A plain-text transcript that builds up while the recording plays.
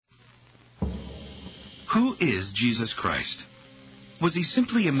Who is Jesus Christ? Was he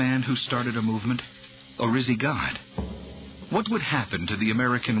simply a man who started a movement? Or is he God? What would happen to the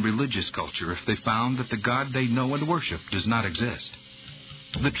American religious culture if they found that the God they know and worship does not exist?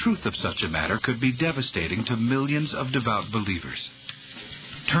 The truth of such a matter could be devastating to millions of devout believers.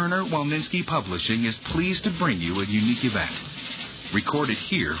 Turner Walninsky Publishing is pleased to bring you a unique event. Recorded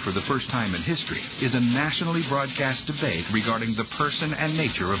here for the first time in history is a nationally broadcast debate regarding the person and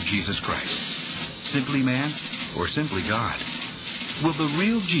nature of Jesus Christ. Simply man or simply God? Will the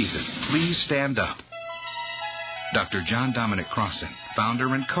real Jesus please stand up? Dr. John Dominic Crossan,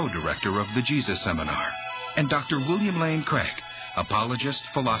 founder and co-director of the Jesus Seminar, and Dr. William Lane Craig, apologist,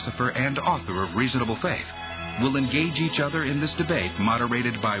 philosopher, and author of Reasonable Faith, will engage each other in this debate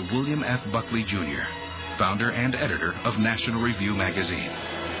moderated by William F. Buckley, Jr., founder and editor of National Review magazine.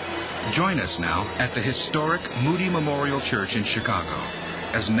 Join us now at the historic Moody Memorial Church in Chicago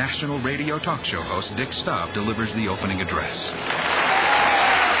as national radio talk show host Dick Staub delivers the opening address.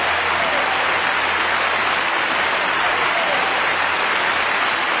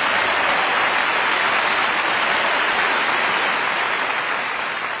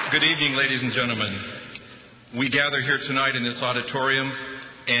 Good evening, ladies and gentlemen. We gather here tonight in this auditorium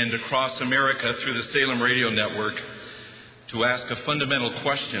and across America through the Salem Radio Network to ask a fundamental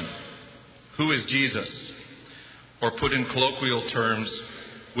question. Who is Jesus? Or put in colloquial terms,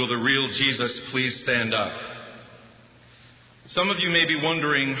 will the real Jesus please stand up? Some of you may be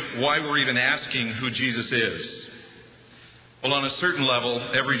wondering why we're even asking who Jesus is. Well, on a certain level,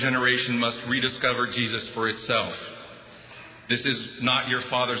 every generation must rediscover Jesus for itself. This is not your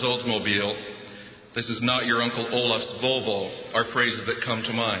father's Oldsmobile. This is not your Uncle Olaf's Volvo, are phrases that come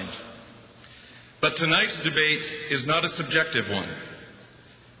to mind. But tonight's debate is not a subjective one.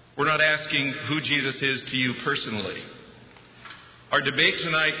 We're not asking who Jesus is to you personally. Our debate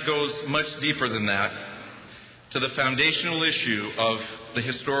tonight goes much deeper than that, to the foundational issue of the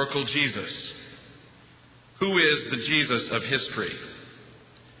historical Jesus. Who is the Jesus of history?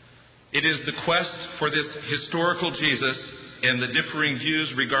 It is the quest for this historical Jesus and the differing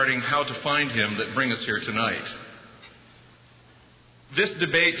views regarding how to find him that bring us here tonight. This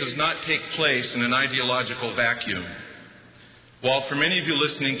debate does not take place in an ideological vacuum. While for many of you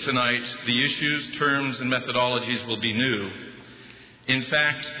listening tonight, the issues, terms, and methodologies will be new, in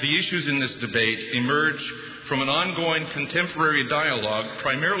fact, the issues in this debate emerge from an ongoing contemporary dialogue,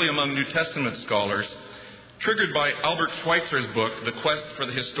 primarily among New Testament scholars, triggered by Albert Schweitzer's book, The Quest for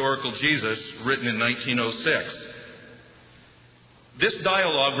the Historical Jesus, written in 1906. This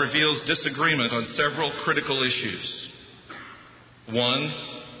dialogue reveals disagreement on several critical issues. One,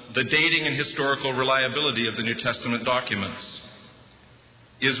 the dating and historical reliability of the New Testament documents.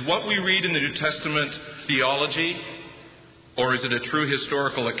 Is what we read in the New Testament theology, or is it a true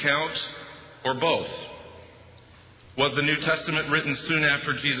historical account, or both? Was the New Testament written soon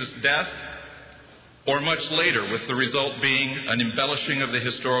after Jesus' death, or much later, with the result being an embellishing of the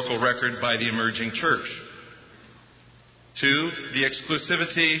historical record by the emerging church? Two, the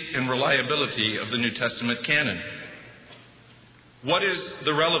exclusivity and reliability of the New Testament canon. What is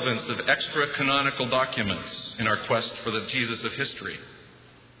the relevance of extra-canonical documents in our quest for the Jesus of history?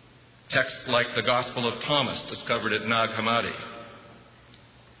 Texts like the Gospel of Thomas, discovered at Nag Hammadi.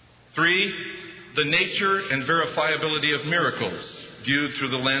 Three, the nature and verifiability of miracles, viewed through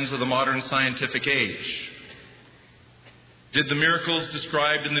the lens of the modern scientific age. Did the miracles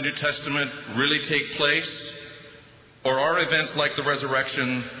described in the New Testament really take place? Or are events like the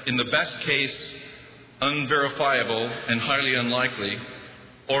resurrection, in the best case, unverifiable and highly unlikely,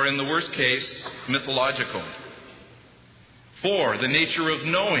 or in the worst case, mythological? Four, the nature of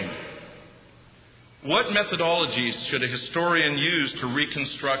knowing. What methodologies should a historian use to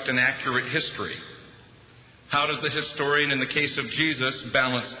reconstruct an accurate history? How does the historian, in the case of Jesus,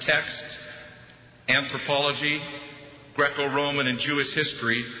 balance text, anthropology, Greco-Roman and Jewish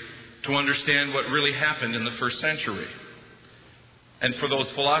history to understand what really happened in the first century? And for those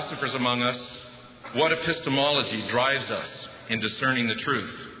philosophers among us, what epistemology drives us in discerning the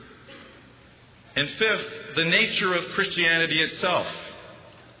truth? And fifth, the nature of Christianity itself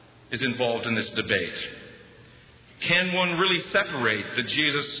is involved in this debate. Can one really separate the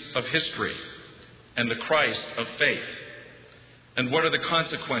Jesus of history and the Christ of faith? And what are the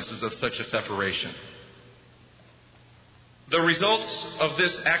consequences of such a separation? The results of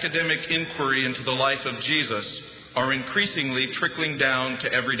this academic inquiry into the life of Jesus are increasingly trickling down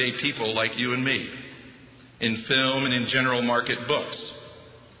to everyday people like you and me, in film and in general market books.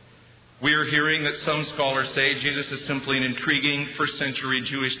 We are hearing that some scholars say Jesus is simply an intriguing first-century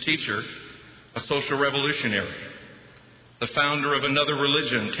Jewish teacher, a social revolutionary. the founder of another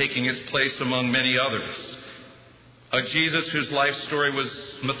religion taking its place among many others, a Jesus whose life story was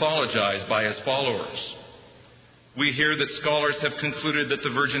mythologized by his followers. We hear that scholars have concluded that the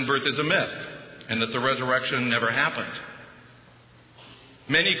virgin birth is a myth and that the resurrection never happened.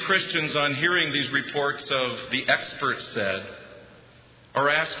 Many Christians, on hearing these reports of the experts said, are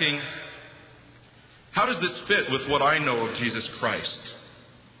asking, how does this fit with what I know of Jesus Christ,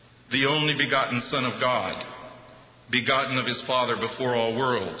 the only begotten Son of God, begotten of his Father before all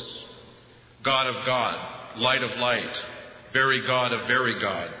worlds, God of God, light of light, very God of very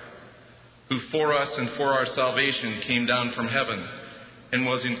God, who for us and for our salvation came down from heaven and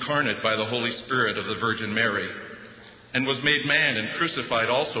was incarnate by the Holy Spirit of the Virgin Mary, and was made man and crucified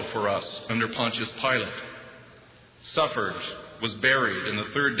also for us under Pontius Pilate, suffered, was buried, and the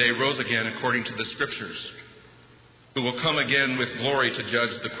third day rose again according to the Scriptures, who will come again with glory to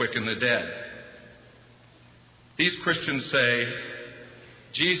judge the quick and the dead. These Christians say,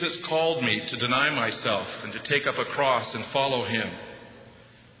 Jesus called me to deny myself and to take up a cross and follow him.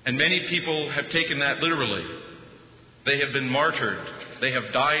 And many people have taken that literally. They have been martyred. They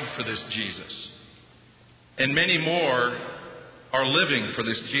have died for this Jesus. And many more are living for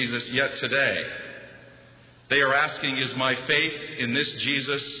this Jesus yet today. They are asking, is my faith in this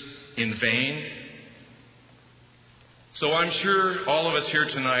Jesus in vain? So I'm sure all of us here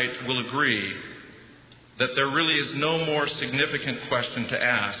tonight will agree that there really is no more significant question to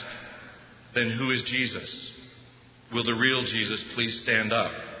ask than who is Jesus? Will the real Jesus please stand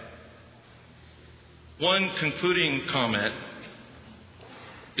up? One concluding comment: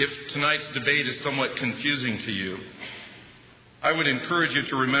 if tonight's debate is somewhat confusing to you, I would encourage you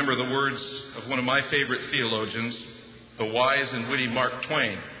to remember the words of one of my favorite theologians, the wise and witty Mark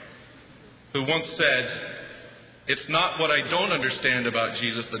Twain, who once said, "It's not what I don't understand about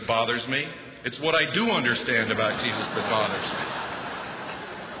Jesus that bothers me. It's what I do understand about Jesus that bothers me."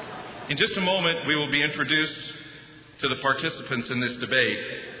 In just a moment, we will be introduced to the participants in this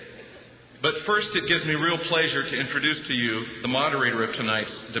debate. But first, it gives me real pleasure to introduce to you the moderator of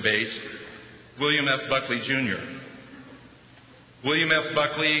tonight's debate, William F. Buckley, Jr. William F.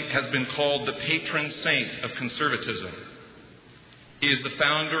 Buckley has been called the patron saint of conservatism. He is the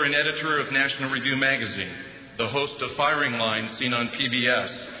founder and editor of National Review magazine, the host of Firing Line seen on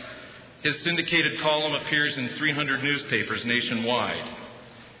PBS. His syndicated column appears in 300 newspapers nationwide.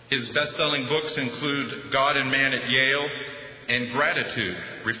 His best-selling books include God and Man at Yale and Gratitude,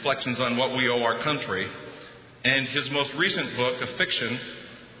 Reflections on What We Owe Our Country, and his most recent book of fiction,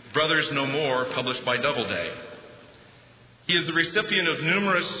 Brothers No More, published by Doubleday. He is the recipient of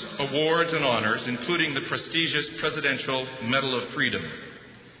numerous awards and honors, including the prestigious Presidential Medal of Freedom.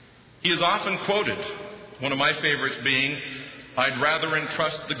 He is often quoted, one of my favorites being, "I'd rather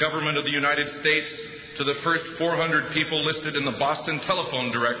entrust the government of the United States to the first 400 people listed in the Boston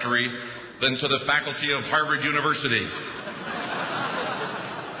telephone directory than to the faculty of Harvard University."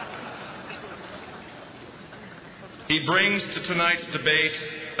 He brings to tonight's debate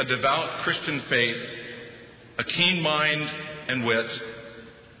a devout Christian faith, a keen mind and wit,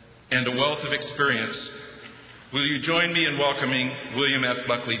 and a wealth of experience. Will you join me in welcoming William F.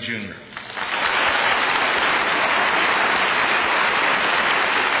 Buckley, Jr.?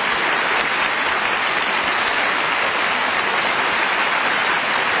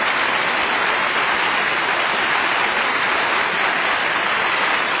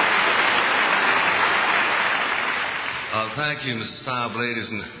 Thank you, Mr. Staub. Ladies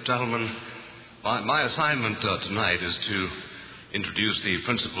and gentlemen, my assignment tonight is to introduce the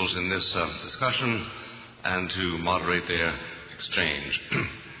principals in this discussion and to moderate their exchange.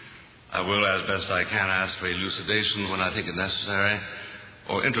 I will, as best I can, ask for elucidation when I think it necessary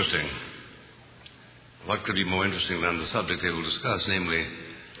or interesting. What could be more interesting than the subject they will discuss, namely,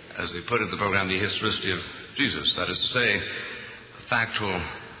 as they put it in the program, the historicity of Jesus, that is to say, factual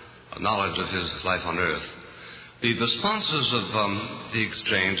knowledge of his life on earth. The sponsors of the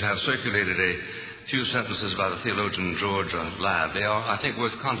exchange have circulated a few sentences by the theologian George Ladd. They are, I think,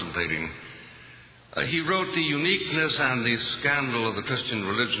 worth contemplating. He wrote, "The uniqueness and the scandal of the Christian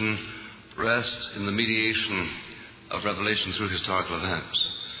religion rests in the mediation of revelation through historical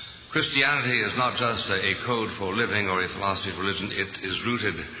events. Christianity is not just a code for living or a philosophy of religion. It is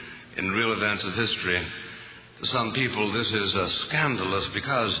rooted in real events of history. To some people, this is scandalous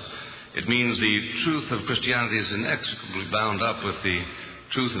because it means the truth of Christianity is inextricably bound up with the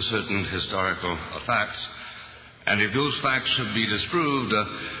truth of certain historical facts. And if those facts should be disproved,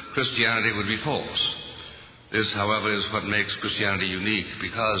 Christianity would be false. This, however, is what makes Christianity unique,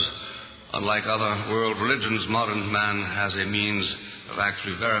 because unlike other world religions, modern man has a means of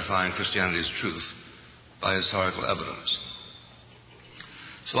actually verifying Christianity's truth by historical evidence.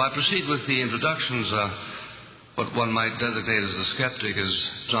 So I proceed with the introductions. What one might designate as a skeptic is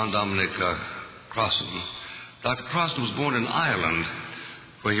John Dominic Crossan. Dr. Crossan was born in Ireland,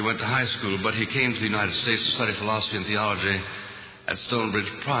 where he went to high school, but he came to the United States to study philosophy and theology at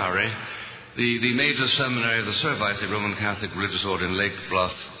Stonebridge Priory, the major seminary of the Servites, a Roman Catholic religious order in Lake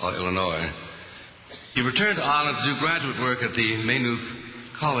Bluff, Illinois. He returned to Ireland to do graduate work at the Maynooth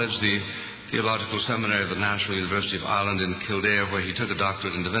College, the theological seminary of the National University of Ireland in Kildare, where he took a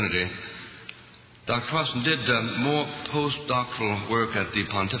doctorate in divinity. Dr. Crossan did more postdoctoral work at the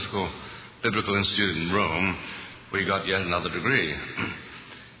Pontifical Biblical Institute in Rome, where he got yet another degree.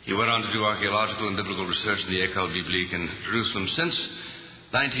 He went on to do archaeological and biblical research in the École Biblique in Jerusalem. Since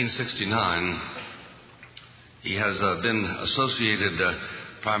 1969, he has been associated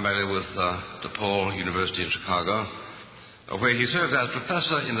primarily with DePaul University in Chicago, where he served as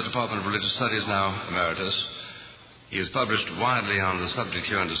professor in the Department of Religious Studies, now emeritus. He has published widely on the subject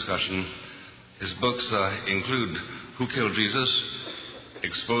here in discussion. His books include Who Killed Jesus?,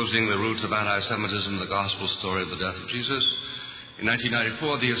 Exposing the Roots of Anti-Semitism, The Gospel Story of the Death of Jesus. In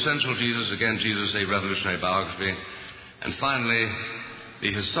 1994, The Essential Jesus, Again Jesus, A Revolutionary Biography. And finally,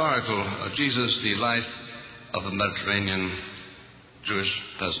 The Historical Jesus, The Life of a Mediterranean Jewish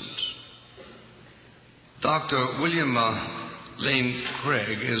Peasant. Dr. William Lane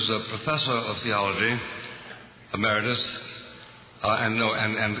Craig is a professor of theology, emeritus,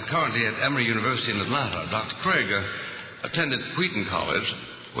 and currently at Emory University in Atlanta. Dr. Craig attended Wheaton College,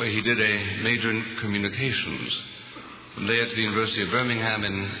 where he did a major in communications. From there to the University of Birmingham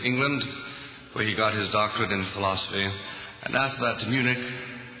in England, where he got his doctorate in philosophy. And after that to Munich,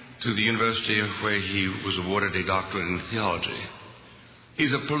 to the university where he was awarded a doctorate in theology.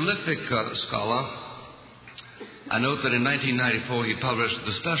 He's a prolific scholar. I note that in 1994 he published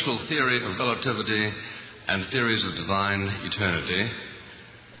The Special Theory of Relativity and Theories of Divine Eternity,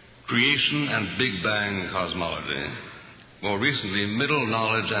 Creation and Big Bang Cosmology. More recently, Middle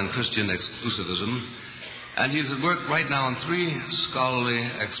Knowledge and Christian Exclusivism. And he's at work right now on 3 scholarly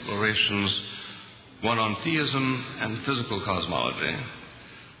explorations, one on theism and physical cosmology,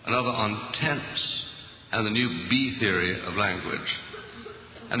 another on tense and the new B theory of language.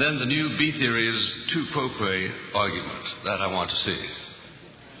 And then the new B theory is tu quoque argument, that I want to see.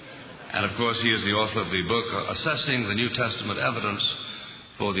 And of course, he is the author of the book Assessing the New Testament Evidence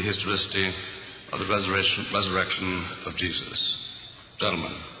for the Historicity of the Resurrection of Jesus.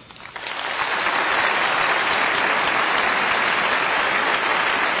 Gentlemen.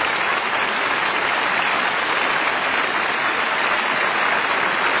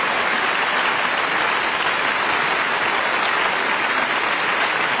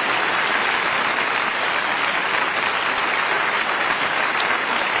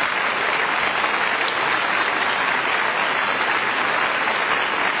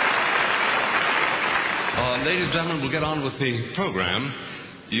 Ladies and gentlemen, we'll get on with the program.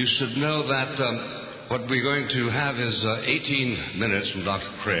 You should know that what we're going to have is 18 minutes from Dr.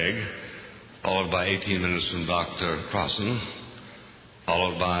 Craig, followed by 18 minutes from Dr. Crossan,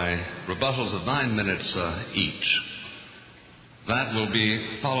 followed by rebuttals of 9 minutes each. That will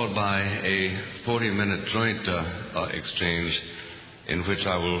be followed by a 40-minute joint exchange in which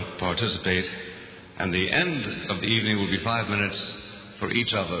I will participate, and the end of the evening will be 5 minutes for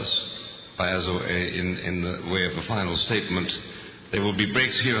each of us. As in the way of a final statement. There will be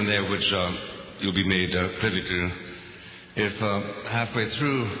breaks here and there which you'll be made privy to. If halfway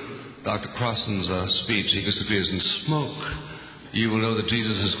through Dr. Crossan's speech he disappears in smoke, you will know that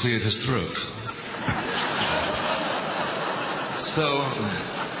Jesus has cleared his throat. So,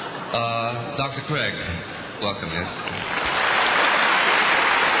 Dr. Craig, welcome here.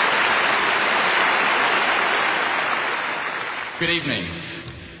 Good evening.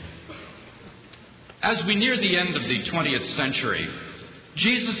 As we near the end of the 20th century,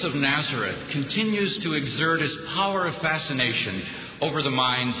 Jesus of Nazareth continues to exert his power of fascination over the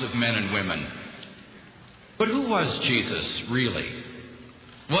minds of men and women. But who was Jesus, really?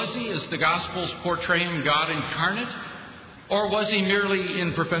 Was he, as the Gospels portray him, God incarnate? Or was he merely,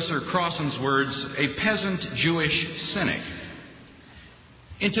 in Professor Crossan's words, a peasant Jewish cynic?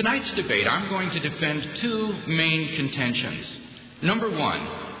 In tonight's debate, I'm going to defend 2 main contentions. Number 1,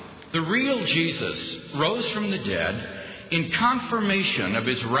 the real Jesus rose from the dead in confirmation of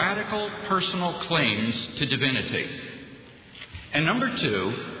his radical personal claims to divinity. And number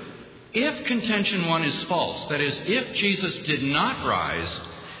 2, if contention 1 is false, that is, if Jesus did not rise,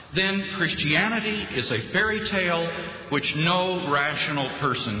 then Christianity is a fairy tale which no rational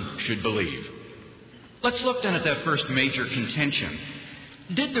person should believe. Let's look then at that first major contention.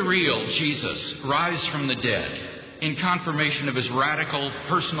 Did the real Jesus rise from the dead? in confirmation of his radical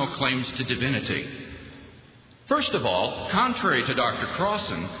personal claims to divinity. First of all, contrary to Dr.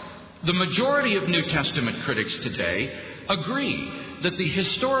 Crossan, the majority of New Testament critics today agree that the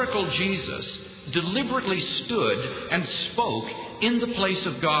historical Jesus deliberately stood and spoke in the place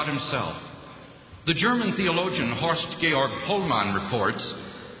of God himself. The German theologian Horst Georg Pohlmann reports,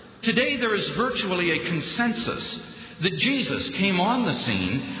 "Today there is virtually a consensus that Jesus came on the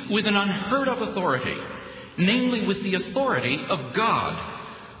scene with an unheard of authority, namely with the authority of God,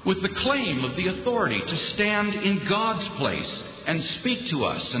 with the claim of the authority to stand in God's place and speak to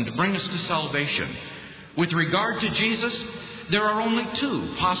us and bring us to salvation. With regard to Jesus, there are only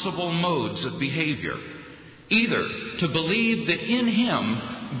two possible modes of behavior. Either to believe that in him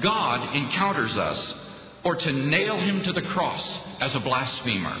God encounters us, or to nail him to the cross as a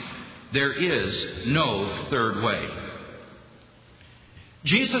blasphemer. There is no third way."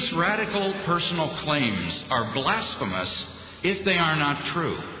 Jesus' radical personal claims are blasphemous if they are not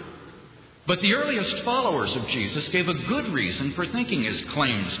true. But the earliest followers of Jesus gave a good reason for thinking his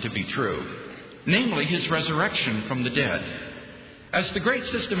claims to be true, namely his resurrection from the dead. As the great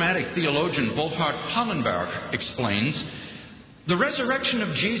systematic theologian Wolfhard Pannenberg explains, the resurrection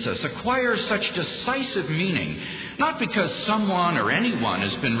of Jesus acquires such decisive meaning, not because someone or anyone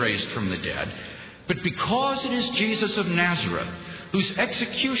has been raised from the dead, but because it is Jesus of Nazareth, whose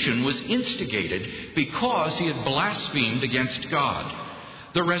execution was instigated because he had blasphemed against God.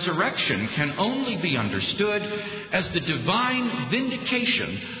 The resurrection can only be understood as the divine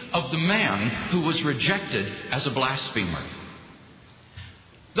vindication of the man who was rejected as a blasphemer.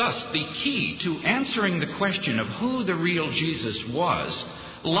 Thus, the key to answering the question of who the real Jesus was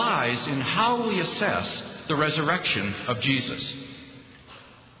lies in how we assess the resurrection of Jesus.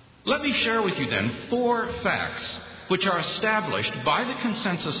 Let me share with you then 4 facts which are established by the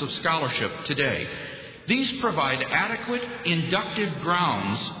consensus of scholarship today. These provide adequate inductive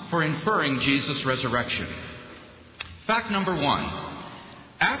grounds for inferring Jesus' resurrection. Fact number 1.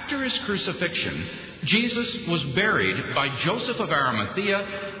 After his crucifixion, Jesus was buried by Joseph of Arimathea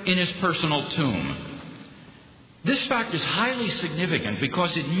in his personal tomb. This fact is highly significant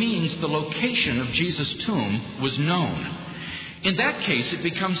because it means the location of Jesus' tomb was known. In that case, it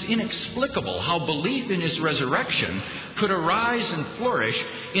becomes inexplicable how belief in his resurrection could arise and flourish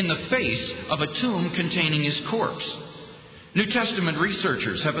in the face of a tomb containing his corpse. New Testament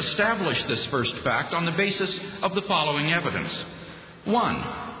researchers have established this first fact on the basis of the following evidence. 1.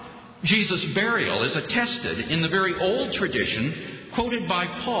 Jesus' burial is attested in the very old tradition quoted by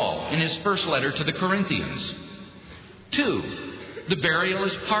Paul in his first letter to the Corinthians. 2. The burial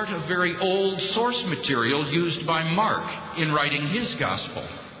is part of very old source material used by Mark in writing his gospel.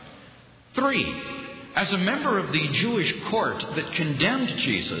 3. As a member of the Jewish court that condemned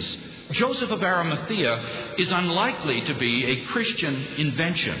Jesus, Joseph of Arimathea is unlikely to be a Christian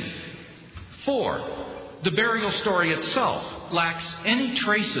invention. 4. The burial story itself lacks any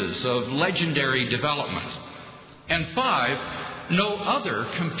traces of legendary development. And 5. No other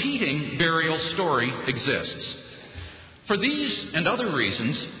competing burial story exists. For these and other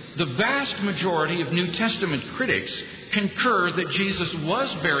reasons, the vast majority of New Testament critics concur that Jesus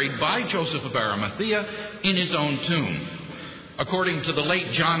was buried by Joseph of Arimathea in his own tomb. According to the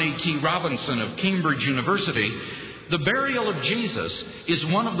late John A.T. Robinson of Cambridge University, the burial of Jesus is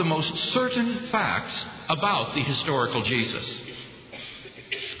one of the most certain facts about the historical Jesus.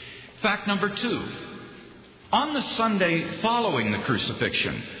 Fact number 2. On the Sunday following the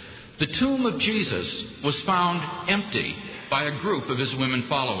crucifixion, the tomb of Jesus was found empty by a group of his women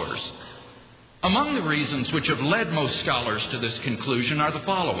followers. Among the reasons which have led most scholars to this conclusion are the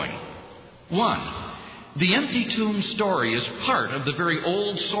following. 1. The empty tomb story is part of the very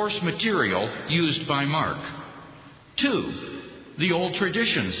old source material used by Mark. 2. The old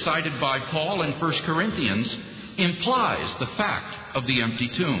tradition cited by Paul in 1 Corinthians implies the fact of the empty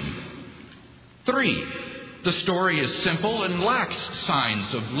tomb. 3. The story is simple and lacks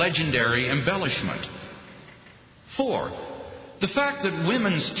signs of legendary embellishment. 4. The fact that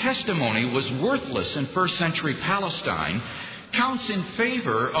women's testimony was worthless in first century Palestine counts in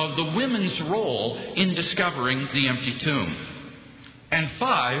favor of the women's role in discovering the empty tomb. And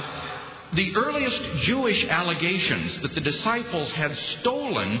 5. The earliest Jewish allegations that the disciples had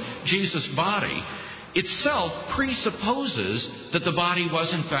stolen Jesus' body itself presupposes that the body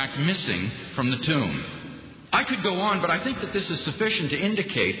was in fact missing from the tomb. I could go on, but I think that this is sufficient to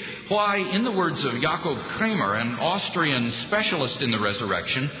indicate why, in the words of Jakob Kramer, an Austrian specialist in the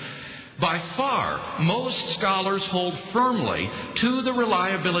resurrection, by far most scholars hold firmly to the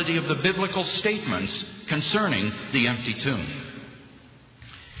reliability of the biblical statements concerning the empty tomb.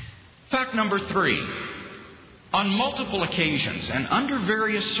 Fact number 3. On multiple occasions and under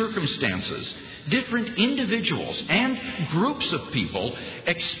various circumstances, different individuals and groups of people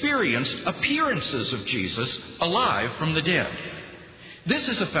experienced appearances of Jesus alive from the dead. This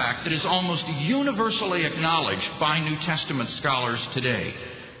is a fact that is almost universally acknowledged by New Testament scholars today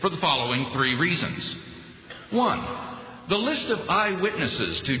for the following three reasons. 1. The list of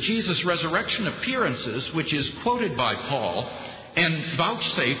eyewitnesses to Jesus' resurrection appearances, which is quoted by Paul and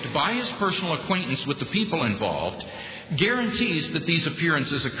vouchsafed by his personal acquaintance with the people involved, guarantees that these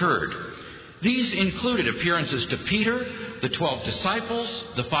appearances occurred. These included appearances to Peter, the 12 disciples,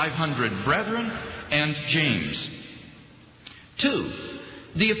 the 500 brethren, and James. 2.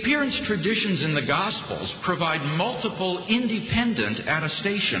 The appearance traditions in the Gospels provide multiple independent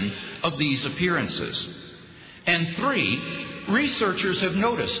attestation of these appearances. And 3, researchers have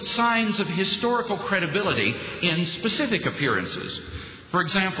noticed signs of historical credibility in specific appearances. For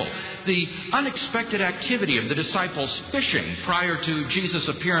example, the unexpected activity of the disciples fishing prior to Jesus'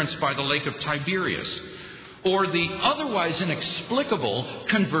 appearance by the Lake of Tiberias, or the otherwise inexplicable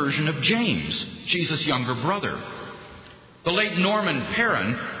conversion of James, Jesus' younger brother. The late Norman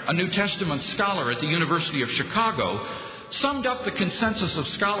Perrin, a New Testament scholar at the University of Chicago, summed up the consensus of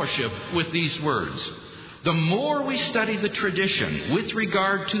scholarship with these words: "The more we study the tradition with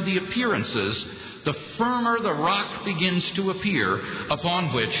regard to the appearances, the firmer the rock begins to appear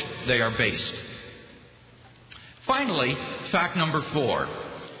upon which they are based." Finally, fact number 4.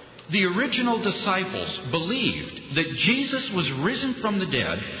 The original disciples believed that Jesus was risen from the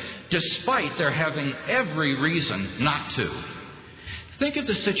dead despite their having every reason not to. Think of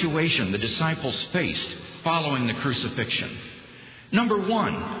the situation the disciples faced following the crucifixion. Number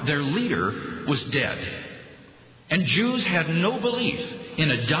 1, their leader was dead. And Jews had no belief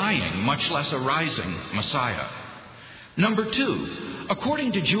in a dying, much less a rising, Messiah. Number 2,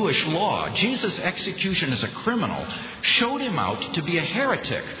 according to Jewish law, Jesus' execution as a criminal showed him out to be a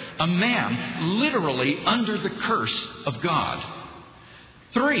heretic, a man literally under the curse of God.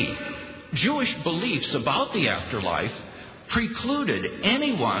 3, Jewish beliefs about the afterlife precluded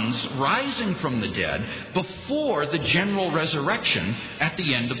anyone's rising from the dead before the general resurrection at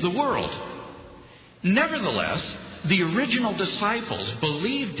the end of the world. Nevertheless, the original disciples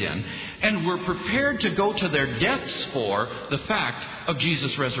believed in and were prepared to go to their deaths for the fact of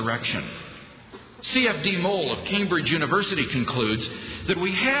Jesus' resurrection. C.F.D. Moll of Cambridge University concludes that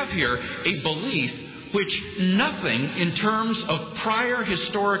we have here a belief which nothing in terms of prior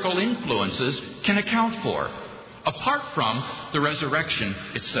historical influences can account for, apart from the resurrection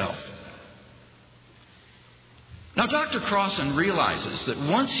itself. Now, Dr. Crossan realizes that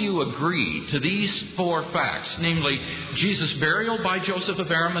once you agree to these 4 facts, namely Jesus' burial by Joseph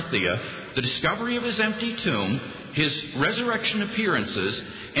of Arimathea, the discovery of his empty tomb, his resurrection appearances,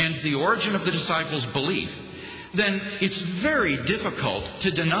 and the origin of the disciples' belief, then it's very difficult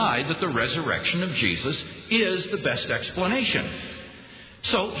to deny that the resurrection of Jesus is the best explanation.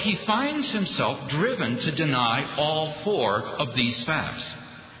 So he finds himself driven to deny all 4 of these facts.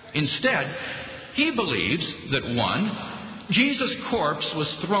 Instead, he believes that 1, Jesus' corpse was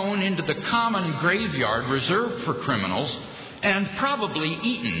thrown into the common graveyard reserved for criminals and probably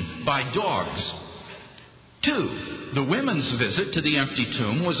eaten by dogs. 2, the women's visit to the empty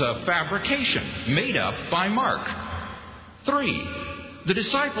tomb was a fabrication made up by Mark. 3, the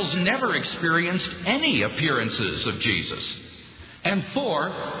disciples never experienced any appearances of Jesus. And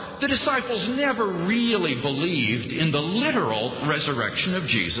 4, the disciples never really believed in the literal resurrection of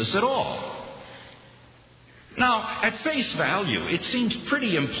Jesus at all. Now, at face value, it seems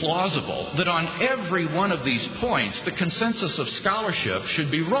pretty implausible that on every one of these points the consensus of scholarship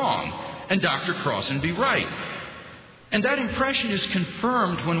should be wrong and Dr. Crossan be right. And that impression is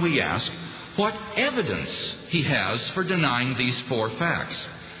confirmed when we ask what evidence he has for denying these 4 facts.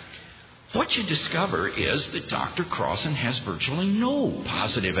 What you discover is that Dr. Crossan has virtually no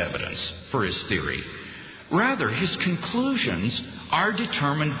positive evidence for his theory. Rather, his conclusions are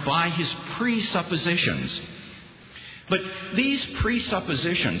determined by his presuppositions. But these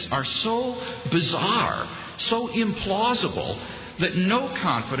presuppositions are so bizarre, so implausible, that no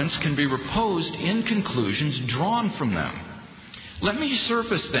confidence can be reposed in conclusions drawn from them. Let me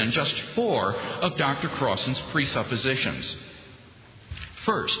surface then just 4 of Dr. Crossan's presuppositions.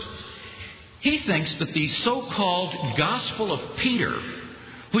 First, he thinks that the so-called Gospel of Peter,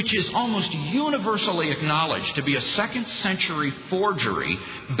 which is almost universally acknowledged to be a 2nd century forgery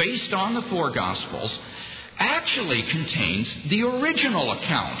based on the 4 Gospels, actually contains the original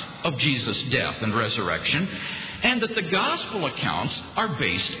account of Jesus' death and resurrection, and that the Gospel accounts are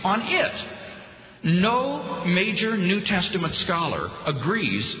based on it. No major New Testament scholar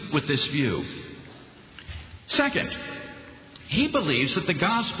agrees with this view. Second, he believes that the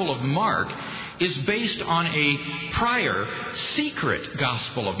Gospel of Mark is based on a prior secret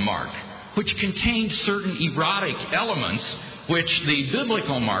Gospel of Mark, which contained certain erotic elements which the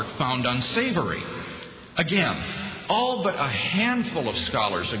biblical Mark found unsavory. Again, all but a handful of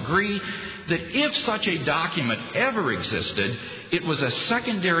scholars agree that if such a document ever existed, it was a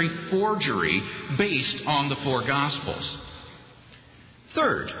secondary forgery based on the four Gospels.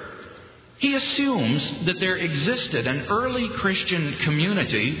 Third, he assumes that there existed an early Christian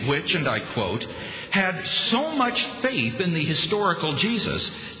community which, and I quote, had so much faith in the historical Jesus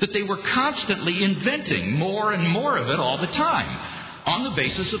that they were constantly inventing more and more of it all the time on the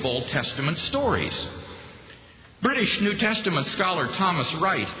basis of Old Testament stories. British New Testament scholar Thomas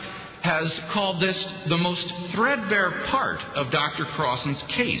Wright has called this the most threadbare part of Dr. Crossan's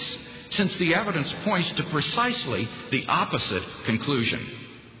case, since the evidence points to precisely the opposite conclusion.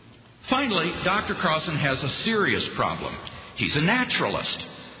 Finally, Dr. Crossan has a serious problem. He's a naturalist.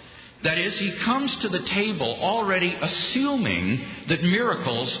 That is, he comes to the table already assuming that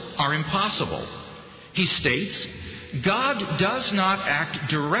miracles are impossible. He states, God does not act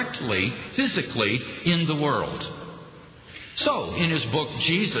directly, physically, in the world. So, in his book,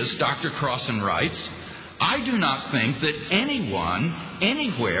 Jesus, Dr. Crossan writes, I do not think that anyone,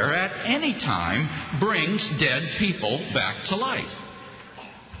 anywhere, at any time, brings dead people back to life.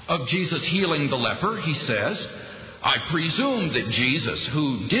 Of Jesus healing the leper, he says, I presume that Jesus,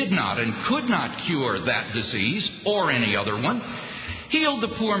 who did not and could not cure that disease or any other one, healed the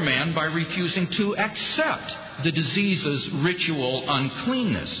poor man by refusing to accept the disease's ritual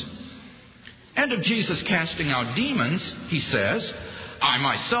uncleanness. And of Jesus casting out demons, he says, I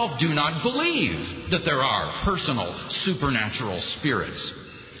myself do not believe that there are personal supernatural spirits.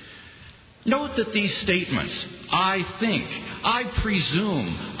 Note that these statements, I think, I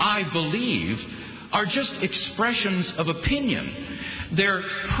presume, I believe, are just expressions of opinion. They're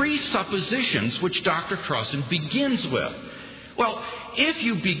presuppositions which Dr. Crossan begins with. Well, if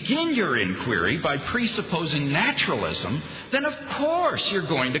you begin your inquiry by presupposing naturalism, then of course you're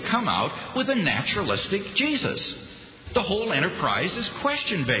going to come out with a naturalistic Jesus. The whole enterprise is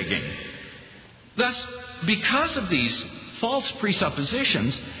question-begging. Thus, because of these false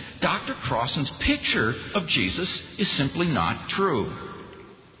presuppositions, Dr. Crossan's picture of Jesus is simply not true.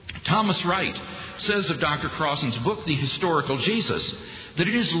 Thomas Wright says of Dr. Crossan's book, The Historical Jesus, that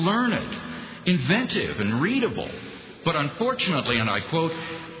it is learned, inventive, and readable, but unfortunately, and I quote,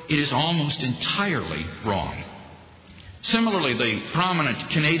 it is almost entirely wrong. Similarly, the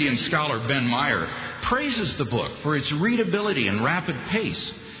prominent Canadian scholar Ben Meyer praises the book for its readability and rapid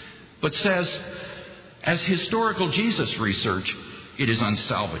pace, but says, as historical Jesus research, it is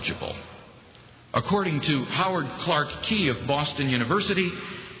unsalvageable. According to Howard Clark Key of Boston University,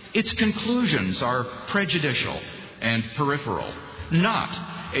 its conclusions are prejudicial and peripheral, not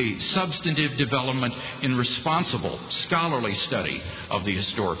a substantive development in responsible scholarly study of the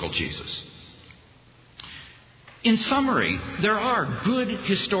historical Jesus. In summary, there are good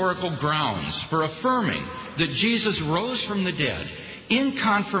historical grounds for affirming that Jesus rose from the dead in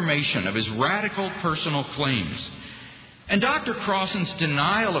confirmation of his radical personal claims. And Dr. Crossan's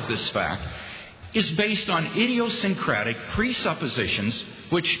denial of this fact is based on idiosyncratic presuppositions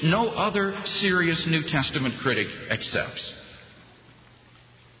which no other serious New Testament critic accepts.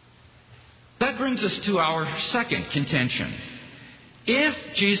 That brings us to our second contention. If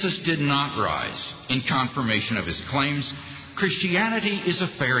Jesus did not rise in confirmation of his claims, Christianity is a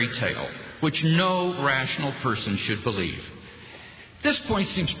fairy tale which no rational person should believe. This point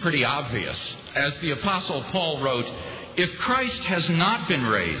seems pretty obvious. As the Apostle Paul wrote, if Christ has not been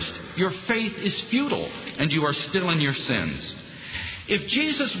raised, your faith is futile and you are still in your sins. If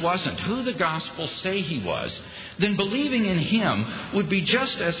Jesus wasn't who the Gospels say he was, then believing in him would be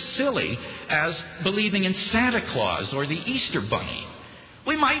just as silly as believing in Santa Claus or the Easter Bunny.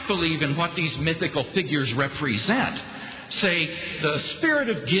 We might believe in what these mythical figures represent, say the spirit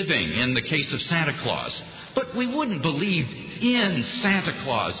of giving in the case of Santa Claus, but we wouldn't believe in Santa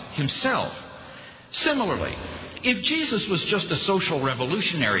Claus himself. Similarly, if Jesus was just a social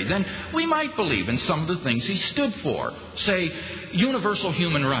revolutionary, then we might believe in some of the things he stood for, say universal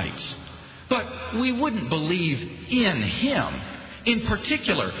human rights. But we wouldn't believe in him. In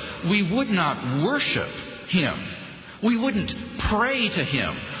particular, we would not worship him. We wouldn't pray to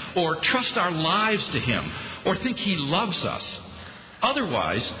him or trust our lives to him or think he loves us.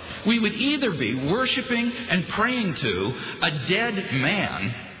 Otherwise, we would either be worshiping and praying to a dead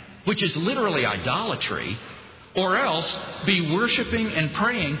man, which is literally idolatry, or else be worshiping and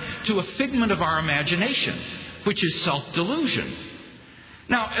praying to a figment of our imagination, which is self-delusion.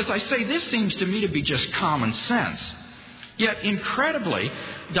 Now, as I say, this seems to me to be just common sense. Yet, incredibly,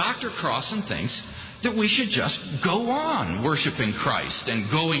 Dr. Crossan thinks that we should just go on worshiping Christ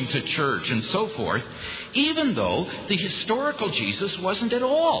and going to church and so forth, even though the historical Jesus wasn't at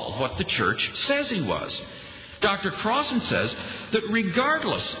all what the church says he was. Dr. Crossan says that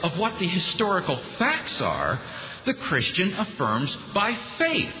regardless of what the historical facts are, the Christian affirms by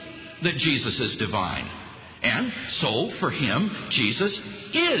faith that Jesus is divine. And so, for him, Jesus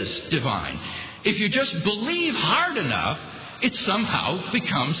is divine. If you just believe hard enough, it somehow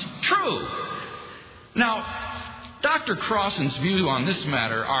becomes true. Now, Dr. Crossan's views on this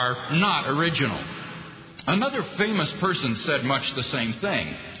matter are not original. Another famous person said much the same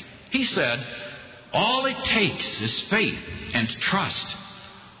thing. He said, all it takes is faith and trust.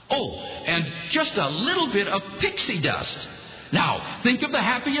 Oh, and just a little bit of pixie dust. Now, think of the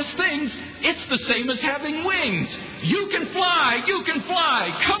happiest things. It's the same as having wings. You can fly, you can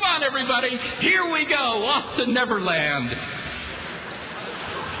fly. Come on, everybody. Here we go, off to Neverland.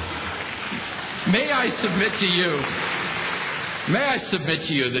 May I submit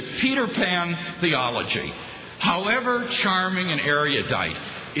to you that Peter Pan theology, however charming and erudite,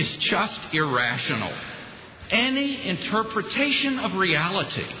 is just irrational. Any interpretation of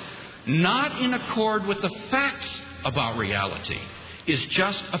reality not in accord with the facts about reality is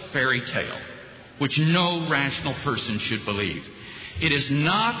just a fairy tale, which no rational person should believe. It is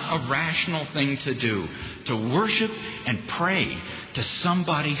not a rational thing to do, to worship and pray to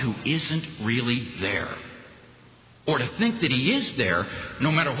somebody who isn't really there, or to think that he is there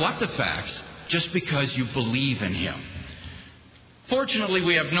no matter what the facts, just because you believe in him. Fortunately,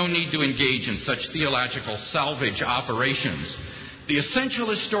 we have no need to engage in such theological salvage operations. The essential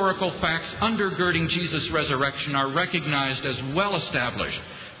historical facts undergirding Jesus' resurrection are recognized as well established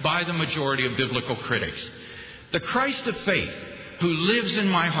by the majority of biblical critics. The Christ of faith who lives in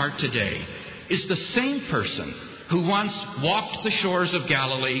my heart today is the same person who once walked the shores of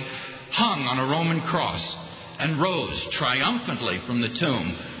Galilee, hung on a Roman cross, and rose triumphantly from the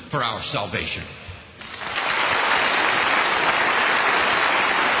tomb for our salvation.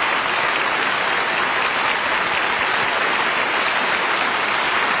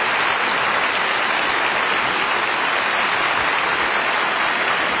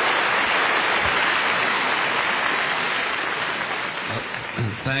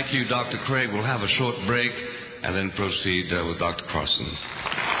 Thank you, Dr. Craig. We'll have a short break and then proceed with Dr. Crossan.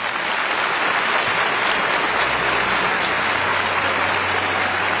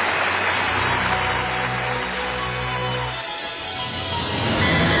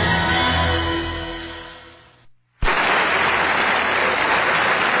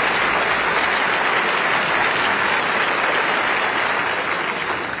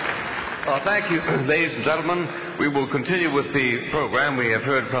 Thank you, ladies and gentlemen. We will continue with the program. We have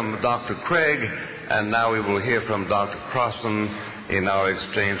heard from Dr. Craig, and now we will hear from Dr. Crossan in our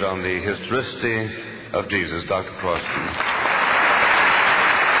exchange on the historicity of Jesus. Dr. Crossan.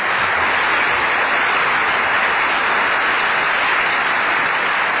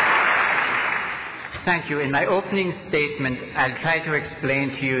 Thank you. In my opening statement, I'll try to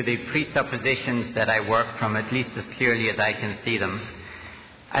explain to you the presuppositions that I work from, at least as clearly as I can see them.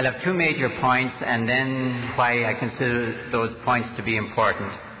 I'll have two major points, and then why I consider those points to be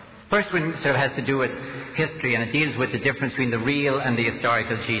important. First one sort of has to do with history, and it deals with the difference between the real and the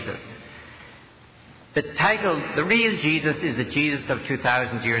historical Jesus. The title, The Real Jesus, is the Jesus of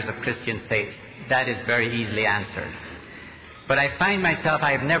 2,000 years of Christian faith. That is very easily answered. But I find myself,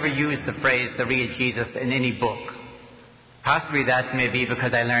 I have never used the phrase, the real Jesus, in any book. Possibly that may be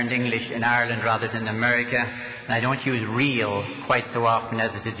because I learned English in Ireland rather than America, and I don't use real quite so often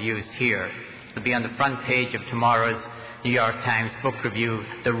as it is used here. It'll be on the front page of tomorrow's New York Times book review,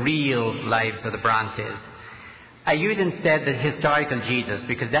 The Real Lives of the Brontes. I use instead the historical Jesus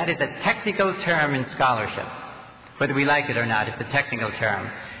because that is a technical term in scholarship. Whether we like it or not, it's a technical term.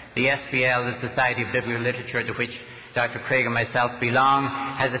 The SBL, the Society of Biblical Literature, to which Dr. Craig and myself belong,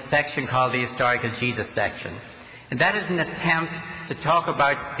 has a section called the Historical Jesus section. And that is an attempt to talk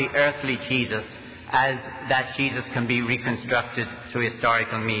about the earthly Jesus as that Jesus can be reconstructed through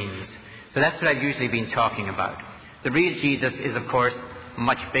historical means. So that's what I've usually been talking about. The real Jesus is, of course,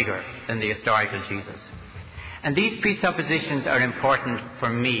 much bigger than the historical Jesus. And these presuppositions are important for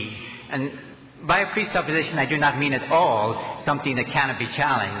me. And by a presupposition, I do not mean at all something that cannot be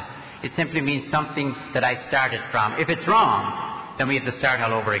challenged. It simply means something that I started from. If it's wrong, then we have to start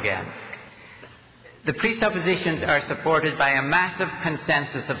all over again. The presuppositions are supported by a massive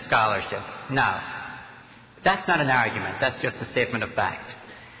consensus of scholarship. Now, that's not an argument. That's just a statement of fact.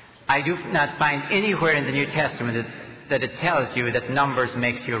 I do not find anywhere in the New Testament that it tells you that numbers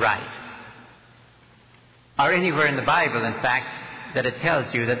makes you right. Or anywhere in the Bible, in fact, that it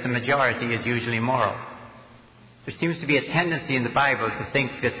tells you that the majority is usually moral. There seems to be a tendency in the Bible to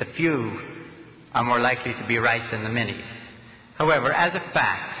think that the few are more likely to be right than the many. However, as a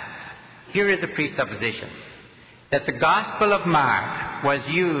fact, here is a presupposition that the Gospel of Mark was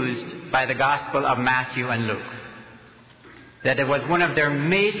used by the Gospel of Matthew and Luke, that it was one of their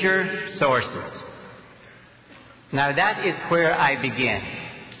major sources. Now that is where I begin.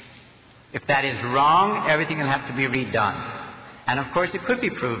 If that is wrong, everything will have to be redone. And of course it could be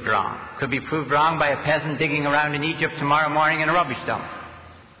proved wrong. It could be proved wrong by a peasant digging around in Egypt tomorrow morning in a rubbish dump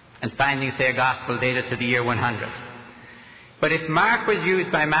and finding, say, a gospel dated to the year 100. But if Mark was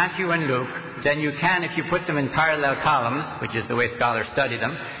used by Matthew and Luke, then you can, if you put them in parallel columns, which is the way scholars study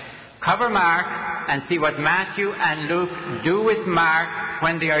them, cover Mark and see what Matthew and Luke do with Mark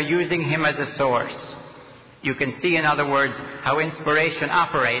when they are using him as a source. You can see, in other words, how inspiration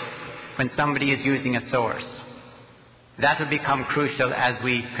operates when somebody is using a source. That will become crucial as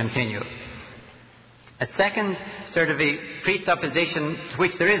we continue. A second sort of a presupposition to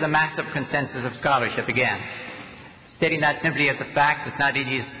which there is a massive consensus of scholarship again, stating that simply as a fact, it's not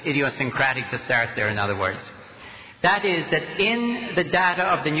idiosyncratic to start there, in other words. That is that in the data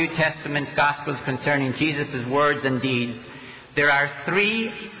of the New Testament Gospels concerning Jesus' words and deeds, there are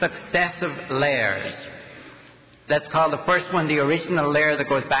three successive layers. Let's call the first one the original layer that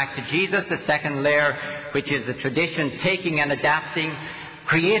goes back to Jesus, the second layer, which is the tradition taking and adapting,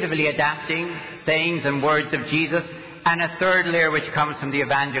 creatively adapting sayings and words of Jesus, and a third layer which comes from the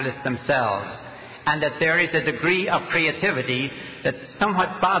evangelists themselves. And that there is a degree of creativity that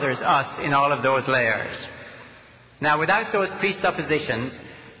somewhat bothers us in all of those layers. Now, without those presuppositions,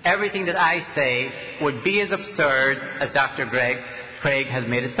 everything that I say would be as absurd as Dr. Craig has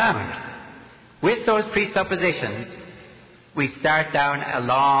made it sound. With those presuppositions, we start down a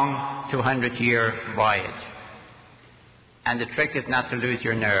long 200-year voyage. And the trick is not to lose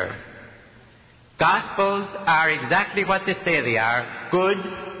your nerve. Gospels are exactly what they say they are,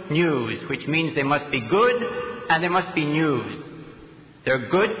 good news, which means they must be good and they must be news. They're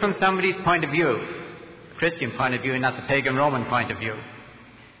good from somebody's point of view, the Christian point of view, not the pagan Roman point of view.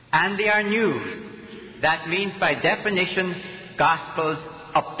 And they are news. That means, by definition, Gospels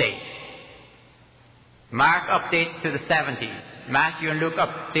update. Mark updates to the 70s. Matthew and Luke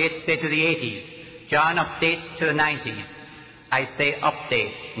update, say, to the 80s. John updates to the 90s. I say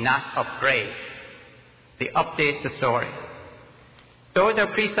update, not upgrade. They update the story. Those are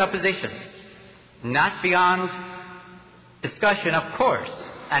presuppositions, not beyond discussion, of course.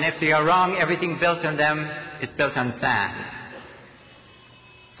 And if they are wrong, everything built on them is built on sand.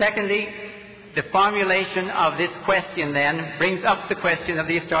 Secondly, the formulation of this question then brings up the question of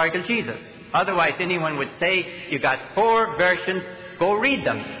the historical Jesus. Otherwise, anyone would say, you got 4 versions, go read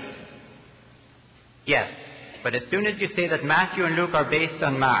them. Yes, but as soon as you say that Matthew and Luke are based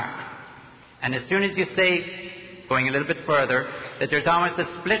on Mark, and as soon as you say, going a little bit further, that there's almost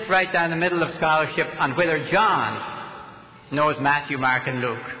a split right down the middle of scholarship on whether John knows Matthew, Mark, and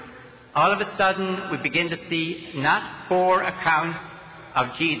Luke, all of a sudden we begin to see not 4 accounts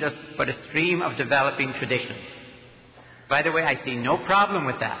of Jesus, but a stream of developing tradition. By the way, I see no problem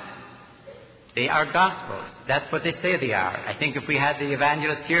with that. They are Gospels. That's what they say they are. I think if we had the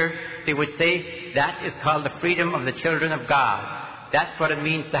evangelists here, they would say that is called the freedom of the children of God. That's what it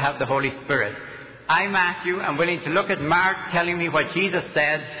means to have the Holy Spirit. I, Matthew, am willing to look at Mark telling me what Jesus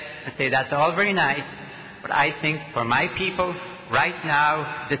said and say that's all very nice, but I think for my people, right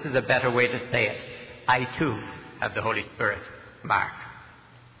now, this is a better way to say it. I, too, have the Holy Spirit. Mark.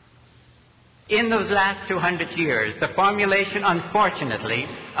 In those last 200 years, the formulation, unfortunately,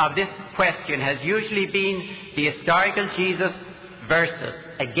 of this question has usually been the historical Jesus versus,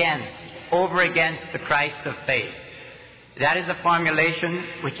 over against the Christ of faith. That is a formulation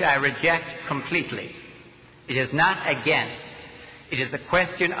which I reject completely. It is not against. It is a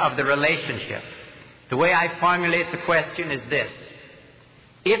question of the relationship. The way I formulate the question is this.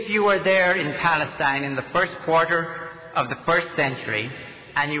 If you were there in Palestine in the first quarter of the 1st century,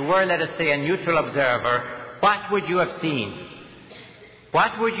 and you were, let us say, a neutral observer, what would you have seen?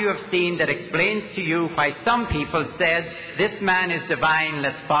 What would you have seen that explains to you why some people said, this man is divine,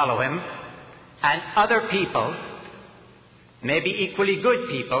 let's follow him, and other people, maybe equally good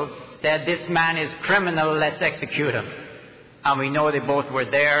people, said, this man is criminal, let's execute him. And we know they both were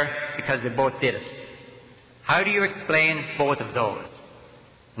there because they both did it. How do you explain both of those?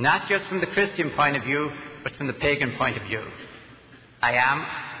 Not just from the Christian point of view, but from the pagan point of view. I am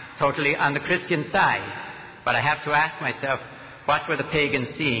totally on the Christian side, but I have to ask myself, what were the pagans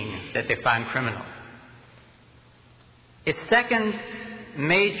seeing that they found criminal? Its second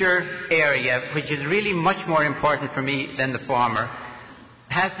major area, which is really much more important for me than the former,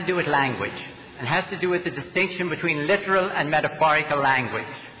 has to do with language, and has to do with the distinction between literal and metaphorical language,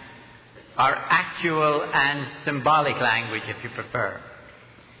 or actual and symbolic language, if you prefer.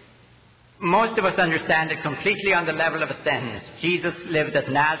 Most of us understand it completely on the level of a sentence. Jesus lived at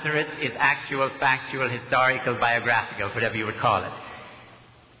Nazareth is actual, factual, historical, biographical, whatever you would call it.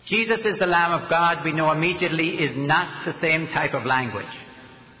 Jesus is the Lamb of God, we know immediately, is not the same type of language.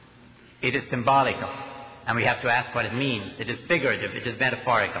 It is symbolical, and we have to ask what it means. It is figurative, it is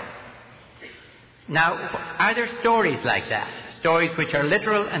metaphorical. Now, are there stories like that? Stories which are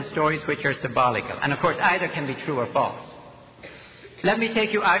literal and stories which are symbolical. And of course, either can be true or false. Let me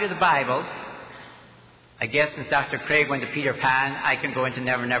take you out of the Bible. I guess since Dr. Craig went to Peter Pan, I can go into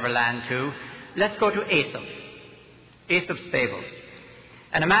Never Never Land too. Let's go to Aesop. Aesop's Fables.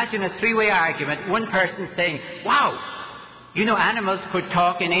 And imagine a three-way argument. One person saying, wow, you know animals could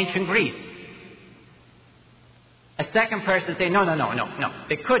talk in ancient Greece. A second person saying, no,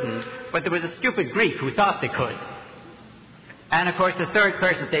 they couldn't, but there was a stupid Greek who thought they could. And of course the third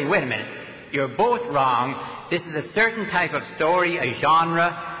person saying, wait a minute, you're both wrong. This is a certain type of story, a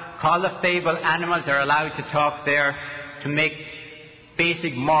genre, called a fable. Animals are allowed to talk there to make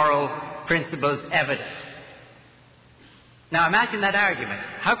basic moral principles evident. Now imagine that argument.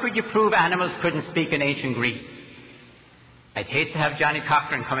 How could you prove animals couldn't speak in ancient Greece? I'd hate to have Johnny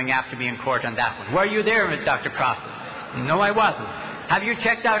Cochran coming after me in court on that one. Were you there, Miss Dr. Crossan? No, I wasn't. Have you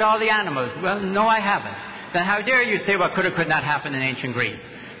checked out all the animals? Well, no, I haven't. Then how dare you say what could or could not happen in ancient Greece?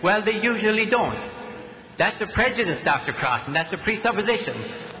 Well, they usually don't. That's a prejudice, Dr. Crossan. That's a presupposition.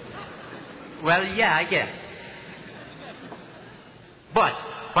 Well, yeah, I guess. But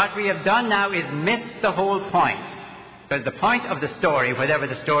what we have done now is miss the whole point. Because the point of the story, whatever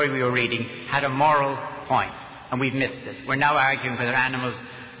the story we were reading, had a moral point. And we've missed it. We're now arguing whether animals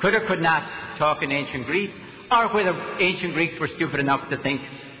could or could not talk in ancient Greece, or whether ancient Greeks were stupid enough to think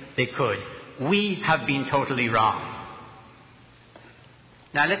they could. We have been totally wrong.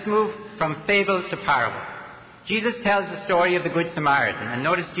 Now let's move from fable to parable. Jesus tells the story of the Good Samaritan. And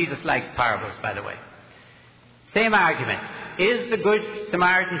notice Jesus likes parables, by the way. Same argument. Is the Good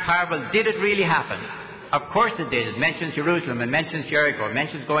Samaritan parable, did it really happen? Of course it did. It mentions Jerusalem. It mentions Jericho. It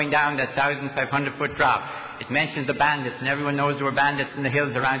mentions going down that 1,500-foot drop. It mentions the bandits, and everyone knows there were bandits in the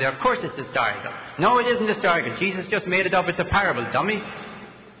hills around there. Of course it's historical. No, it isn't historical. Jesus just made it up. It's a parable, dummy.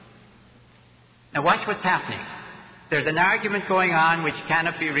 Now watch what's happening. There's an argument going on which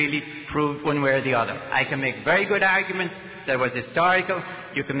cannot be really proved one way or the other. I can make very good arguments that it was historical.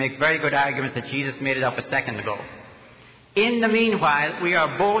 You can make very good arguments that Jesus made it up a second ago. In the meanwhile, we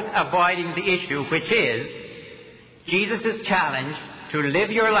are both avoiding the issue, which is Jesus' challenge to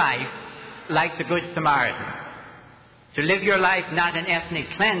live your life like the Good Samaritan. To live your life not in ethnic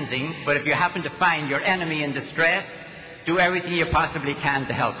cleansing, but if you happen to find your enemy in distress, do everything you possibly can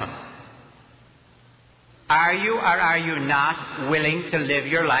to help him. Are you or are you not willing to live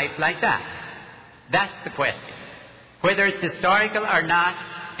your life like that? That's the question. Whether it's historical or not,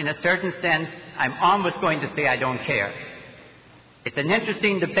 in a certain sense, I'm almost going to say I don't care. It's an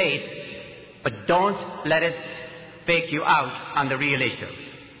interesting debate, but don't let it fake you out on the real issue.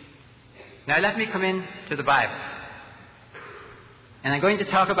 Now let me come in to the Bible. And I'm going to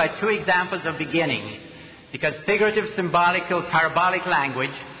talk about two examples of beginnings, because figurative, symbolical, parabolic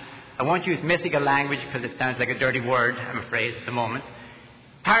language, I won't use mythical language because it sounds like a dirty word, I'm afraid, at the moment.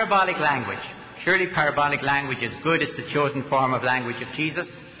 Parabolic language. Surely parabolic language is good. It's the chosen form of language of Jesus,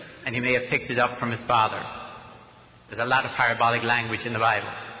 and he may have picked it up from his father. There's a lot of parabolic language in the Bible.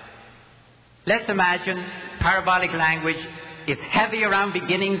 Let's imagine parabolic language is heavy around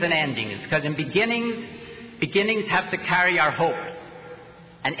beginnings and endings, because in beginnings have to carry our hopes,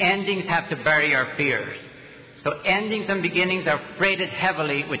 and endings have to bury our fears. So endings and beginnings are freighted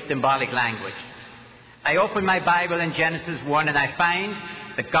heavily with symbolic language. I open my Bible in Genesis 1 and I find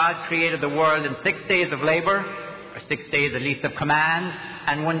that God created the world in 6 days of labor, or 6 days at least of command,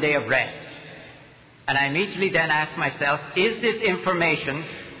 and 1 day of rest. And I immediately then ask myself, is this information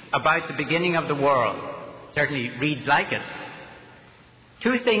about the beginning of the world? Certainly reads like it.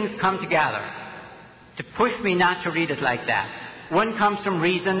 Two things come together to push me not to read it like that. One comes from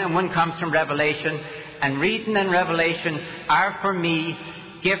reason and one comes from revelation. And reason and revelation are for me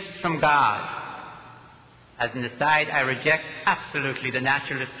gifts from God. As an aside, I reject absolutely the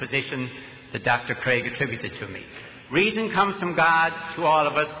naturalist position that Dr. Craig attributed to me. Reason comes from God to all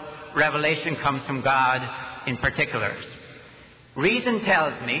of us. Revelation comes from God in particulars. Reason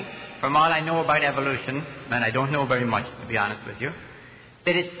tells me, from all I know about evolution, and I don't know very much to be honest with you,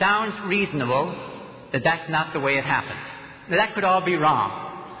 that it sounds reasonable that that's not the way it happened. Now, that could all be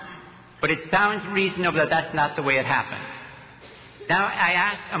wrong, but it sounds reasonable that that's not the way it happened. Now, I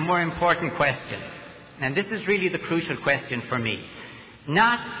ask a more important question, and this is really the crucial question for me.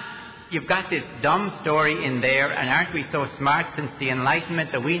 Not, you've got this dumb story in there, and aren't we so smart since the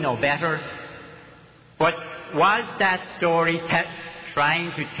Enlightenment that we know better? But was that story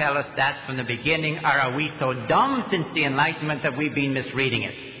trying to tell us that from the beginning, or are we so dumb since the Enlightenment that we've been misreading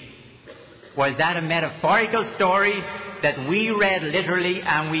it? Was that a metaphorical story that we read literally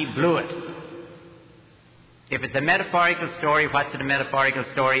and we blew it? If it's a metaphorical story, what's it a metaphorical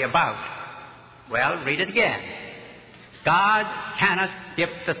story about? Well, read it again. God cannot skip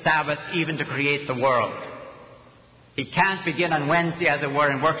the Sabbath even to create the world. He can't begin on Wednesday, as it were,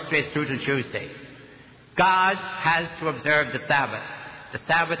 and work straight through till Tuesday. God has to observe the Sabbath. The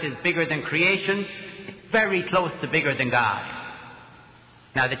Sabbath is bigger than creation. It's very close to bigger than God.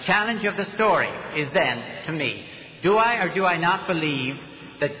 Now, the challenge of the story is then, to me, do I or do I not believe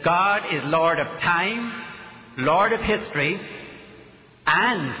that God is Lord of time, Lord of history,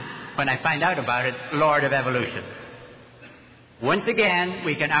 and, when I find out about it, Lord of evolution? Once again,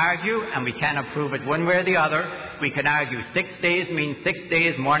 we can argue, and we cannot prove it one way or the other. We can argue 6 days means 6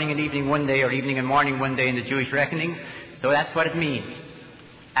 days, morning and evening one day, or evening and morning one day in the Jewish reckoning. So that's what it means.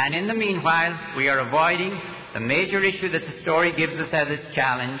 And in the meanwhile, we are avoiding the major issue that the story gives us as its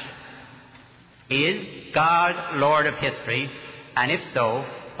challenge. Is God Lord of history? And if so,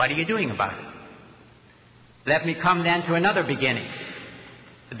 what are you doing about it? Let me come then to another beginning.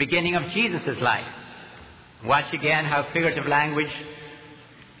 The beginning of Jesus' life. Watch again how figurative language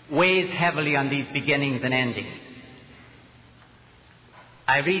weighs heavily on these beginnings and endings.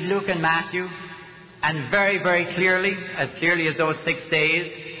 I read Luke and Matthew, and very, very clearly as those 6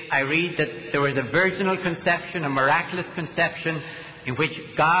 days, I read that there was a virginal conception, a miraculous conception, in which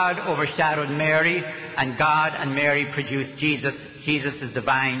God overshadowed Mary, and God and Mary produced Jesus. Jesus is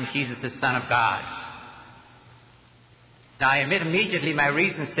divine, Jesus is Son of God. Now, I admit immediately my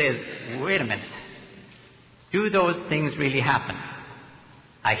reason says, wait a minute. Do those things really happen?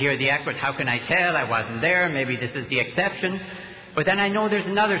 I hear the echoes, how can I tell? I wasn't there, maybe this is the exception. But then I know there's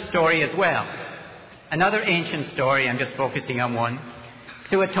another story as well. Another ancient story, I'm just focusing on one.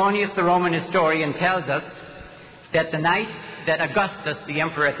 Suetonius, the Roman historian, tells us that the night that Augustus, the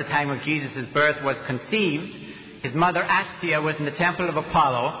emperor at the time of Jesus' birth, was conceived, his mother Actia was in the temple of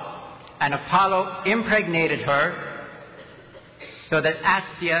Apollo, and Apollo impregnated her so that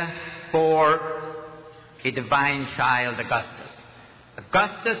Actia bore a divine child, Augustus.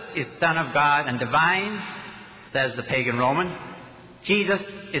 Augustus is Son of God and divine, says the pagan Roman. Jesus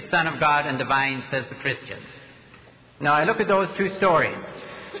is Son of God and divine, says the Christian. Now, I look at those two stories.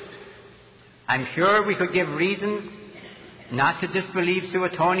 I'm sure we could give reasons not to disbelieve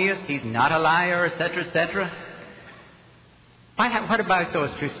Suetonius. He's not a liar, etc., etc. What about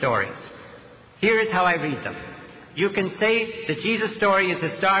those two stories? Here is how I read them. You can say the Jesus story is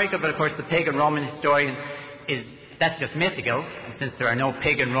historical, but of course the pagan Roman historian that's just mythical. And since there are no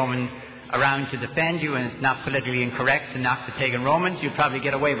pagan Romans around to defend you, and it's not politically incorrect to knock the pagan Romans, you'd probably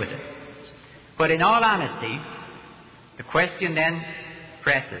get away with it. But in all honesty, the question then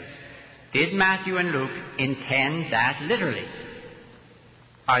presses, did Matthew and Luke intend that literally?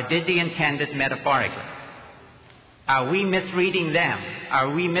 Or did they intend it metaphorically? Are we misreading them? Are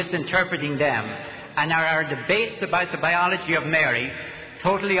we misinterpreting them? And are our debates about the biology of Mary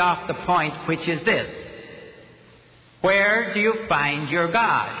totally off the point, which is this? Where do you find your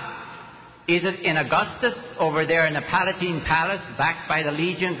God? Is it in Augustus over there in the Palatine Palace, backed by the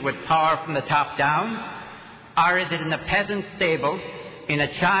legions with power from the top down? Or is it in a peasant stable, in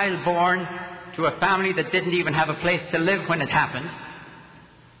a child born to a family that didn't even have a place to live when it happened?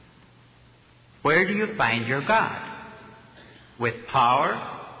 Where do you find your God? With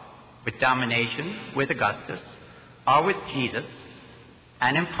power, with domination, with Augustus, or with Jesus,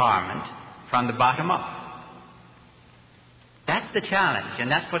 and empowerment from the bottom up? That's the challenge, and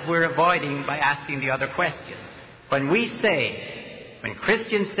that's what we're avoiding by asking the other question. When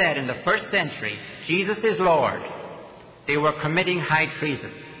Christians said in the first century, Jesus is Lord, they were committing high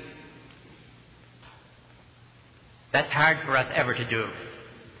treason. That's hard for us ever to do.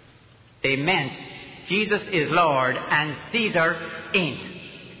 They meant Jesus is Lord and Caesar ain't.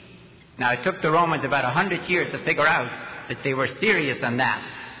 Now, it took the Romans about 100 years to figure out that they were serious on that,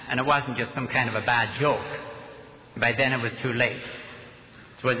 and it wasn't just some kind of a bad joke. By then it was too late.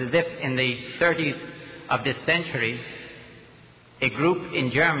 It was as if in the 30s of this century, a group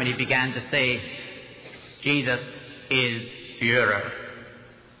in Germany began to say, Jesus is Führer,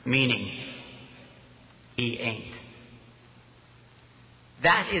 meaning he ain't.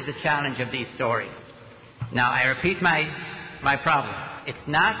 That is the challenge of these stories. Now, I repeat my problem. It's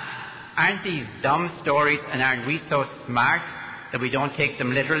not, aren't these dumb stories and aren't we so smart that we don't take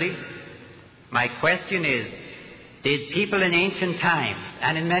them literally? My question is, did people in ancient times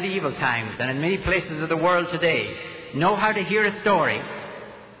and in medieval times and in many places of the world today know how to hear a story,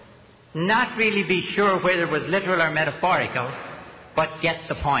 not really be sure whether it was literal or metaphorical, but get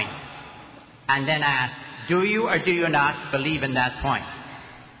the point, and then ask, do you or do you not believe in that point?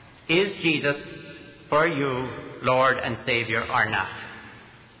 Is Jesus for you Lord and Savior or not?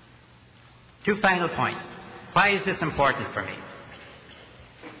 2 final points. Why is this important for me?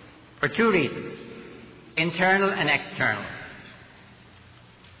 For 2 reasons, internal and external.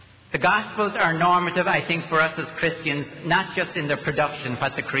 The Gospels are normative, I think, for us as Christians, not just in their production,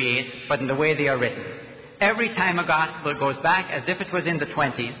 what they create, but in the way they are written. Every time a Gospel goes back as if it was in the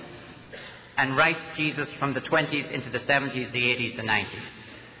 20s and writes Jesus from the 20s into the 70s, the 80s, the 90s.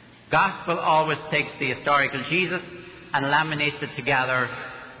 Gospel always takes the historical Jesus and laminates it together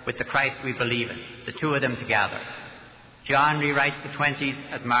with the Christ we believe in, the 2 of them together. John rewrites the 20s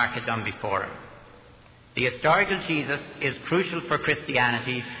as Mark had done before him. The historical Jesus is crucial for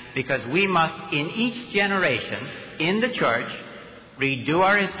Christianity because we must, in each generation, in the church, redo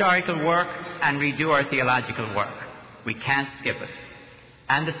our historical work and redo our theological work. We can't skip it.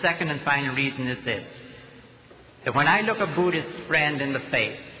 And the second and final reason is this, that when I look a Buddhist friend in the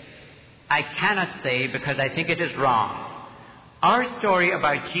face, I cannot say, because I think it is wrong, our story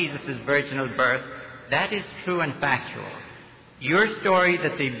about Jesus' virginal birth, that is true and factual. Your story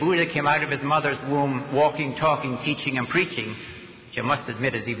that the Buddha came out of his mother's womb walking, talking, teaching and preaching, which you must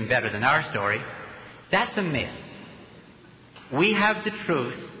admit is even better than our story, that's a myth. We have the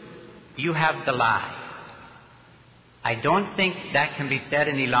truth, you have the lie. I don't think that can be said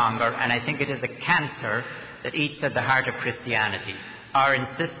any longer, and I think it is a cancer that eats at the heart of Christianity. Our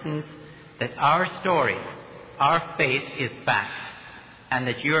insistence that our stories, our faith is fact, and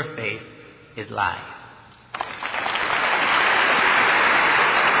that your faith is lie.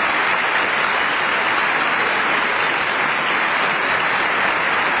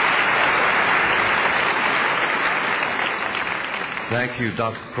 Thank you,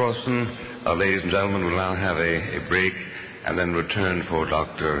 Dr. Crossan. Ladies and gentlemen, we'll now have a break and then return for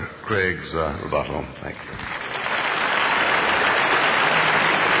Dr. Craig's rebuttal. Thank you.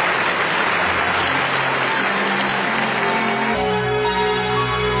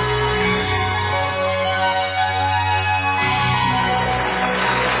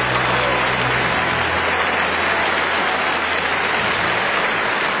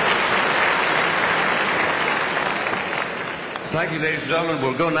 Thank you, ladies and gentlemen.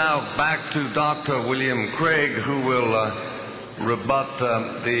 We'll go now back to Dr. William Craig, who will rebut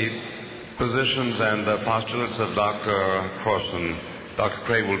the positions and postulates of Dr. Crossan. Dr.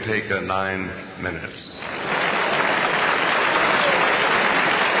 Craig will take 9 minutes.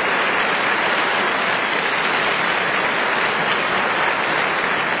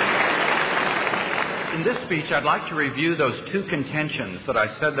 In this speech, I'd like to review those 2 contentions that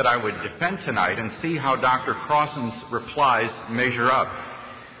I said that I would defend tonight and see how Dr. Crossan's replies measure up.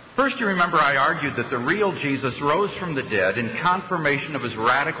 First, you remember I argued that the real Jesus rose from the dead in confirmation of his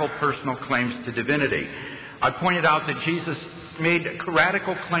radical personal claims to divinity. I pointed out that Jesus made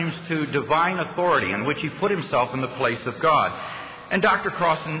radical claims to divine authority in which he put himself in the place of God. And Dr.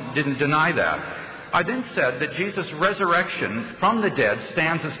 Crossan didn't deny that. I then said that Jesus' resurrection from the dead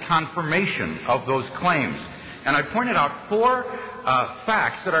stands as confirmation of those claims. And I pointed out 4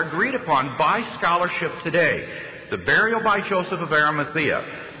 facts that are agreed upon by scholarship today. The burial by Joseph of Arimathea,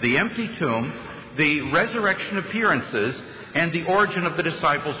 the empty tomb, the resurrection appearances, and the origin of the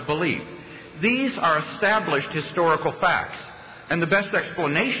disciples' belief. These are established historical facts. And the best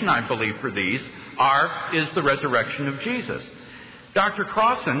explanation, I believe, for these is the resurrection of Jesus. Dr.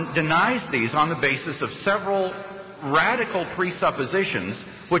 Crossan denies these on the basis of several radical presuppositions,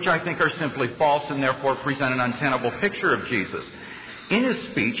 which I think are simply false and therefore present an untenable picture of Jesus. In his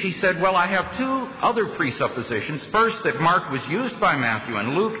speech, he said, well, I have 2 other presuppositions. First, that Mark was used by Matthew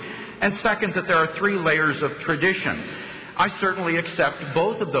and Luke, and second, that there are 3 layers of tradition. I certainly accept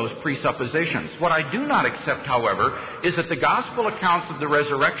both of those presuppositions. What I do not accept, however, is that the gospel accounts of the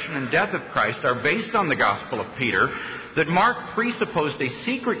resurrection and death of Christ are based on the gospel of Peter, that Mark presupposed a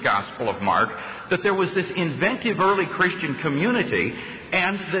secret gospel of Mark, that there was this inventive early Christian community,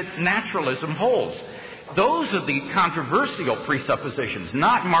 and that naturalism holds. Those are the controversial presuppositions,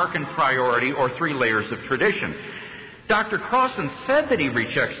 not Markan priority or 3 layers of tradition. Dr. Crossan said that he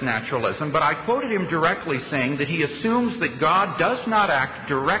rejects naturalism, but I quoted him directly saying that he assumes that God does not act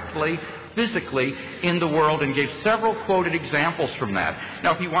directly physically in the world and gave several quoted examples from that.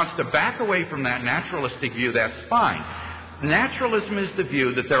 Now, if he wants to back away from that naturalistic view, that's fine. Naturalism is the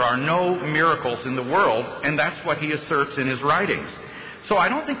view that there are no miracles in the world, and that's what he asserts in his writings. So I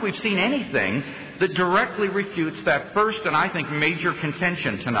don't think we've seen anything that directly refutes that first and I think major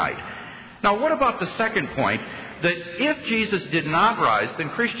contention tonight. Now, what about the second point, that if Jesus did not rise, then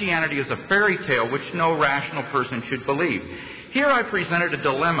Christianity is a fairy tale which no rational person should believe? Here I presented a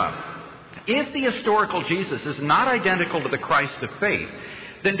dilemma. If the historical Jesus is not identical to the Christ of faith,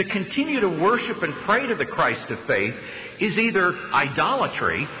 then to continue to worship and pray to the Christ of faith is either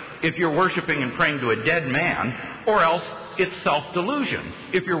idolatry, if you're worshiping and praying to a dead man, or else it's self-delusion,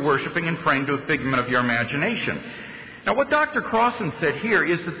 if you're worshiping and praying to a figment of your imagination. Now, what Dr. Crossan said here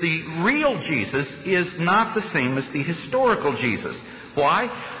is that the real Jesus is not the same as the historical Jesus. Why?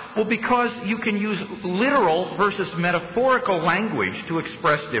 Well, because you can use literal versus metaphorical language to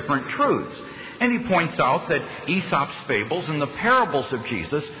express different truths. And he points out that Aesop's fables and the parables of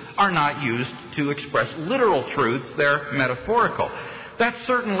Jesus are not used to express literal truths, they're metaphorical. That's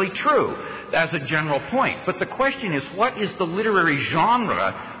certainly true as a general point. But the question is, what is the literary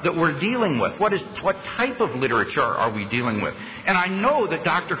genre that we're dealing with? What type of literature are we dealing with? And I know that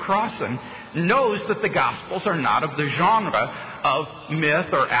Dr. Crossan knows that the Gospels are not of the genre of myth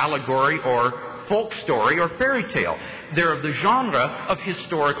or allegory or folk story or fairy tale. They're of the genre of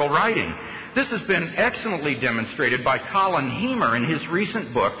historical writing. This has been excellently demonstrated by Colin Hemer in his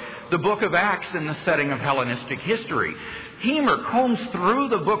recent book, The Book of Acts in the Setting of Hellenistic History. Hemer combs through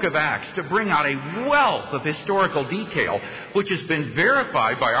the book of Acts to bring out a wealth of historical detail, which has been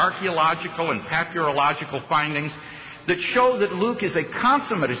verified by archaeological and papyrological findings that show that Luke is a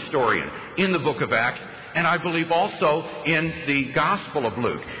consummate historian in the book of Acts, and I believe also in the Gospel of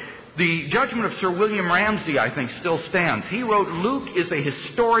Luke. The judgment of Sir William Ramsay, I think, still stands. He wrote, "Luke is a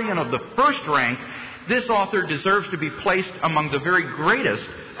historian of the first rank. This author deserves to be placed among the very greatest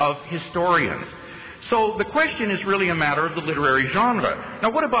of historians." So the question is really a matter of the literary genre. Now,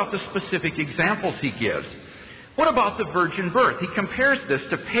 what about the specific examples he gives? What about the virgin birth? He compares this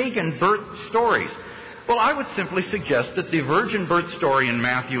to pagan birth stories. Well, I would simply suggest that the virgin birth story in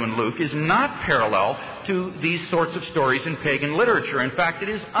Matthew and Luke is not parallel to these sorts of stories in pagan literature. In fact, it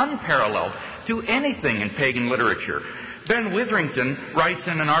is unparalleled to anything in pagan literature. Ben Witherington writes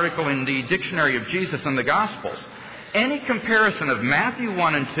in an article in the Dictionary of Jesus and the Gospels, "Any comparison of Matthew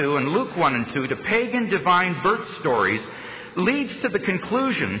 1 and 2 and Luke 1 and 2 to pagan divine birth stories leads to the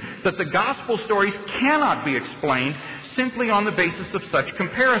conclusion that the gospel stories cannot be explained simply on the basis of such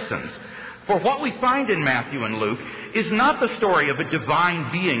comparisons. For what we find in Matthew and Luke is not the story of a divine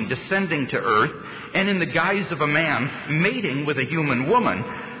being descending to earth and in the guise of a man mating with a human woman,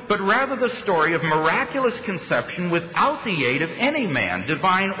 but rather the story of miraculous conception without the aid of any man,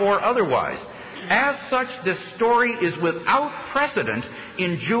 divine or otherwise. As such, this story is without precedent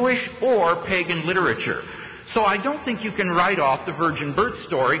in Jewish or pagan literature." So I don't think you can write off the virgin birth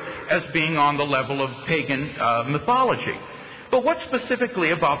story as being on the level of pagan mythology. But what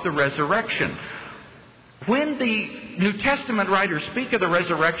specifically about the resurrection? When the New Testament writers speak of the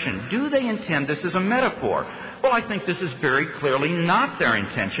resurrection, do they intend this as a metaphor? Well, I think this is very clearly not their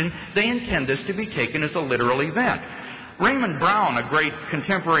intention. They intend this to be taken as a literal event. Raymond Brown, a great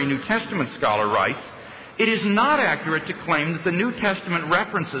contemporary New Testament scholar, writes, "It is not accurate to claim that the New Testament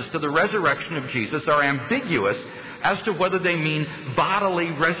references to the resurrection of Jesus are ambiguous as to whether they mean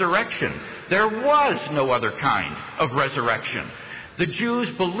bodily resurrection. There was no other kind of resurrection. The Jews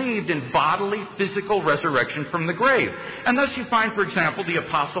believed in bodily, physical resurrection from the grave. And thus you find, for example, the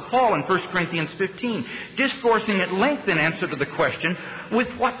Apostle Paul in 1 Corinthians 15 discoursing at length in answer to the question, with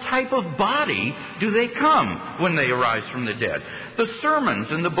what type of body do they come when they arise from the dead? The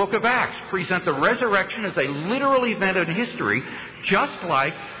sermons in the book of Acts present the resurrection as a literal event in history, just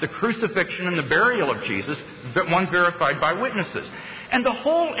like the crucifixion and the burial of Jesus, one verified by witnesses. And the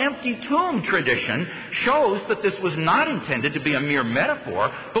whole empty tomb tradition shows that this was not intended to be a mere metaphor,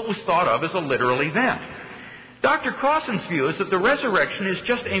 but was thought of as a literal event. Dr. Crossan's view is that the resurrection is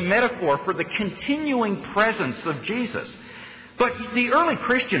just a metaphor for the continuing presence of Jesus. But the early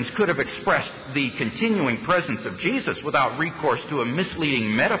Christians could have expressed the continuing presence of Jesus without recourse to a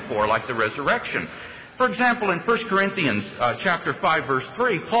misleading metaphor like the resurrection. For example, in 1 Corinthians chapter 5, verse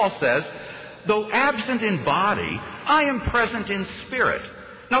 3, Paul says, "Though absent in body, I am present in spirit."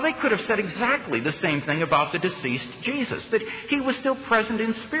 Now, they could have said exactly the same thing about the deceased Jesus, that he was still present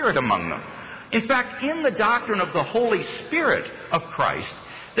in spirit among them. In fact, in the doctrine of the Holy Spirit of Christ,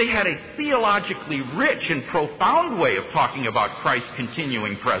 they had a theologically rich and profound way of talking about Christ's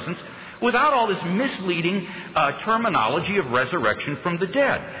continuing presence, without all this misleading terminology of resurrection from the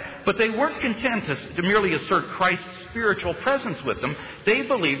dead. But they weren't content to merely assert Christ's spiritual presence with them. They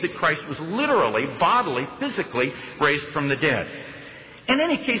believed that Christ was literally, bodily, physically raised from the dead. In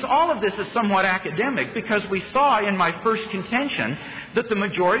any case, all of this is somewhat academic because we saw in my first contention that the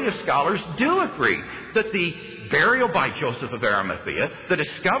majority of scholars do agree that the burial by Joseph of Arimathea, the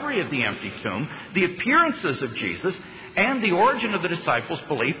discovery of the empty tomb, the appearances of Jesus, and the origin of the disciples'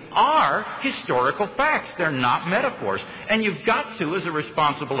 belief are historical facts. They're not metaphors. And you've got to, as a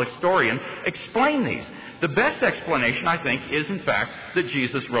responsible historian, explain these. The best explanation, I think, is in fact that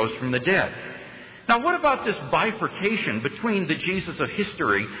Jesus rose from the dead. Now, what about this bifurcation between the Jesus of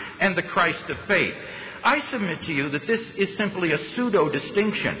history and the Christ of faith? I submit to you that this is simply a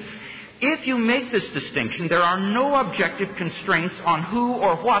pseudo-distinction. If you make this distinction, there are no objective constraints on who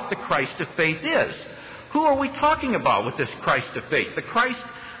or what the Christ of faith is. Who are we talking about with this Christ of faith? The Christ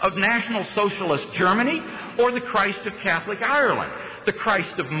of National Socialist Germany or the Christ of Catholic Ireland? The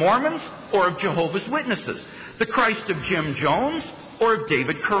Christ of Mormons or of Jehovah's Witnesses? The Christ of Jim Jones or of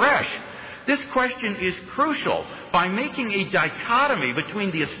David Koresh? This question is crucial. By making a dichotomy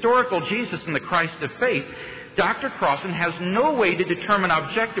between the historical Jesus and the Christ of faith, Dr. Crossan has no way to determine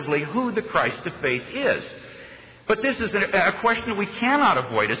objectively who the Christ of faith is. But this is a question we cannot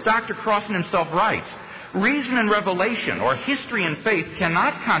avoid. As Dr. Crossan himself writes, reason and revelation, or history and faith,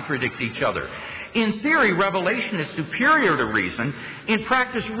 cannot contradict each other. In theory, revelation is superior to reason. In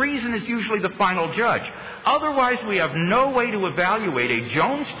practice, reason is usually the final judge. Otherwise, we have no way to evaluate a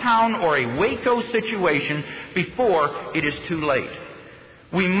Jonestown or a Waco situation before it is too late.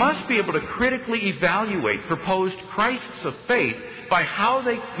 We must be able to critically evaluate proposed Christs of faith by how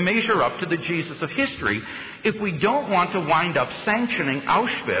they measure up to the Jesus of history if we don't want to wind up sanctioning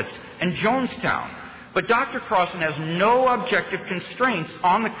Auschwitz and Jonestown. But Dr. Crossan has no objective constraints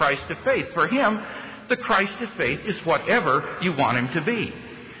on the Christ of faith. For him, the Christ of faith is whatever you want him to be.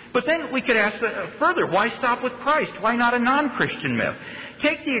 But then we could ask further, why stop with Christ? Why not a non-Christian myth?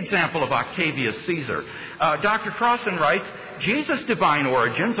 Take the example of Octavius Caesar. Dr. Crossan writes, Jesus' divine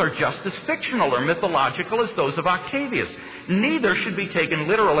origins are just as fictional or mythological as those of Octavius. Neither should be taken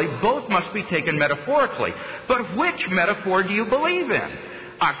literally. Both must be taken metaphorically. But which metaphor do you believe in?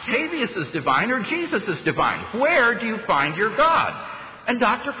 Octavius is divine or Jesus is divine? Where do you find your God? And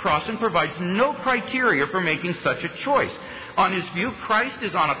Dr. Crossan provides no criteria for making such a choice. On his view, Christ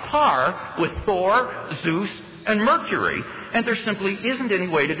is on a par with Thor, Zeus, and Mercury, and there simply isn't any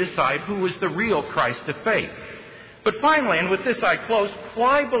way to decide who is the real Christ of faith. But finally, and with this I close,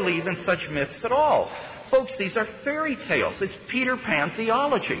 why believe in such myths at all? Folks, these are fairy tales. It's Peter Pan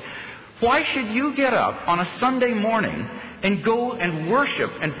theology. Why should you get up on a Sunday morning and go and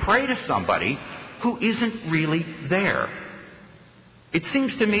worship and pray to somebody who isn't really there? It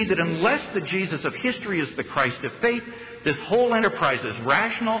seems to me that unless the Jesus of history is the Christ of faith, this whole enterprise is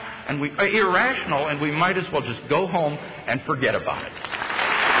irrational, and we might as well just go home and forget about it.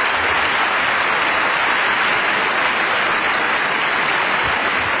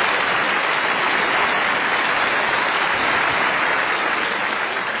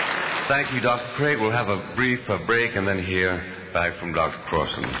 Thank you, Dr. Craig. We'll have a brief break and then hear back from Dr.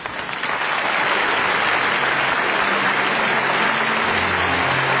 Crossan.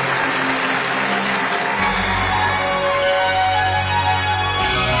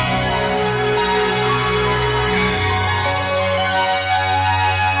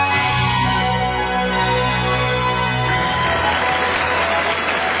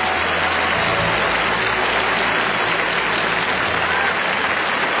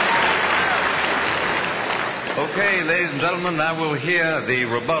 Okay, ladies and gentlemen, now we'll hear the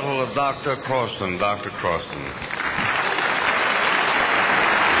rebuttal of Dr. Crossan. Dr. Crossan.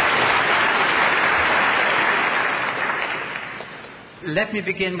 Let me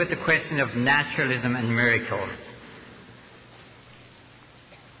begin with the question of naturalism and miracles.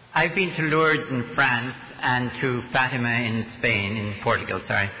 I've been to Lourdes in France and to Fatima in Spain, in Portugal,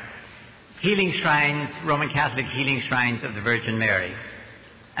 healing shrines, Roman Catholic healing shrines of the Virgin Mary.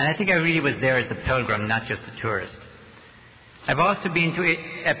 And I think I really was there as a pilgrim, not just a tourist. I've also been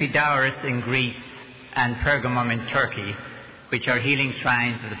to Epidaurus in Greece and Pergamum in Turkey, which are healing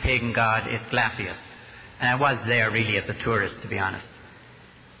shrines of the pagan god Asclepius. And I was there really as a tourist, to be honest.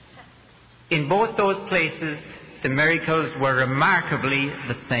 In both those places, the miracles were remarkably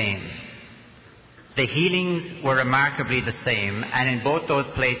the same. The healings were remarkably the same. And in both those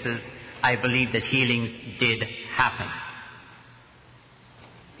places, I believe that healings did happen.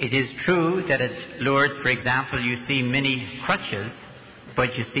 It is true that at Lourdes, for example, you see many crutches,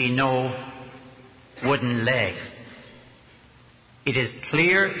 but you see no wooden legs. It is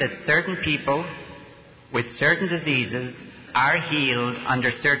clear that certain people with certain diseases are healed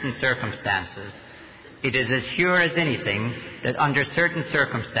under certain circumstances. It is as sure as anything that under certain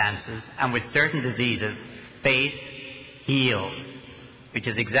circumstances and with certain diseases, faith heals, which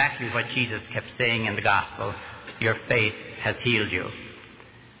is exactly what Jesus kept saying in the Gospel. Your faith has healed you.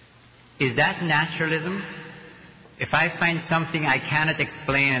 Is that naturalism? If I find something I cannot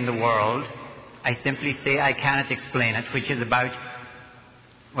explain in the world, I simply say I cannot explain it, which is about,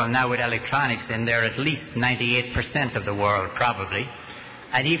 well, now with electronics in there, at least 98% of the world, probably.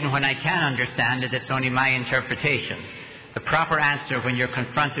 And even when I can understand it, it's only my interpretation. The proper answer when you're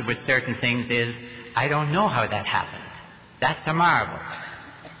confronted with certain things is, I don't know how that happened. That's a marvel.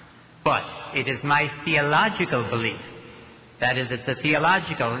 But it is my theological belief, that is, it's a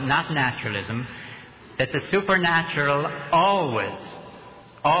theological, not naturalism, that the supernatural always,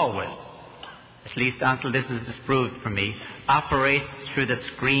 at least until this is disproved for me, operates through the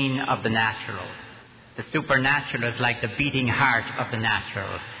screen of the natural. The supernatural is like the beating heart of the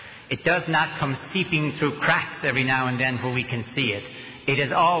natural. It does not come seeping through cracks every now and then where we can see it. It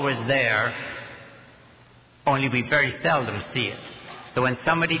is always there, only we very seldom see it. So when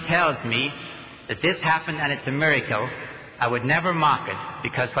somebody tells me that this happened and it's a miracle, I would never mock it,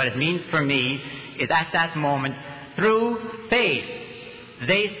 because what it means for me is at that moment, through faith,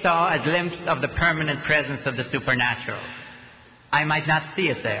 they saw a glimpse of the permanent presence of the supernatural. I might not see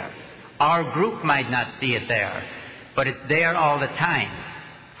it there. Our group might not see it there, but it's there all the time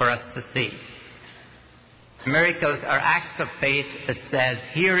for us to see. Miracles are acts of faith that says,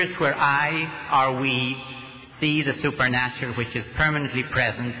 here is where I or we see the supernatural, which is permanently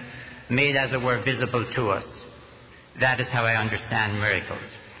present, made as it were visible to us. That is how I understand miracles.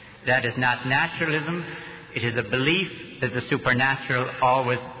 That is not naturalism. It is a belief that the supernatural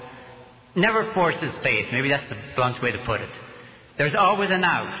always never forces faith. Maybe that's the blunt way to put it. There's always an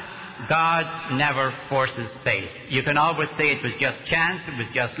out. God never forces faith. You can always say it was just chance, it was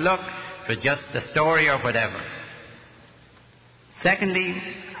just luck, it was just the story or whatever. Secondly,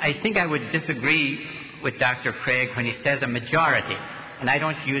 I think I would disagree with Dr. Craig when he says a majority, and I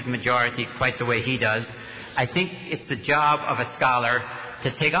don't use majority quite the way he does. I think it's the job of a scholar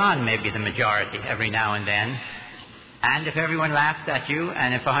to take on maybe the majority every now and then. And if everyone laughs at you,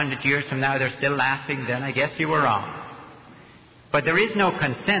 and if 100 years from now they're still laughing, then I guess you were wrong. But there is no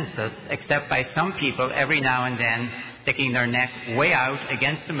consensus except by some people every now and then sticking their neck way out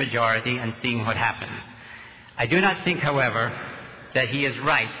against the majority and seeing what happens. I do not think, however, that he is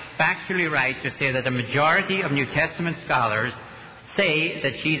right, factually right, to say that a majority of New Testament scholars say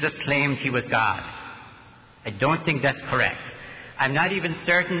that Jesus claimed he was God. I don't think that's correct. I'm not even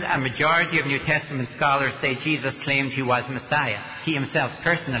certain a majority of New Testament scholars say Jesus claimed he was Messiah. He himself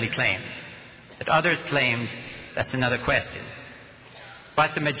personally claimed. That others claimed, that's another question.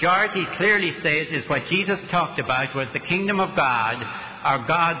 What the majority clearly says is what Jesus talked about was the kingdom of God, or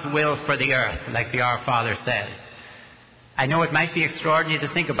God's will for the earth, like the Our Father says. I know it might be extraordinary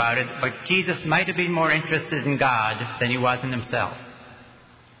to think about it, but Jesus might have been more interested in God than he was in himself.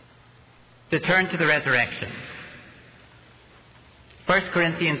 To turn to the resurrection. 1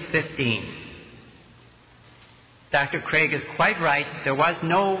 Corinthians 15. Dr. Craig is quite right. There was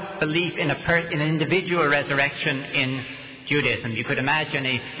no belief in an individual resurrection in Judaism. You could imagine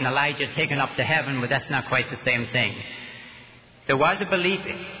an Elijah taken up to heaven, but that's not quite the same thing. There was a belief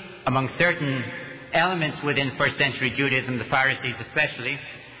among certain elements within first century Judaism, the Pharisees especially,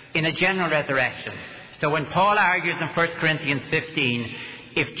 in a general resurrection. So when Paul argues in 1 Corinthians 15,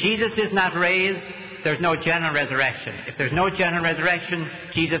 if Jesus is not raised, there's no general resurrection. If there's no general resurrection,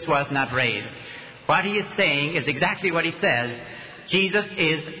 Jesus was not raised. What he is saying is exactly what he says. Jesus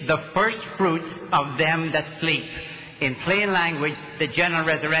is the first fruits of them that sleep. In plain language, the general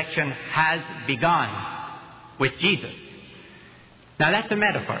resurrection has begun with Jesus. Now that's a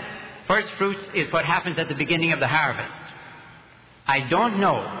metaphor. First fruits is what happens at the beginning of the harvest. I don't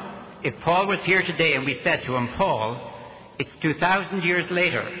know if Paul was here today and we said to him, Paul, it's 2,000 years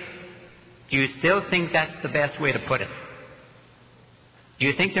later. Do you still think that's the best way to put it? Do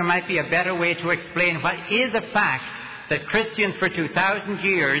you think there might be a better way to explain what is a fact that Christians for 2,000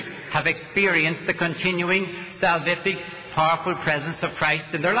 years have experienced the continuing, salvific, powerful presence of Christ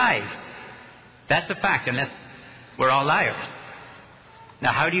in their lives? That's a fact, unless we're all liars.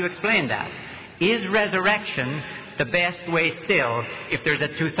 Now, how do you explain that? Is resurrection the best way still if there's a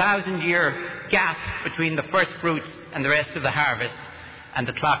 2,000-year gap between the first fruits and the rest of the harvest and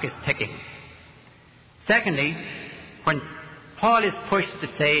the clock is ticking? Secondly, when Paul is pushed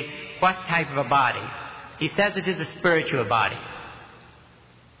to say what type of a body, he says it is a spiritual body.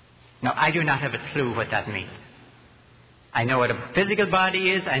 Now, I do not have a clue what that means. I know what a physical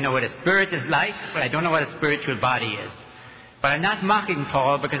body is, I know what a spirit is like, but I don't know what a spiritual body is. But I'm not mocking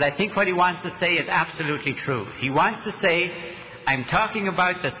Paul, because I think what he wants to say is absolutely true. He wants to say, I'm talking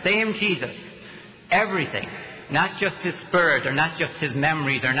about the same Jesus, everything, not just his spirit, or not just his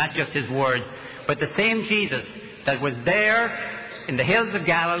memories, or not just his words, but the same Jesus that was there in the hills of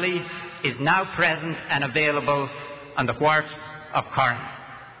Galilee is now present and available on the wharfs of Corinth.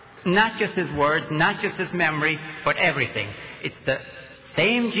 Not just his words, not just his memory, but everything. It's the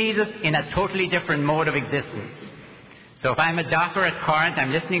same Jesus in a totally different mode of existence. So if I'm a docker at Corinth,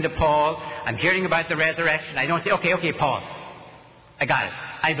 I'm listening to Paul, I'm hearing about the resurrection, I don't say, okay, Paul, I got it,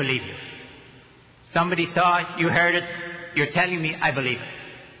 I believe you. Somebody saw it, you heard it, you're telling me, I believe it.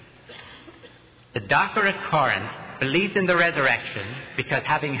 The docker at Corinth believed in the resurrection because,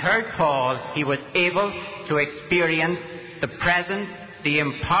 having heard Paul, he was able to experience the presence, the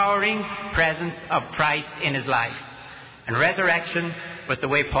empowering presence of Christ in his life. And resurrection was the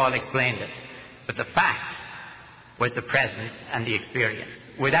way Paul explained it. But the fact was the presence and the experience.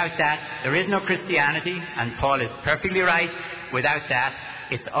 Without that, there is no Christianity, and Paul is perfectly right. Without that,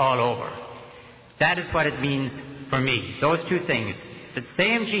 it's all over. That is what it means for me. Those two things. The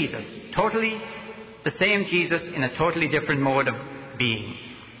same Jesus, totally the same Jesus in a totally different mode of being.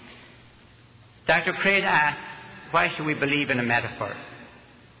 Dr. Craig asks, why should we believe in a metaphor?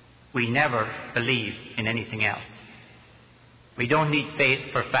 We never believe in anything else. We don't need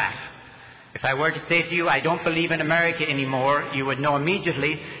faith for facts. If I were to say to you, I don't believe in America anymore, you would know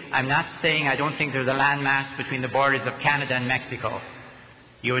immediately I'm not saying I don't think there's a landmass between the borders of Canada and Mexico.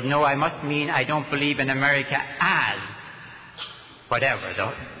 You would know I must mean I don't believe in America as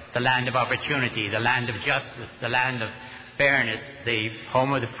whatever, the land of opportunity, the land of justice, the land of fairness, the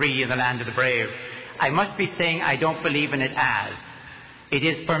home of the free and the land of the brave. I must be saying I don't believe in it as. It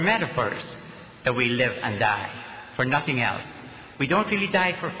is for metaphors that we live and die, for nothing else. We don't really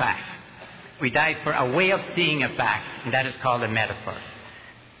die for facts. We die for a way of seeing a fact, and that is called a metaphor.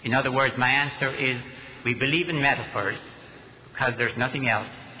 In other words, my answer is we believe in metaphors because there's nothing else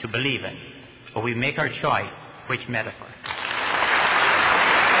to believe in. But we make our choice which metaphor.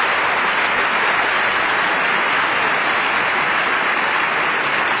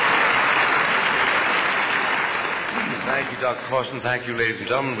 Thank you, Dr. Crossan. Thank you, ladies and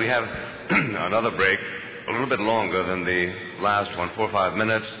gentlemen. We have another break, a little bit longer than the last one, 4 or 5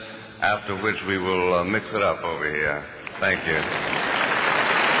 minutes, after which we will mix it up over here. Thank you.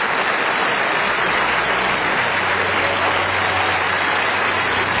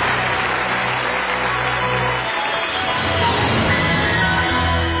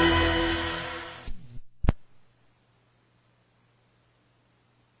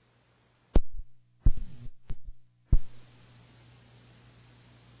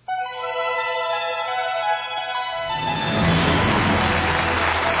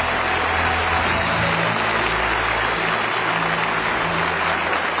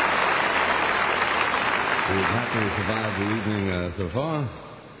 So far.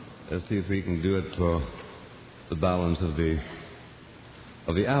 Let's see if we can do it for the balance of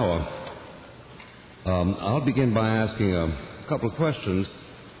the hour. I'll begin by asking a couple of questions,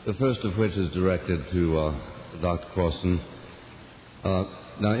 the first of which is directed to Dr. Crossan.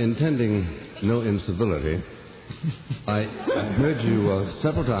 Now, intending no incivility, I heard you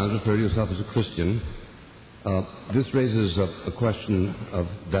several times refer to yourself as a Christian. This raises a question of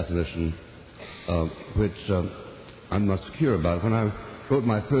definition, which I'm not secure about. When I wrote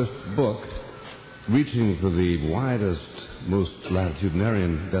my first book, reaching for the widest, most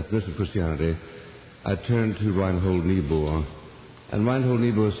latitudinarian definition of Christianity, I turned to Reinhold Niebuhr. And Reinhold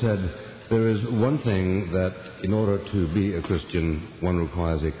Niebuhr said, there is one thing that in order to be a Christian, one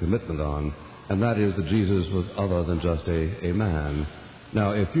requires a commitment on, and that is that Jesus was other than just a man.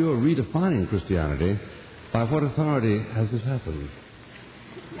 Now, if you're redefining Christianity, by what authority has this happened?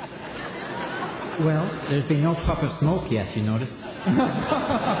 Well, there's been no puff of smoke yet, you notice. So as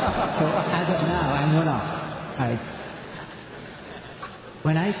of now, I'm one off. All right.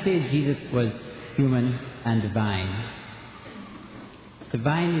 When I say Jesus was human and divine,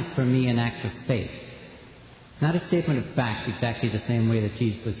 divine is for me an act of faith. It's not a statement of fact exactly the same way that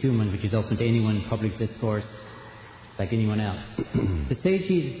Jesus was human, which is open to anyone in public discourse like anyone else. To say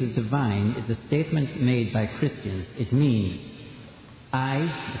Jesus is divine is a statement made by Christians. It means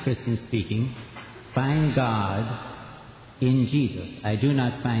I, the Christian speaking, find God in Jesus. I do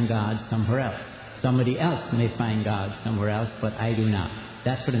not find God somewhere else. Somebody else may find God somewhere else, but I do not.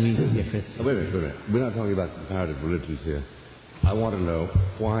 That's what it means to be a Christian. Wait a minute. We're not talking about comparative religions here. I want to know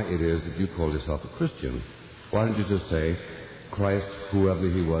why it is that you call yourself a Christian. Why don't you just say, Christ, whoever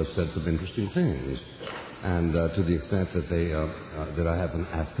he was, said some interesting things? And to the extent that that I have an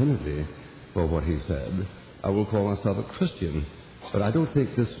affinity for what he said, I will call myself a Christian. But I don't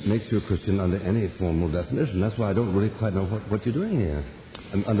think this makes you a Christian under any formal definition. That's why I don't really quite know what you're doing here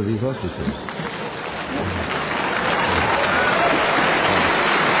under these auspices.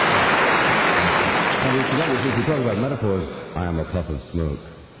 If you talk about metaphors, I am a puff of smoke.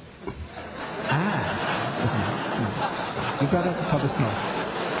 You brought up the puff of smoke.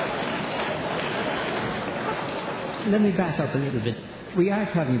 Let me back up a little bit. We are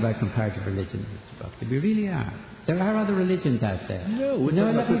talking about comparative religion, Mr. Buckley. We really are. There are other religions out there. No,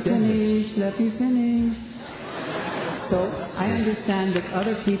 let me finish. So I understand that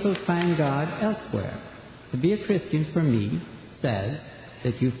other people find God elsewhere. To be a Christian, for me, says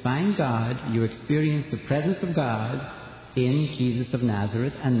that you find God, you experience the presence of God in Jesus of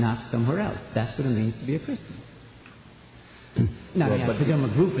Nazareth and not somewhere else. That's what it means to be a Christian. Now, I presume a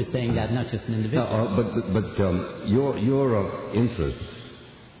group is saying that, not just an individual. But your interest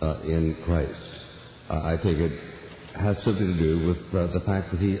in Christ, I take it, has something to do with the fact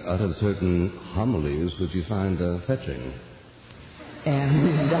that he uttered certain homilies which you find fetching.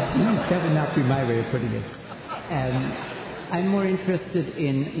 That would not be my way of putting it. I'm more interested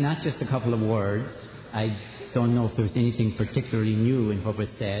in not just a couple of words. I don't know if there's anything particularly new in what was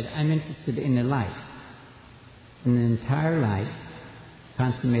said. I'm interested in a life. An entire life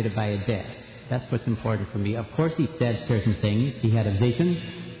consummated by a death. That's what's important for me. Of course, he said certain things. He had a vision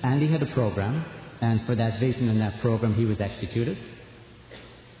and he had a program. And for that vision and that program, he was executed.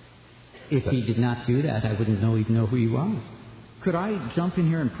 If he did not do that, I wouldn't even know who he was. Could I jump in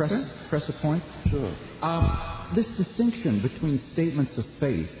here and press a point? Sure. This distinction between statements of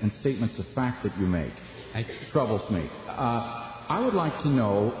faith and statements of fact that you make troubles me. I would like to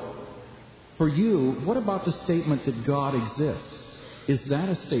know, for you, what about the statement that God exists? Is that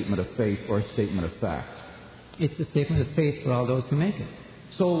a statement of faith or a statement of fact? It's a statement of faith for all those who make it.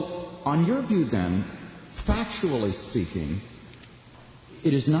 So, on your view then, factually speaking,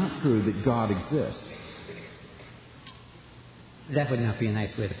 it is not true that God exists. That would not be a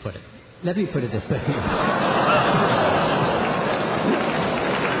nice way to put it. Let me put it this way. You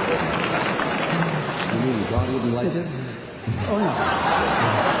mean God wouldn't like it? Oh, no.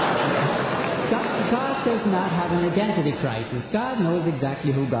 God does not have an identity crisis. God knows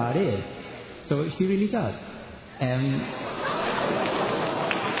exactly who God is. So he really does.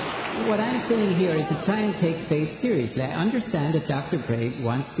 What I'm saying here is to try and take faith seriously. I understand that Dr. Gray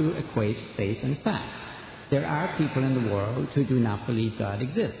wants to equate faith and fact. There are people in the world who do not believe God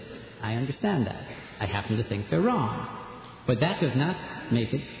exists. I understand that. I happen to think they're wrong. But that does not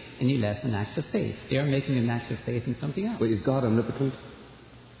make it any less an act of faith. They are making an act of faith in something else. Well, is God omnipotent?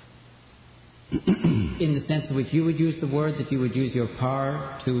 In the sense in which you would use the word, that you would use your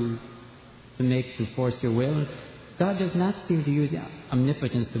power to force your will. God does not seem to use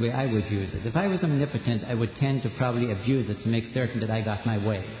omnipotence the way I would use it. If I was omnipotent, I would tend to probably abuse it to make certain that I got my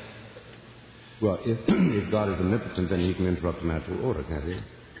way. Well, if God is omnipotent, then he can interrupt the natural order, can't he?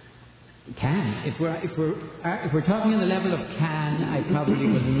 Can. If we're talking on the level of can, I probably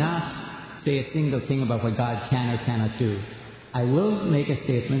would not say a single thing about what God can or cannot do. I will make a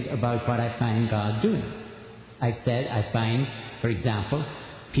statement about what I find God doing. I said I find, for example,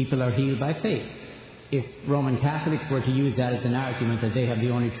 people are healed by faith. If Roman Catholics were to use that as an argument that they have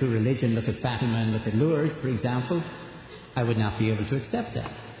the only true religion, look at Fatima and look at Lourdes, for example, I would not be able to accept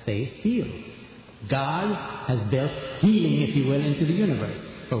that. Faith heals. God has built healing, if you will, into the universe,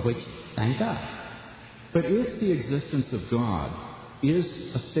 for which, thank God. But if the existence of God is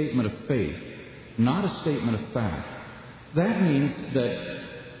a statement of faith, not a statement of fact, that means that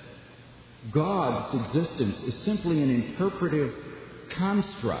God's existence is simply an interpretive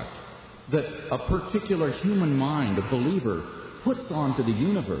construct that a particular human mind, a believer, puts onto the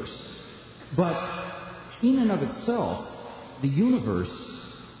universe. But in and of itself, the universe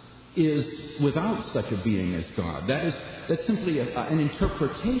is without such a being as God. That's simply an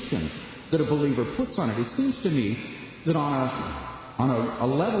interpretation that a believer puts on it. It seems to me that on a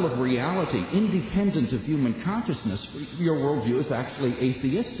level of reality, independent of human consciousness, your worldview is actually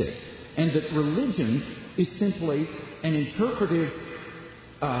atheistic, and that religion is simply an interpretive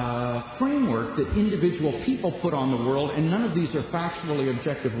framework that individual people put on the world, and none of these are factually,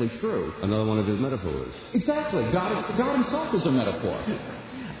 objectively true. Another one of his metaphors. Exactly. God himself is a metaphor.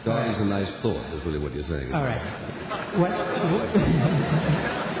 God is a nice thought, is really what you're saying. All right.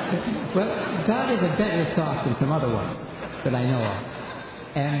 Well, God is a better thought than some other ones that I know of.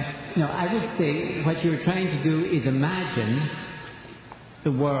 I would say what you're trying to do is imagine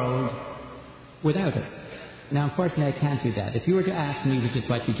the world without us. Now, unfortunately, I can't do that. If you were to ask me, which is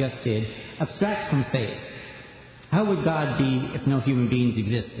what you just did, abstract from faith. How would God be if no human beings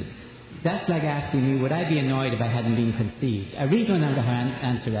existed? That's like asking me, would I be annoyed if I hadn't been conceived? I really don't know how to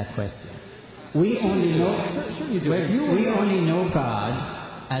answer that question. We only know God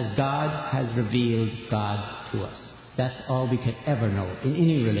as God has revealed God to us. That's all we could ever know in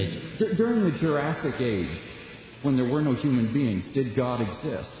any religion. During the Jurassic Age, when there were no human beings, did God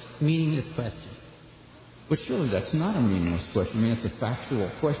exist? Meaningless question. But surely that's not a meaningless question. I mean, it's a factual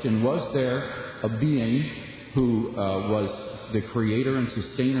question. Was there a being who was the creator and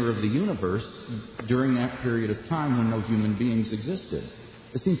sustainer of the universe during that period of time when no human beings existed?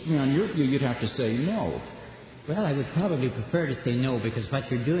 It seems to me on your view you'd have to say no. Well, I would probably prefer to say no, because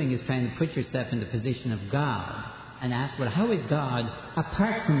what you're doing is trying to put yourself in the position of God and ask, well, how is God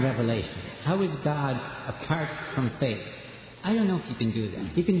apart from revelation? How is God apart from faith? I don't know if you can do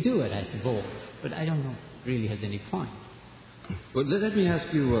that. You can do it, I suppose, but I don't know if it really has any point. Well, let me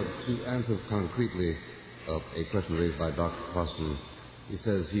ask you to answer concretely a question raised by Dr. Crossan. He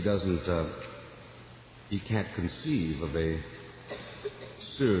says he can't conceive of a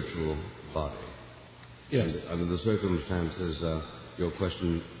spiritual body. Yes. And under the circumstances, your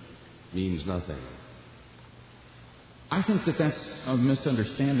question means nothing. I think that that's a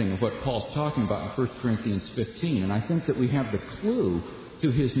misunderstanding of what Paul's talking about in 1 Corinthians 15, and I think that we have the clue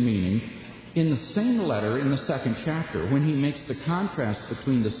to his meaning in the same letter in the 2nd chapter when he makes the contrast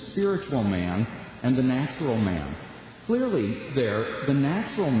between the spiritual man and the natural man. Clearly there, the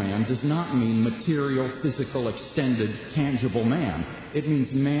natural man does not mean material, physical, extended, tangible man. It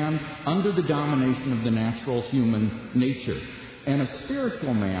means man under the domination of the natural human nature. And a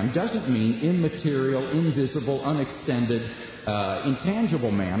spiritual man doesn't mean immaterial, invisible, unextended,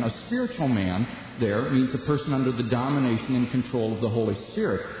 intangible man. A spiritual man there means a person under the domination and control of the Holy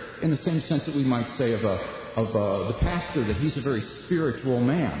Spirit, in the same sense that we might say of the pastor that he's a very spiritual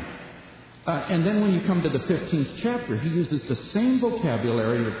man. And then when you come to the 15th chapter, he uses the same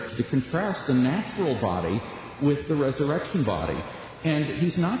vocabulary to contrast the natural body with the resurrection body. And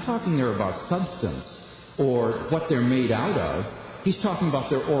he's not talking there about substance or what they're made out of. He's talking about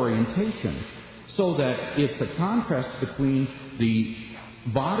their orientation, so that it's a contrast between the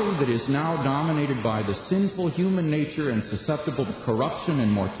body that is now dominated by the sinful human nature and susceptible to corruption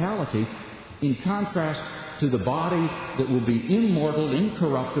and mortality, in contrast to the body that will be immortal,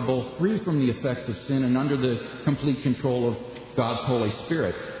 incorruptible, free from the effects of sin, and under the complete control of God's Holy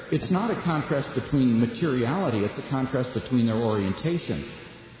Spirit. It's not a contrast between materiality, it's a contrast between their orientation.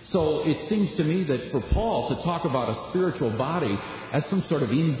 So it seems to me that for Paul to talk about a spiritual body as some sort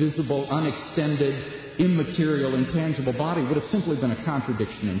of invisible, unextended, immaterial, intangible body would have simply been a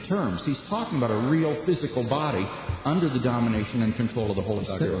contradiction in terms. He's talking about a real physical body under the domination and control of the Holy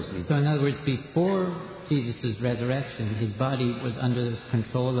Spirit. So in other words, before Jesus' resurrection, his body was under the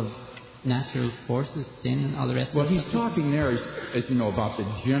control of natural forces, sin and all the rest. Well, he's talking there, as you know, about the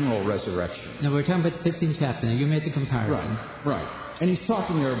general resurrection. No, we're talking about the 15th chapter. Now, you made the comparison. Right. And he's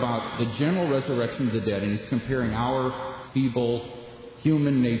talking there about the general resurrection of the dead, and he's comparing our feeble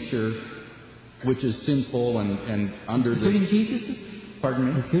human nature, which is sinful and under including Jesus? Pardon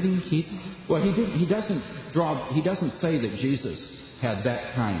me? Including Jesus? Well, he doesn't say that Jesus had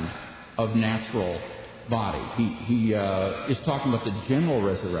that kind of natural body. He is talking about the general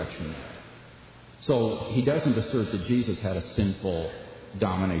resurrection. So he doesn't assert that Jesus had a sinful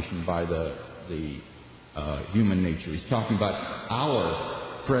domination by the human nature. He's talking about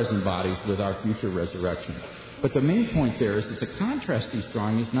our present bodies with our future resurrection. But the main point there is that the contrast he's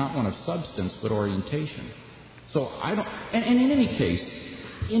drawing is not one of substance but orientation. So and in any case,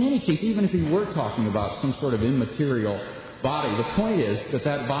 even if he were talking about some sort of immaterial body, the point is that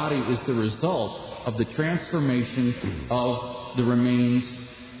that body is the result of the transformation of the remains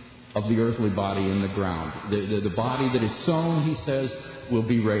of the earthly body in the ground. The body that is sown, he says, will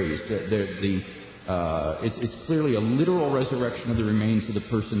be raised. It's clearly a literal resurrection of the remains of the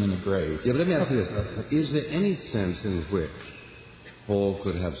person in the grave. Yeah, but let me ask you this. Is there any sense in which Paul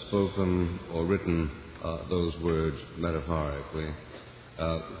could have spoken or written those words metaphorically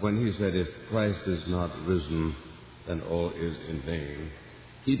when he said, if Christ is not risen, then all is in vain?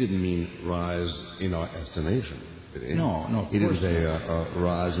 He didn't mean rise in our estimation, did he? No. He didn't say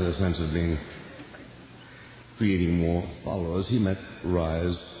rise in the sense of creating more followers. He meant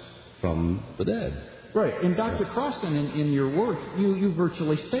rise from the dead. Right. And Dr. Crossan, in your work, you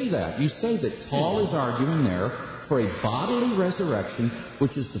virtually say that. You say that Paul is arguing there for a bodily resurrection,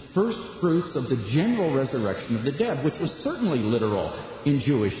 which is the first fruits of the general resurrection of the dead, which was certainly literal in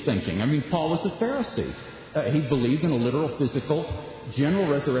Jewish thinking. I mean, Paul was a Pharisee. He believed in a literal, physical, general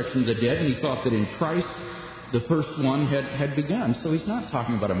resurrection of the dead, and he thought that in Christ the first one had begun. So he's not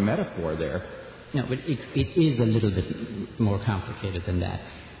talking about a metaphor there. No, but it is a little bit more complicated than that.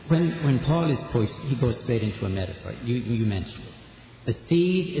 When Paul is pushed, he goes straight into a metaphor. You mentioned it. The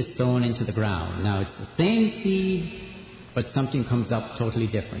seed is sown into the ground. Now, it's the same seed, but something comes up totally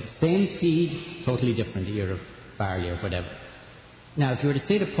different. Same seed, totally different ear of barley or whatever. Now, if you were to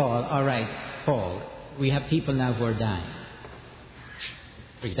say to Paul, all right, Paul, we have people now who are dying,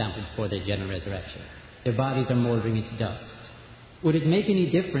 for example, before their general resurrection. Their bodies are mouldering into dust. Would it make any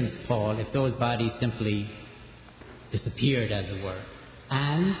difference, Paul, if those bodies simply disappeared, as it were?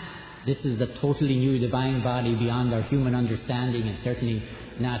 And this is a totally new divine body beyond our human understanding and certainly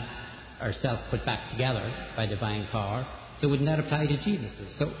not ourselves put back together by divine power. So wouldn't that apply to Jesus?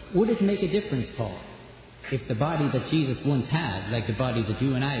 So would it make a difference, Paul, if the body that Jesus once had, like the body that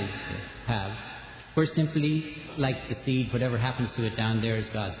you and I have, were simply like the seed, whatever happens to it down there is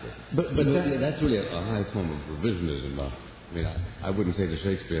God's business? But that's really a high form of revisionism. I mean, I wouldn't say to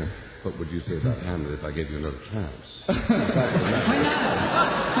Shakespeare, what would you say about Hamlet if I gave you another chance? Why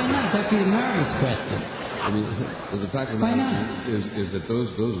not? Why not? That'd be a marvelous question. I mean, the fact of the matter is that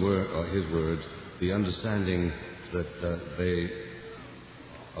those were his words. The understanding that they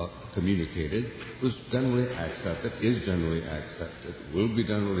communicated was generally accepted, is generally accepted, will be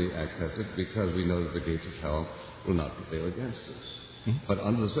generally accepted, because we know that the gates of hell will not prevail against us. Mm-hmm. But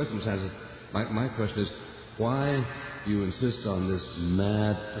under the circumstances, my question is, why do you insist on this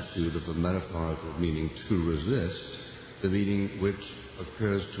mad pursuit of the metaphorical meaning to resist the meaning which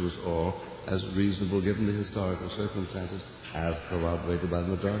occurs to us all as reasonable given the historical circumstances as corroborated by the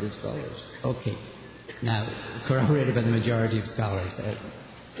majority of scholars? Okay. Now, corroborated by the majority of scholars.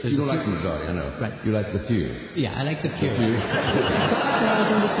 You don't like the majority, I know. Right. You like the few. Yeah, I like the few.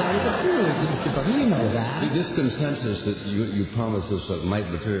 Scholars on the side of the few, Mr. Butler. You know that. This consensus that you promised us might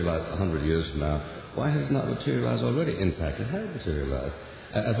materialize 100 years from now, why has it not materialized already? In fact, it has materialized.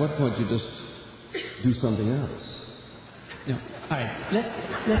 At what point do you just do something else? No. All right.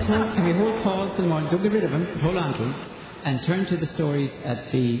 Let's hold. Can we hold Paul for the moment? Don't get rid of him. Hold on to him, and turn to the stories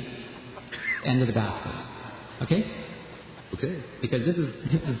at the end of the Gospels. Okay? Okay. Because this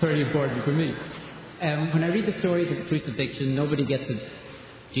is very important for me. When I read the stories of the crucifixion, nobody gets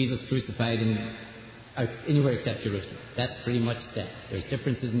Jesus crucified anywhere except Jerusalem. That's pretty much set. There's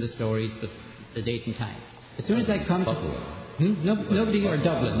differences in the stories, but the date and time. As soon as I come to nobody, or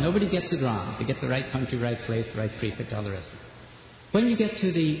Dublin, nobody gets it wrong. They get the right country, right place, right prefect, all the rest of it. When you get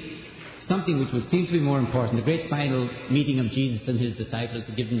to something which would seem to be more important, the great final meeting of Jesus and his disciples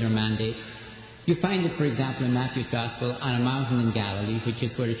to give them their mandate, you find it, for example, in Matthew's Gospel on a mountain in Galilee, which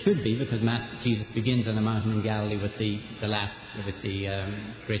is where it should be, because Jesus begins on a mountain in Galilee with the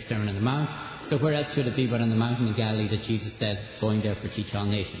Great Sermon on the Mount. So where else should it be but on the mountain in Galilee that Jesus says, going there for teach all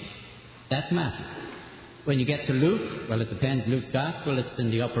nations? That's Matthew. When you get to Luke, well, it depends. Luke's Gospel, it's in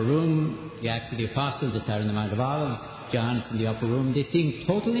the upper room. The Acts of the Apostles, it's out on the Mount of Olives. John, it's in the upper room. They seem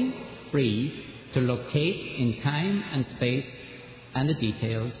totally free to locate in time and space and the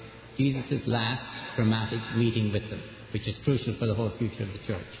details Jesus' last dramatic meeting with them, which is crucial for the whole future of the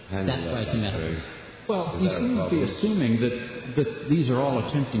church. That's why it's a metaphor. Well, you seem to be assuming that these are all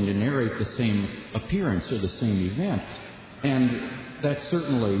attempting to narrate the same appearance or the same event. And that's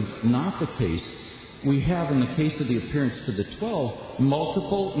certainly not the case. We have, in the case of the appearance to the 12,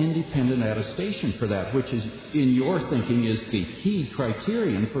 multiple independent attestation for that, which is, in your thinking, is the key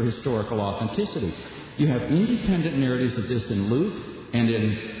criterion for historical authenticity. You have independent narratives of this in Luke and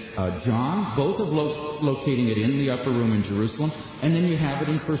in John, both of locating it in the upper room in Jerusalem, and then you have it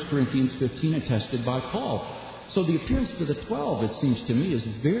in 1 Corinthians 15 attested by Paul. So the appearance to the 12, it seems to me, is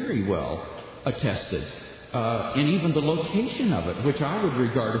very well attested. And even the location of it, which I would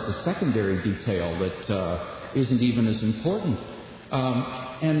regard as a secondary detail that isn't even as important.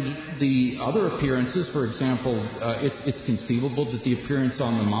 And the other appearances, for example, it's conceivable that the appearance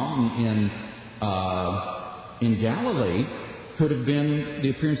on the mountain in Galilee could have been the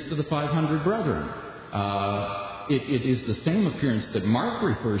appearance to the 500 brethren. It is the same appearance that Mark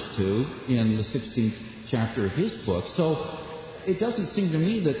refers to in the 16th chapter of his book. So it doesn't seem to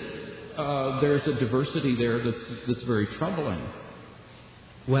me that there's a diversity there that's very troubling.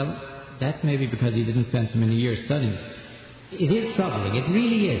 Well, that's maybe because he didn't spend so many years studying. It is troubling. It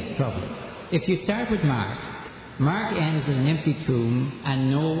really is troubling. If you start with Mark ends with an empty tomb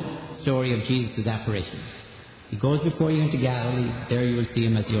and no story of Jesus' apparition. He goes before you into Galilee. There you will see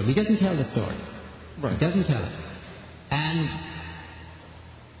him as the old. He doesn't tell the story. Right. He doesn't tell it. And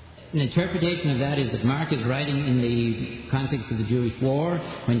an interpretation of that is that Mark is writing in the context of the Jewish war,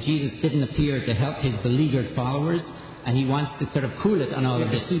 when Jesus didn't appear to help his beleaguered followers, and he wants to sort of cool it on all of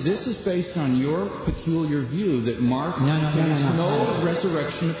this. See, this is based on your peculiar view that Mark has no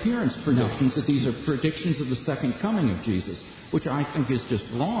resurrection appearance predictions, that these are predictions of the second coming of Jesus, which I think is just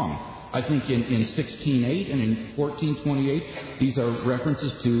wrong. I think in 16:8 and in 14:28, these are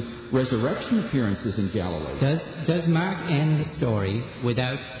references to resurrection appearances in Galilee. Does Mark end the story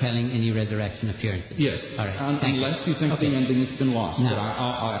without telling any resurrection appearances? Yes, all right. Unless you think the ending has been lost. No. But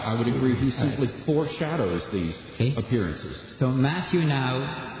I would agree he simply foreshadows these appearances. So Matthew now,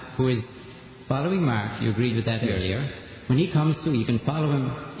 who is following Mark, you agreed with that earlier. When he comes through, you can follow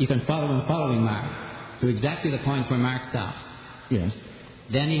him following Mark to exactly the point where Mark stops. Yes.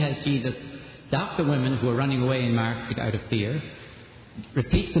 Then he has Jesus stop the women who are running away in Mark out of fear,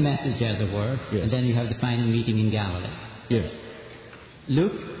 repeat the message, as it were, and then you have the final meeting in Galilee. Yes.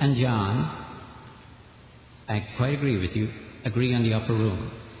 Luke and John, I quite agree with you, agree on the upper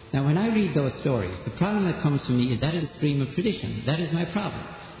room. Now, when I read those stories, the problem that comes to me is that is a stream of tradition. That is my problem.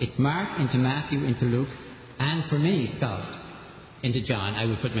 It's Mark into Matthew into Luke, and for many scholars, into John. I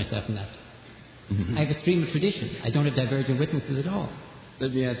would put myself in that. Mm-hmm. I have a stream of tradition. I don't have divergent witnesses at all.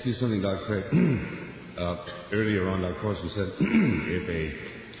 Let me ask you something, Dr. Craig. Earlier on, Dr. Crossan said if a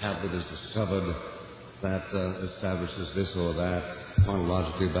tablet is discovered that establishes this or that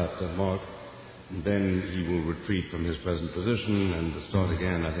chronologically about Mark, then he will retreat from his present position and start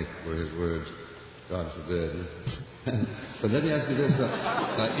again, I think were his words. God forbid. But let me ask you this.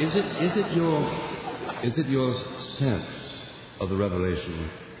 Is it your sense of the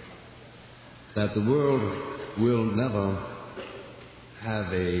revelation that the world will never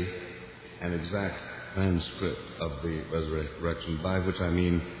have an exact transcript of the resurrection, by which I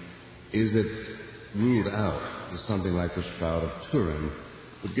mean, is it ruled out that something like the Shroud of Turin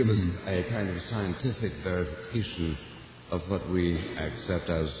would give us a kind of scientific verification of what we accept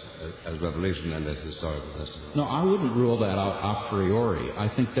as revelation and as historical testimony? No, I wouldn't rule that out a priori. I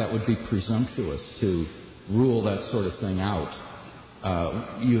think that would be presumptuous to rule that sort of thing out.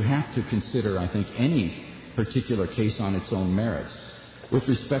 You have to consider, I think, any particular case on its own merits. With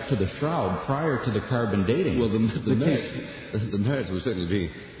respect to the shroud, prior to the carbon dating... Well, the merits would certainly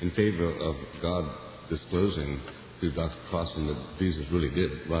be in favor of God disclosing through Dr. Crossan that Jesus really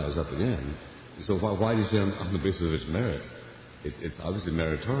did rise up again. So why do you say on the basis of its merits? It's obviously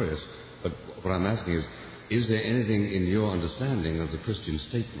meritorious, but what I'm asking is there anything in your understanding of the Christian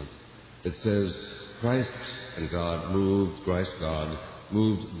statement that says Christ and God moved, Christ God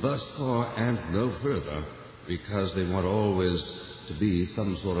moved thus far and no further because they want always to be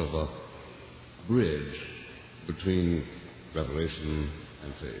some sort of a bridge between revelation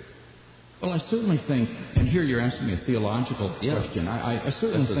and faith? Well, I certainly think, and here you're asking me a theological question, I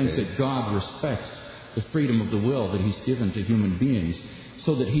certainly think that God respects the freedom of the will that He's given to human beings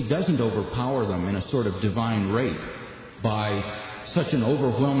so that He doesn't overpower them in a sort of divine rape by such an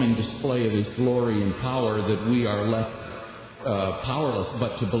overwhelming display of His glory and power that we are left powerless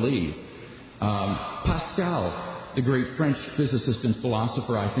but to believe. Pascal, the great French physicist and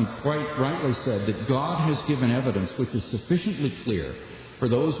philosopher, I think quite rightly said that God has given evidence which is sufficiently clear for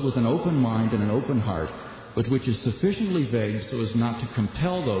those with an open mind and an open heart, but which is sufficiently vague so as not to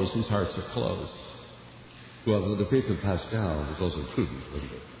compel those whose hearts are closed. Well, the faith of Pascal was also prudent,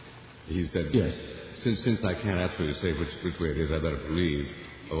 wasn't it? He said, yes. Since I can't absolutely say which way it is, I better believe,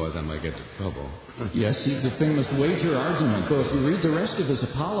 otherwise I might get into trouble. Yes, the famous wager argument. Though if you read the rest of his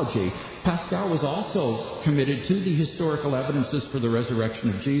apology, Pascal was also committed to the historical evidences for the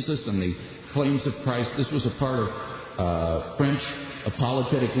resurrection of Jesus and the claims of Christ. This was a part of French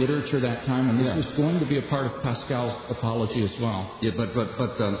apologetic literature that time, and this was going to be a part of Pascal's apology as well. Yeah, but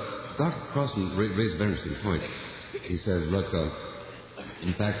Dr. Crossan raised a very interesting point. He says, look,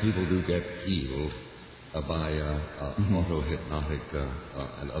 in fact, people do get healed by auto-hypnotic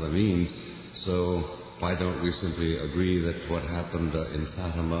and other means, so why don't we simply agree that what happened in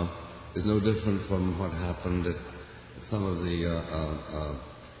Fatima is no different from what happened at some of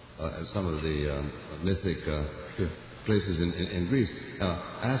the mythic places in Greece? Now,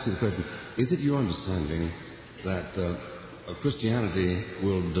 I ask you the question, is it your understanding that Christianity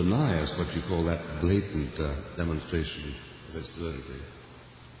will deny us what you call that blatant demonstration of its validity?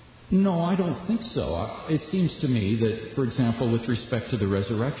 No, I don't think so. It seems to me that, for example, with respect to the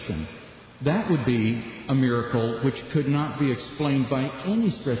resurrection, that would be a miracle which could not be explained by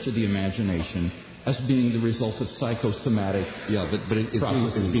any stretch of the imagination as being the result of psychosomatic but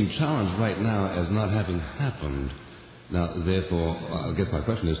it's being challenged right now as not having happened. Now, therefore, I guess my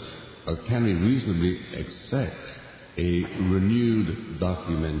question is, can we reasonably expect a renewed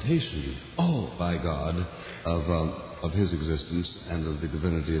documentation by God of of his existence and of the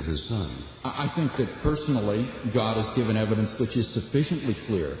divinity of his Son. I think that personally, God has given evidence which is sufficiently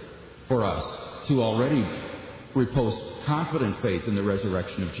clear for us to already repose confident faith in the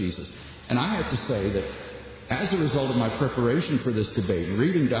resurrection of Jesus. And I have to say that as a result of my preparation for this debate,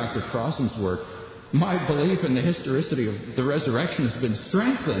 reading Dr. Crossan's work, my belief in the historicity of the resurrection has been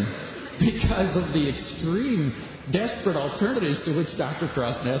strengthened because of the extreme, desperate alternatives to which Dr.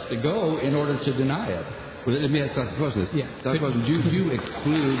 Crossan has to go in order to deny it. Well, let me ask Dr. Crossan this. Yeah. Dr. Crossan, do you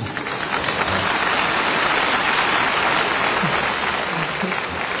exclude...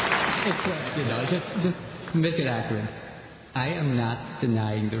 Just to make it accurate, I am not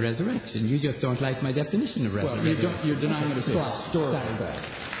denying the resurrection. You just don't like my definition of resurrection. Well, you're denying it as a historical fact.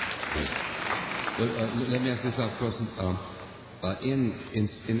 Well, let me ask this, Dr. Crossan.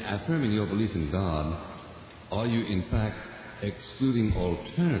 In affirming your belief in God, are you in fact excluding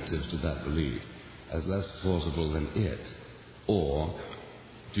alternatives to that belief as less plausible than it? Or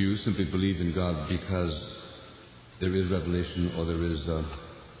do you simply believe in God because there is revelation or there is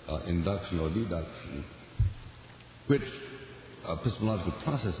induction or deduction? Which epistemological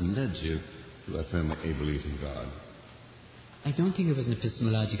process led you to affirm a belief in God? I don't think it was an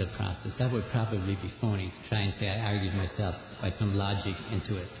epistemological process. That would probably be phony to try and say I argued myself by some logic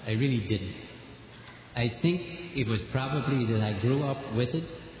into it. I really didn't. I think it was probably that I grew up with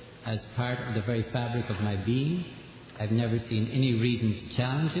it as part of the very fabric of my being. I've never seen any reason to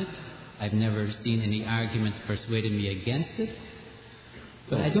challenge it. I've never seen any argument persuading me against it.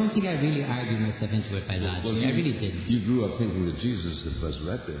 But I don't think I really argued myself into it by logic. Well, I really didn't. You grew up thinking that Jesus had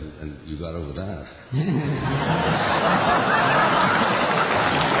resurrected, and you got over that.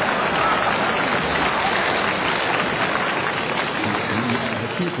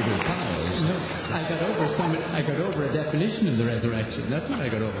 I got over a definition of the resurrection. That's what I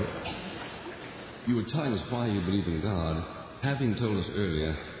got over. You were telling us why you believe in God, having told us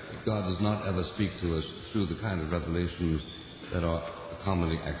earlier that God does not ever speak to us through the kind of revelations that are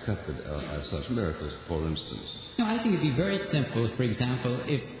commonly accepted as such miracles, for instance. No, I think it'd be very simple. For example,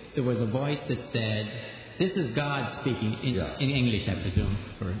 if there was a voice that said, "This is God speaking," in English, I presume,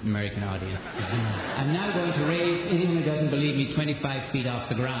 for an American audience. "I'm now going to raise anyone who doesn't believe me 25 feet off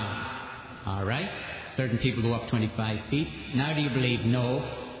the ground." All right? Certain people go up 25 feet. Now do you believe? No.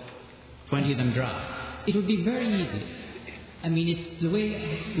 20 of them drop. It would be very easy. I mean, it's the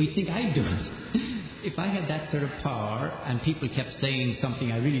way we think I do it. If I had that sort of power and people kept saying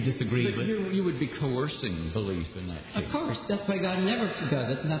something I really disagreed with... You would be coercing belief in that case. Of course. That's why God never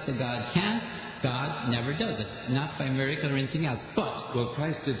does it. Not that God can't. God never does it. Not by miracle or anything else. But... Well,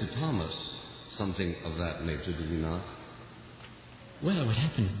 Christ did to Thomas something of that nature, did he not? Well, what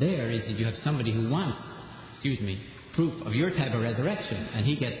happens there is that you have somebody who wants, proof of your type of resurrection, and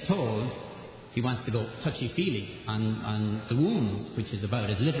he gets told he wants to go touchy-feely on the wounds, which is about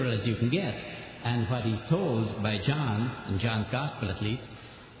as literal as you can get. And what he's told by John, in John's Gospel at least,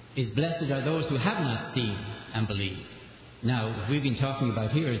 is blessed are those who have not seen and believe. Now, what we've been talking about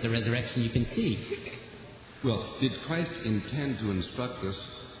here is the resurrection you can see. Well, did Christ intend to instruct us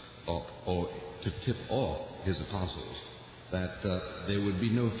or to tip off his apostles that there would be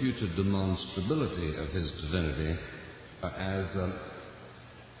no future demonstrability of his divinity as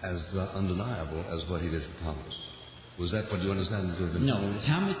undeniable as what he did for Thomas? Was that what you understand to have been? No,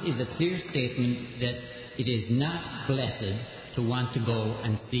 Thomas is a clear statement that it is not blessed to want to go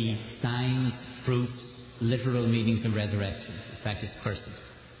and see signs, proofs, literal meanings of resurrection. In fact, it's cursed.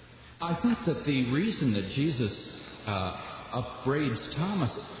 I think that the reason that Jesus upbraids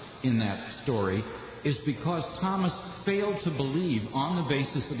Thomas in that story is because Thomas failed to believe on the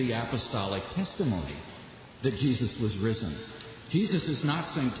basis of the apostolic testimony that Jesus was risen. Jesus is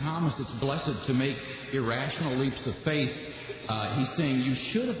not saying, Thomas, it's blessed to make irrational leaps of faith. He's saying you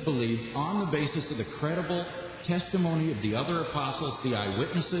should have believed on the basis of the credible testimony of the other apostles, the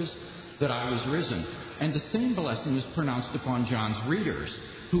eyewitnesses, that I was risen. And the same blessing is pronounced upon John's readers,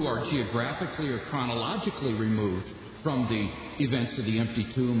 who are geographically or chronologically removed from the events of the empty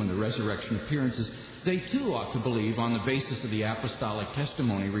tomb and the resurrection appearances. They too ought to believe on the basis of the apostolic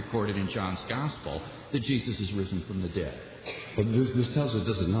testimony recorded in John's Gospel that Jesus is risen from the dead. But this tells us,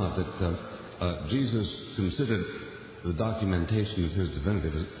 does it not, that Jesus considered the documentation of his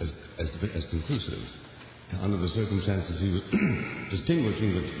divinity as conclusive. Under the circumstances, he was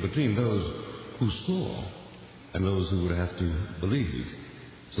distinguishing between those who saw and those who would have to believe.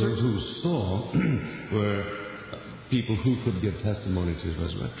 Those who saw were people who could give testimony to his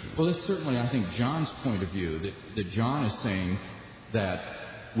resurrection. Well, that's certainly, I think, John's point of view, that John is saying that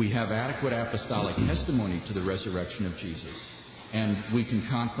we have adequate apostolic testimony to the resurrection of Jesus, and we can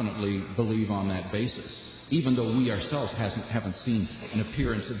confidently believe on that basis. even though we ourselves haven't seen an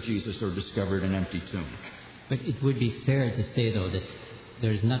appearance of Jesus or discovered an empty tomb. But it would be fair to say, though, that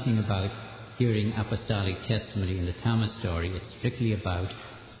there's nothing about hearing apostolic testimony in the Thomas story. It's strictly about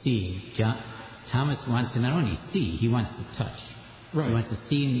seeing. Thomas wants to not only see, he wants to touch. Right. He wants to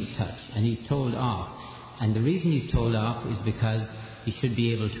see and touch, and he's told off. And the reason he's told off is because he should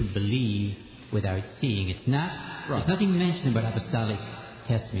be able to believe without seeing. It's not. Right. There's nothing mentioned about apostolic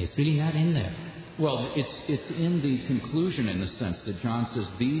testimony. It's really not in there. Well, it's in the conclusion, in the sense that John says,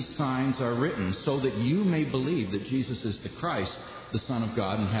 these signs are written so that you may believe that Jesus is the Christ, the Son of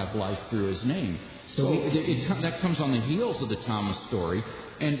God, and have life through his name. So that comes on the heels of the Thomas story,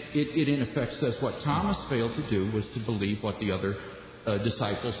 and it in effect says what Thomas failed to do was to believe what the other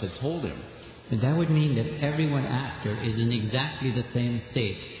disciples had told him. But that would mean that everyone after is in exactly the same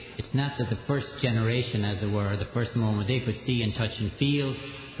state. It's not that the first generation, as it were, the first moment, they could see and touch and feel,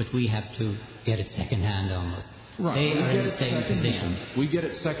 but we have to get it secondhand almost. Right. They are in the same position. We get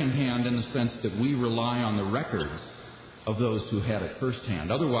it secondhand in the sense that we rely on the records of those who had it firsthand.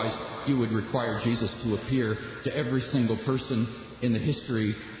 Otherwise, you would require Jesus to appear to every single person in the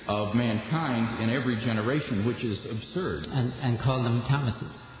history of mankind in every generation, which is absurd. And call them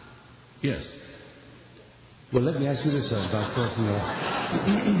Thomases. Yes. Well, let me ask you this, Dr. Crossan.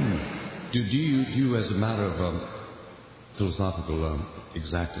 Do you, as a matter of philosophical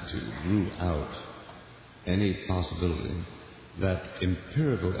exactitude, rule out any possibility that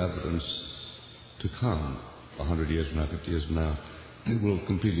empirical evidence to come 100 years from now, 50 years from now, will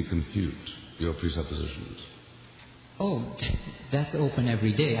completely confute your presuppositions? Oh, that's open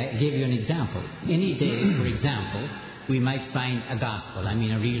every day. I gave you an example. Any day, for example, we might find a gospel, a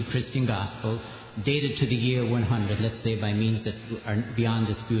real Christian gospel, dated to the year 100, let's say by means that are beyond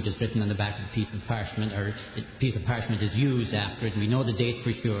dispute, is written on the back of a piece of parchment, or a piece of parchment is used after it, and we know the date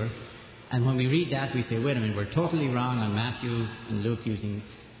for sure. And when we read that, we say, wait a minute, we're totally wrong on Matthew and Luke using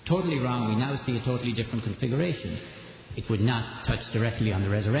totally wrong. We now see a totally different configuration. It would not touch directly on the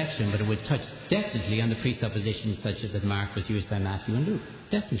resurrection, but it would touch definitely on the presuppositions such as that Mark was used by Matthew and Luke.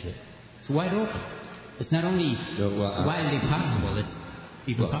 Definitely. It's wide open. It's not only widely possible, it's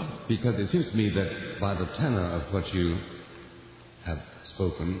even possible. Because it seems to me that by the tenor of what you have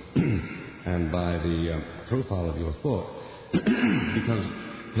spoken and by the profile of your thought, it becomes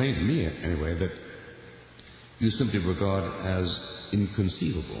plain to me, anyway, that you simply regard as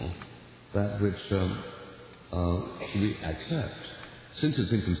inconceivable that which we accept. Since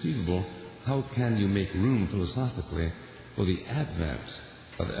it's inconceivable, how can you make room philosophically for the advent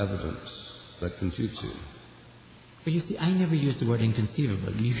of evidence that confutes you? But you see, I never used the word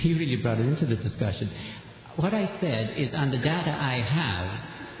inconceivable. You really brought it into the discussion. What I said is, on the data I have,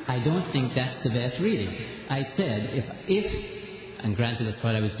 I don't think that's the best reading. I said, if, and granted that's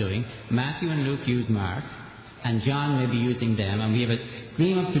what I was doing, Matthew and Luke use Mark, and John may be using them, and we have a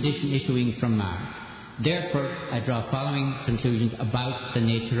stream of tradition issuing from Mark. Therefore, I draw following conclusions about the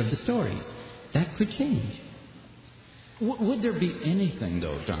nature of the stories. That could change. Would there be anything,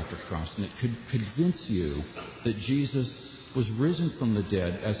 though, Dr. Crossan, that could convince you that Jesus was risen from the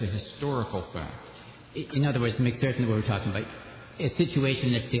dead as a historical fact? In other words, to make certain that what we're talking about, a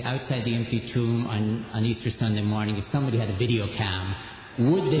situation, let's say, outside the empty tomb on Easter Sunday morning, if somebody had a video cam,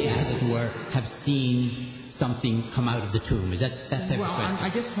 would they, as it were, have seen something come out of the tomb? Is that type of question? I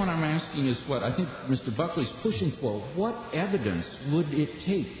guess what I'm asking is what I think Mr. Buckley's pushing for. What evidence would it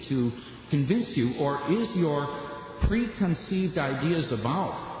take to convince you, or is your preconceived ideas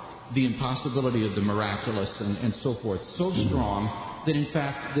about the impossibility of the miraculous and so forth so strong that in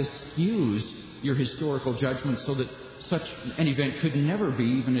fact this skews your historical judgment so that such an event could never be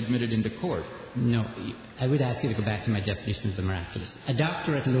even admitted into court? No, I would ask you to go back to my definition of the miraculous. A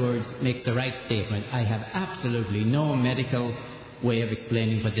doctor at Lourdes makes the right statement. I have absolutely no medical way of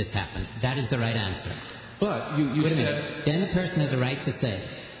explaining what this happened. That is the right answer. But you Wait a said... minute. Then the person has the right to say,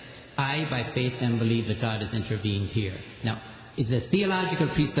 I, by faith, then believe that God has intervened here. Now, it's a theological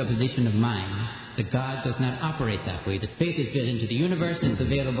presupposition of mine that God does not operate that way, that faith is built into the universe and it's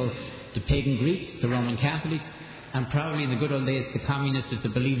available to pagan Greeks, to Roman Catholics, and probably in the good old days the communists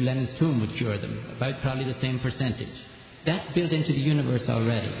that believed Lenin's tomb would cure them, about probably the same percentage. That's built into the universe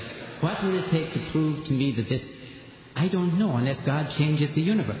already. What will it take to prove to me that this... I don't know, unless God changes the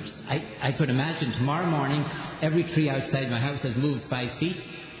universe. I could imagine tomorrow morning every tree outside my house has moved 5 feet.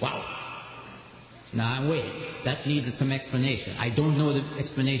 Wow. Now, wait. That needs some explanation. I don't know the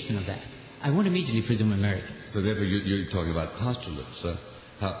explanation of that. I won't immediately presume a miracle. So therefore you're talking about postulates.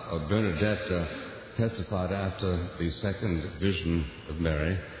 How Bernadette testified after the second vision of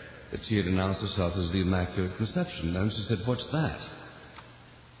Mary that she had announced herself as the Immaculate Conception. And she said, what's that?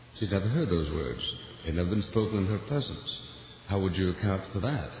 She'd never heard those words. It never been spoken in her presence. How would you account for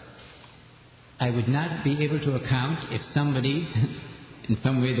that? I would not be able to account if somebody, in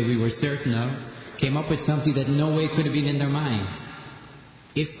some way that we were certain of, came up with something that no way could have been in their mind.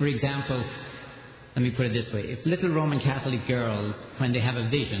 If, for example, let me put it this way, if little Roman Catholic girls, when they have a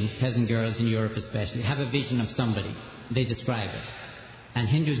vision, peasant girls in Europe especially, have a vision of somebody, they describe it, and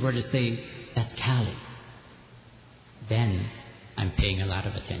Hindus were to say, that's Kali, then I'm paying a lot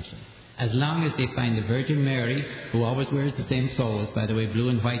of attention. As long as they find the Virgin Mary, who always wears the same clothes, by the way, blue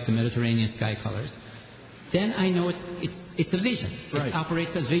and white, the Mediterranean sky colors, then I know it's a vision. Right. It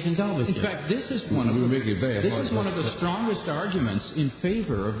operates as visions always do. In fact, this is one of the strongest arguments in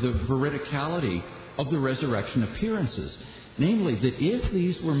favor of the veridicality of the resurrection appearances. Namely, that if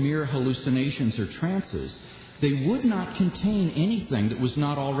these were mere hallucinations or trances, they would not contain anything that was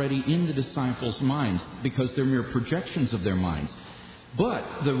not already in the disciples' minds, because they're mere projections of their minds.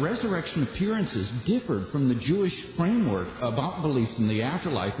 But the resurrection appearances differed from the Jewish framework about beliefs in the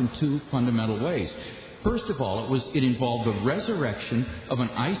afterlife in two fundamental ways. First of all, it involved a resurrection of an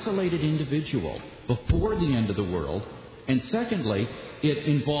isolated individual before the end of the world. And secondly, it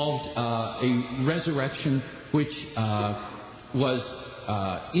involved a resurrection which was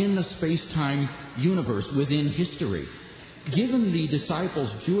in the space-time universe within history. Given the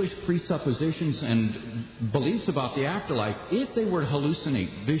disciples' Jewish presuppositions and beliefs about the afterlife, if they were to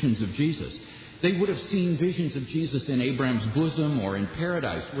hallucinate visions of Jesus, they would have seen visions of Jesus in Abraham's bosom or in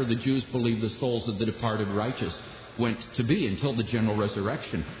paradise, where the Jews believed the souls of the departed righteous went to be until the general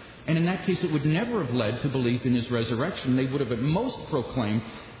resurrection. And in that case, it would never have led to belief in his resurrection. They would have at most proclaimed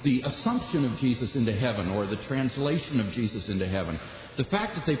the assumption of Jesus into heaven or the translation of Jesus into heaven. The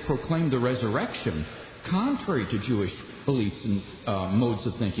fact that they proclaimed the resurrection, contrary to Jewish beliefs and modes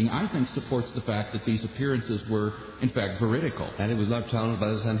of thinking, I think supports the fact that these appearances were, in fact, veridical. And it was not challenged by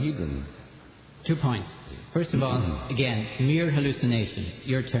the Sanhedrin. 2 points. First of all, again, mere hallucinations.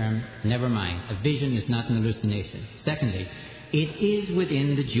 Your term, never mind. A vision is not an hallucination. Secondly, it is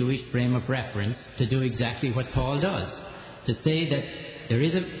within the Jewish frame of reference to do exactly what Paul does. To say that there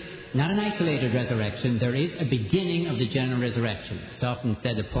is not an isolated resurrection, there is a beginning of the general resurrection. It's often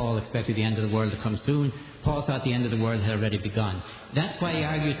said that Paul expected the end of the world to come soon. Paul thought the end of the world had already begun. That's why he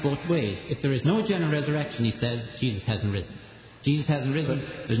argues both ways. If there is no general resurrection, he says, Jesus hasn't risen. Jesus hasn't risen,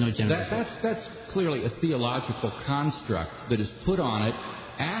 there's no general resurrection. That's clearly a theological construct that is put on it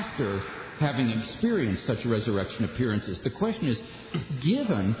after having experienced such resurrection appearances. The question is,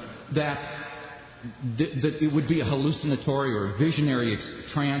 given that it would be a hallucinatory or a visionary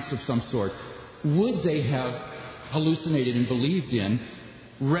trance of some sort, would they have hallucinated and believed in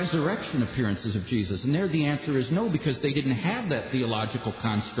resurrection appearances of Jesus? And there the answer is no, because they didn't have that theological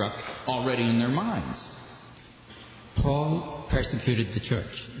construct already in their minds. Paul persecuted the church.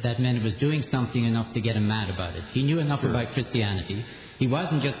 That meant it was doing something enough to get him mad about it. He knew enough about Christianity. He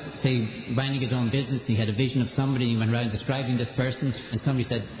wasn't just, say, minding his own business. He had a vision of somebody and he went around describing this person, and somebody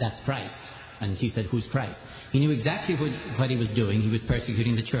said, that's Christ. And he said, who's Christ? He knew exactly what he was doing. He was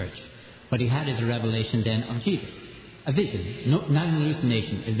persecuting the church. What he had is a revelation then of Jesus. A vision. No, not an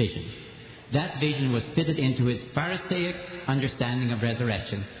hallucination, a vision. That vision was fitted into his Pharisaic understanding of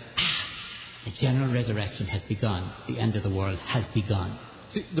resurrection. The general resurrection has begun. The end of the world has begun.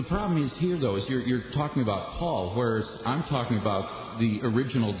 See, the problem is here, though, is you're talking about Paul, whereas I'm talking about the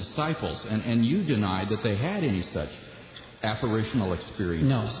original disciples, and you deny that they had any such apparitional experience.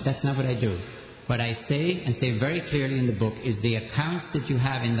 No, that's not what I do. What I say, and say very clearly in the book, is the accounts that you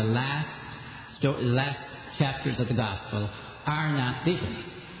have in the last chapters of the Gospel are not visions.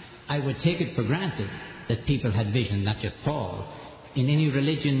 I would take it for granted that people had visions, not just Paul. In any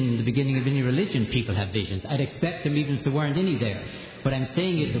religion, the beginning of any religion, people have visions. I'd expect them even if there weren't any there. What I'm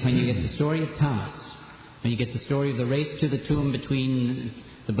saying is that when you get the story of Thomas, when you get the story of the race to the tomb between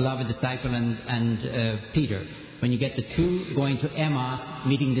the beloved disciple and Peter, when you get the two going to Emmaus,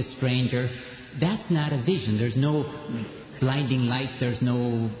 meeting this stranger, that's not a vision. There's no blinding light. There's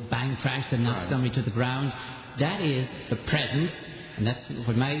no bang crash that knocks somebody to the ground. That is the presence, and that's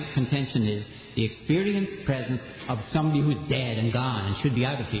what my contention is, the experienced presence of somebody who's dead and gone and should be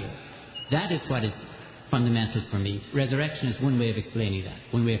out of here. That is what is fundamental for me. Resurrection is one way of explaining that,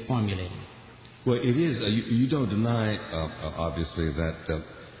 one way of formulating it. Well, it is. You don't deny, obviously, that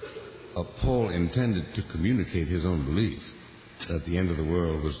Paul intended to communicate his own belief that the end of the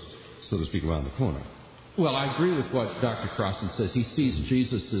world was, so to speak, around the corner. Well, I agree with what Dr. Crossan says. He sees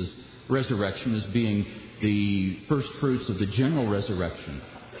Jesus' resurrection as being the first fruits of the general resurrection.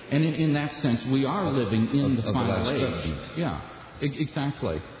 And in that sense, we are living in the final age. Yeah,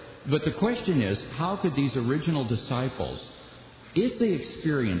 exactly. But the question is, how could these original disciples if they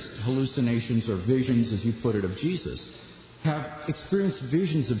experienced hallucinations or visions, as you put it, of Jesus, have experienced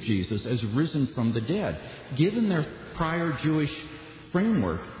visions of Jesus as risen from the dead, given their prior Jewish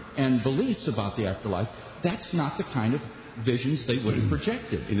framework and beliefs about the afterlife, that's not the kind of visions they would have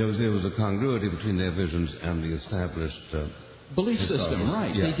projected. There was a congruity between their visions and the established belief system,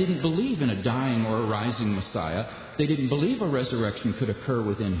 right. Yeah. They didn't believe in a dying or a rising Messiah. They didn't believe a resurrection could occur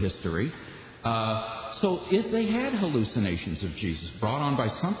within history. So if they had hallucinations of Jesus brought on by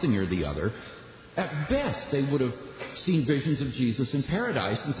something or the other, at best they would have seen visions of Jesus in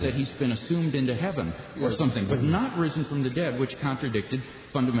paradise and said he's been assumed into heaven or something, but not risen from the dead, which contradicted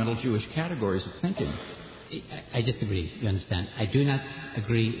fundamental Jewish categories of thinking. I disagree, you understand. I do not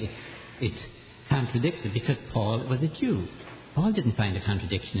agree it's contradicted because Paul was a Jew. Paul didn't find a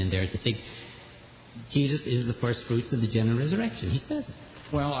contradiction in there to say Jesus is the first fruits of the general resurrection. He says it.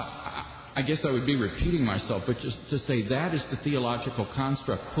 Well, I guess I would be repeating myself, but just to say that is the theological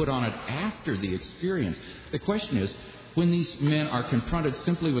construct put on it after the experience. The question is, when these men are confronted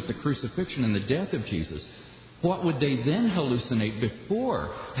simply with the crucifixion and the death of Jesus, what would they then hallucinate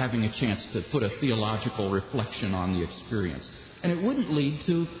before having a chance to put a theological reflection on the experience? And it wouldn't lead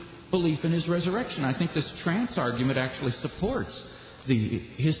to belief in his resurrection. I think this trance argument actually supports the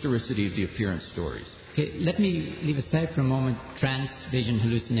historicity of the appearance stories. Okay, let me leave aside for a moment trance, vision,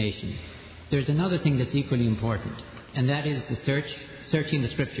 hallucination. There's another thing that's equally important, and that is the searching the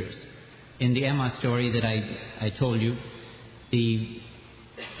Scriptures. In the Emma story that I told you, the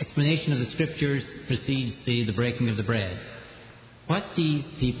explanation of the Scriptures precedes the breaking of the bread. What these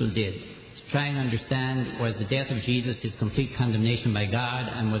people did to try and understand, was the death of Jesus his complete condemnation by God,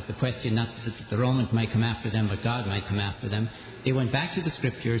 and was the question not that the Romans might come after them, but God might come after them. They went back to the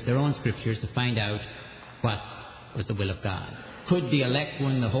Scriptures, their own Scriptures, to find out what was the will of God. Could the elect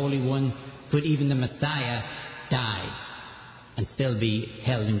one, the Holy One, could even the Messiah die and still be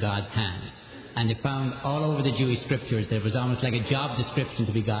held in God's hands? And they found all over the Jewish Scriptures that it was almost like a job description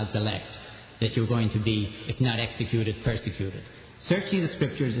to be God's elect, that you're going to be, if not executed, persecuted. Searching the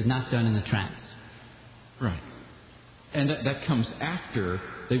Scriptures is not done in a trance. Right. And that comes after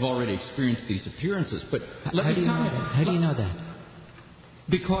they've already experienced these appearances. But how do you know that?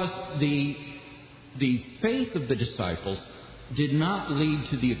 Because the faith of the disciples did not lead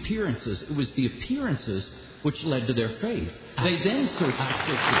to the appearances. It was the appearances which led to their faith. They then searched the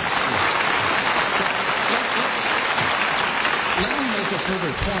Scriptures.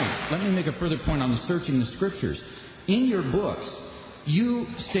 Let me make a further point on the searching the Scriptures. In your books, you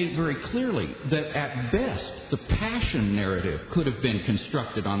state very clearly that at best the passion narrative could have been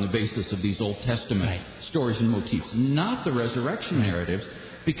constructed on the basis of these Old Testament stories and motifs, not the resurrection narratives,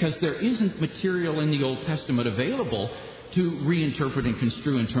 because there isn't material in the Old Testament available to reinterpret and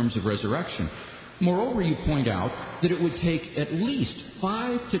construe in terms of resurrection. Moreover, you point out that it would take at least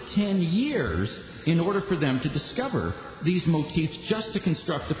 5 to 10 years in order for them to discover these motifs just to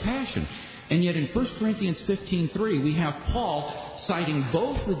construct the passion. And yet in 1 Corinthians 15:3, we have Paul citing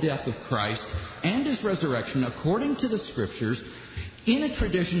both the death of Christ and his resurrection according to the Scriptures in a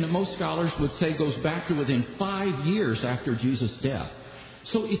tradition that most scholars would say goes back to within 5 years after Jesus' death.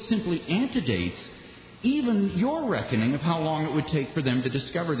 So it simply antedates even your reckoning of how long it would take for them to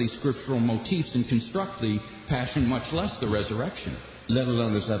discover these scriptural motifs and construct the passion, much less the resurrection. Let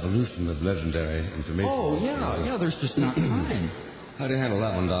alone this evolution of legendary information. Oh, yeah, there's just not time. How do you handle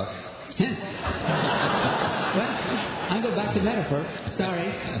that one, Doc? Well, I'll go back to metaphor. Sorry,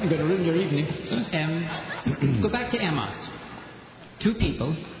 I'm going to ruin your evening. Go back to Amos. 2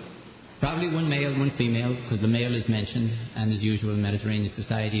 people, probably one male, one female, because the male is mentioned, and as usual in Mediterranean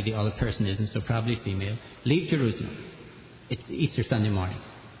society, the other person isn't, so probably female, leave Jerusalem. It's Easter Sunday morning.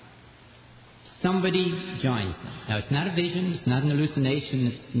 Somebody joins them. Now, it's not a vision, it's not an hallucination,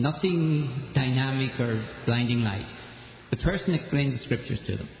 it's nothing dynamic or blinding light. The person explains the Scriptures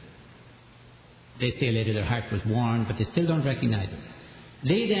to them. They say later their heart was warmed, but they still don't recognize him.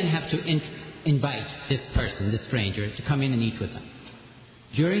 They then have to invite this person, this stranger, to come in and eat with them.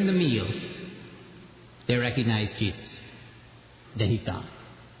 During the meal, they recognize Jesus. Then he's gone.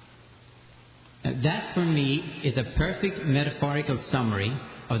 Now, that, for me, is a perfect metaphorical summary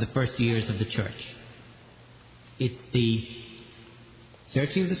of the first years of the church. It's the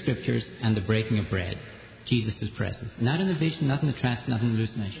searching of the Scriptures and the breaking of bread. Jesus is present. Not in the vision, not in the trance, not in the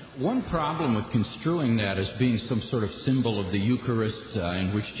hallucination. One problem with construing that as being some sort of symbol of the Eucharist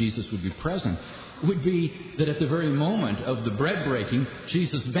in which Jesus would be present would be that at the very moment of the bread breaking,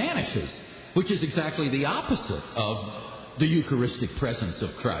 Jesus vanishes, which is exactly the opposite of the Eucharistic presence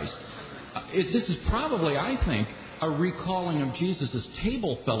of Christ. This is probably, I think, a recalling of Jesus'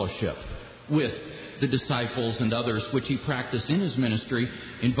 table fellowship with the disciples and others, which he practiced in his ministry,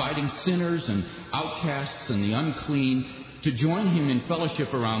 inviting sinners and outcasts and the unclean to join him in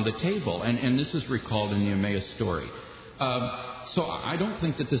fellowship around the table. And this is recalled in the Emmaus story. So I don't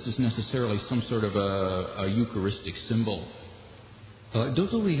think that this is necessarily some sort of a Eucharistic symbol.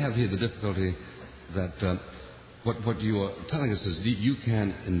 Don't we have here the difficulty that what you are telling us is you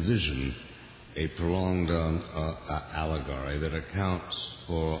can envision a prolonged allegory that accounts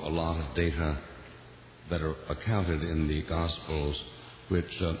for a lot of data that are accounted in the Gospels,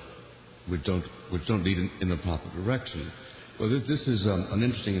 which don't lead in the proper direction. Well, this is an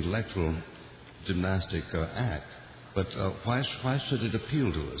interesting intellectual gymnastic act, but why should it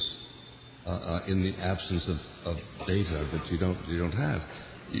appeal to us in the absence of data that you don't have?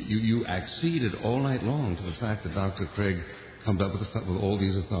 You acceded all night long to the fact that Dr. Craig comes up with all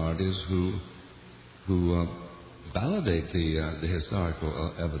these authorities who validate the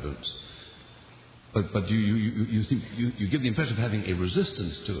historical evidence, but you give the impression of having a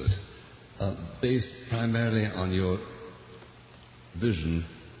resistance to it, based primarily on your vision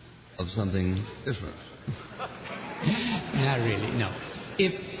of something different. Not really, no.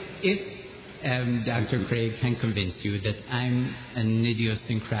 If Dr. Craig can convince you that I'm an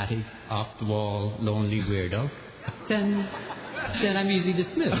idiosyncratic, off-the-wall, lonely weirdo, then I'm easily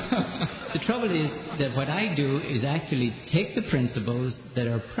dismissed. The trouble is that what I do is actually take the principles that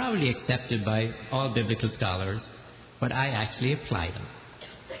are probably accepted by all biblical scholars, but I actually apply them.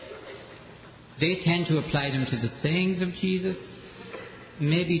 They tend to apply them to the sayings of Jesus,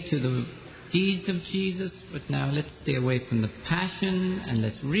 maybe to the deeds of Jesus, but now let's stay away from the passion and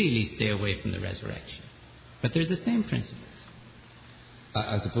let's really stay away from the resurrection. But they're the same principles.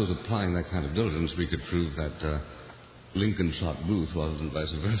 I suppose applying that kind of diligence, we could prove that Lincoln shot Booth rather than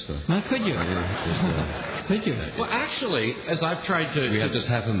vice versa. Well, could you? Could you? Well, actually, as I've tried to... We have just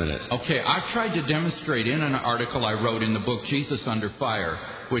half a minute. Okay, I've tried to demonstrate in an article I wrote in the book Jesus Under Fire,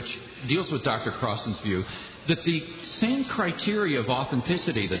 which deals with Dr. Crossan's view, that the same criteria of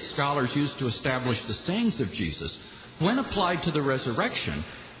authenticity that scholars use to establish the sayings of Jesus, when applied to the resurrection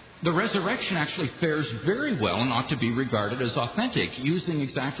actually fares very well and ought to be regarded as authentic, using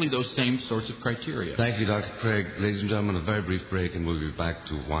exactly those same sorts of criteria. Thank you, Dr. Craig. Ladies and gentlemen, a very brief break, and we'll be back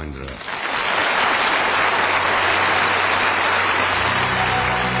to wind it up.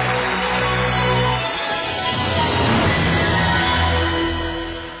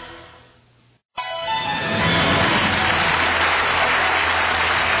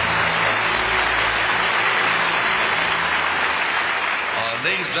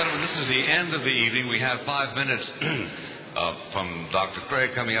 This is the end of the evening. We have 5 minutes from Dr.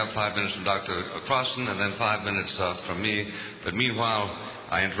 Craig coming up, 5 minutes from Dr. Crossan, and then 5 minutes from me. But meanwhile,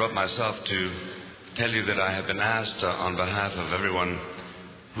 I interrupt myself to tell you that I have been asked on behalf of everyone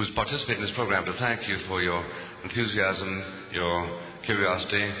who's participated in this program to thank you for your enthusiasm, your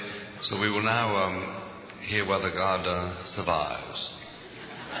curiosity. So we will now hear whether God survives.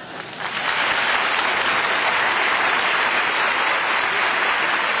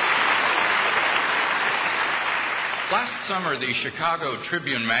 Last summer, the Chicago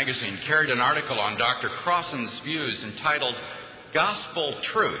Tribune magazine carried an article on Dr. Crossan's views entitled Gospel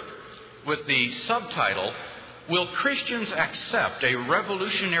Truth, with the subtitle, Will Christians Accept a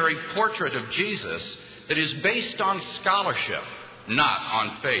Revolutionary Portrait of Jesus that is based on scholarship, not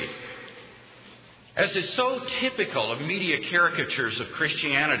on faith? As is so typical of media caricatures of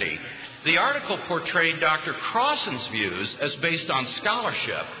Christianity, the article portrayed Dr. Crossan's views as based on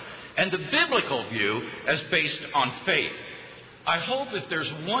scholarship, and the biblical view as based on faith. I hope if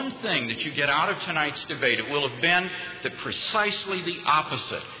there's one thing that you get out of tonight's debate, it will have been that precisely the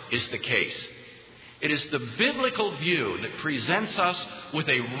opposite is the case. It is the biblical view that presents us with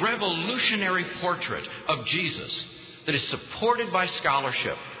a revolutionary portrait of Jesus that is supported by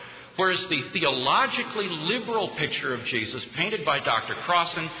scholarship, whereas the theologically liberal picture of Jesus painted by Dr.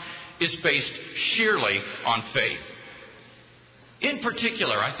 Crossan is based sheerly on faith. In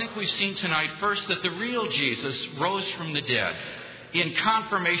particular, I think we've seen tonight first that the real Jesus rose from the dead in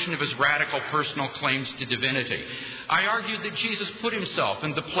confirmation of his radical personal claims to divinity. I argued that Jesus put himself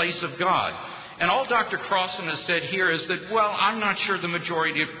in the place of God. And all Dr. Crossan has said here is that, well, I'm not sure the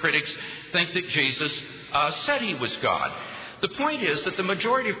majority of critics think that Jesus said he was God. The point is that the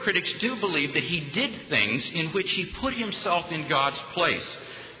majority of critics do believe that he did things in which he put himself in God's place.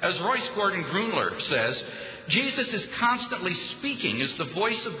 As Royce Gordon Grunler says, Jesus is constantly speaking as the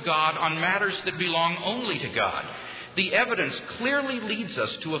voice of God on matters that belong only to God. The evidence clearly leads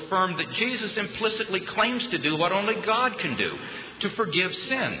us to affirm that Jesus implicitly claims to do what only God can do, to forgive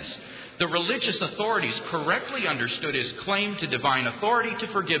sins. The religious authorities correctly understood his claim to divine authority to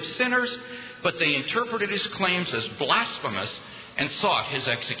forgive sinners. but they interpreted his claims as blasphemous and sought his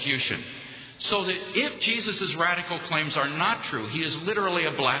execution. So that if Jesus' radical claims are not true, he is literally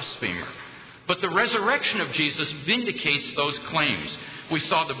a blasphemer. But the resurrection of Jesus vindicates those claims. We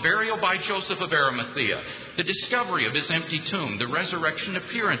saw the burial by Joseph of Arimathea, the discovery of his empty tomb, the resurrection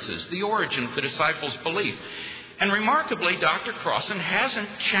appearances, the origin of the disciples' belief. And remarkably, Dr. Crossan hasn't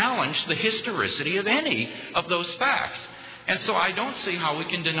challenged the historicity of any of those facts. And so I don't see how we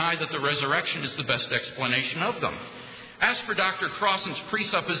can deny that the resurrection is the best explanation of them. As for Dr. Crossan's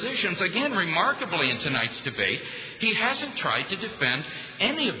presuppositions, again, remarkably in tonight's debate, he hasn't tried to defend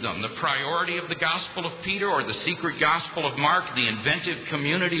any of them. The priority of the Gospel of Peter or the secret Gospel of Mark, the inventive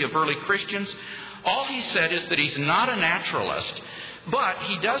community of early Christians. All he said is that he's not a naturalist, but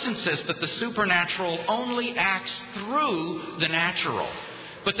he does insist that the supernatural only acts through the natural.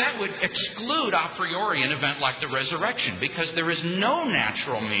 But that would exclude a priori an event like the resurrection, because there is no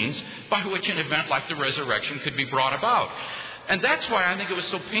natural means by which an event like the resurrection could be brought about. And that's why I think it was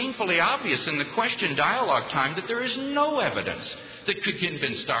so painfully obvious in the question dialogue time that there is no evidence that could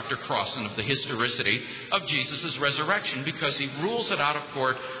convince Dr. Crossan of the historicity of Jesus' resurrection, because he rules it out of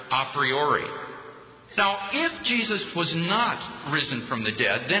court a priori. Now, if Jesus was not risen from the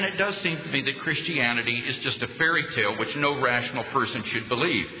dead, then it does seem to me that Christianity is just a fairy tale which no rational person should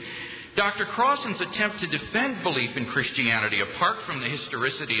believe. Dr. Crossan's attempt to defend belief in Christianity apart from the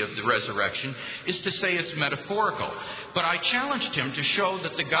historicity of the resurrection is to say it's metaphorical. But I challenged him to show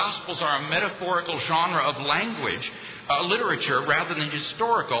that the Gospels are a metaphorical genre of language, literature, rather than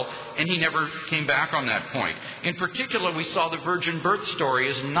historical, and he never came back on that point. In particular, we saw the virgin birth story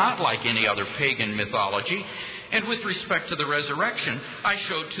is not like any other pagan mythology. And with respect to the resurrection, I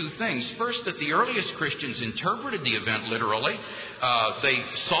showed two things. First, that the earliest Christians interpreted the event literally. They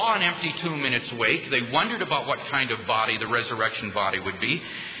saw an empty tomb in its wake. They wondered about what kind of body the resurrection body would be.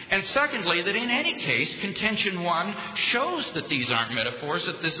 And secondly, that in any case, contention one shows that these aren't metaphors,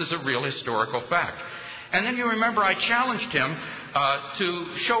 that this is a real historical fact. And then you remember I challenged him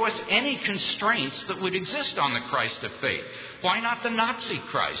to show us any constraints that would exist on the Christ of faith. Why not the Nazi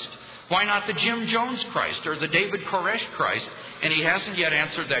Christ? Why not the Jim Jones Christ or the David Koresh Christ? And he hasn't yet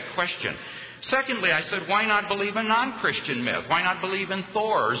answered that question. Secondly, I said, why not believe a non-Christian myth? Why not believe in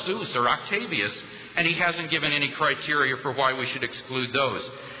Thor or Zeus or Octavius? And he hasn't given any criteria for why we should exclude those.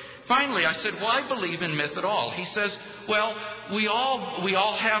 Finally, I said, why believe in myth at all? He says, well, we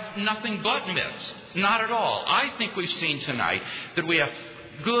all have nothing but myths. Not at all. I think we've seen tonight that we have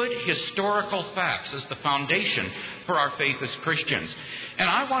good historical facts as the foundation for our faith as Christians. And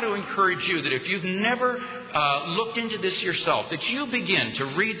I want to encourage you that if you've never looked into this yourself, that you begin to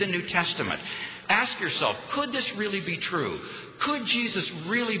read the New Testament. Ask yourself, could this really be true? Could Jesus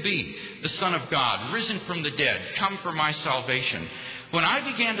really be the Son of God, risen from the dead, come for my salvation? When I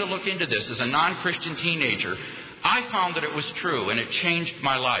began to look into this as a non-Christian teenager, I found that it was true, and it changed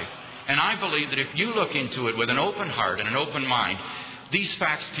my life. And I believe that if you look into it with an open heart and an open mind, these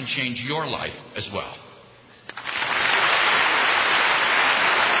facts can change your life as well.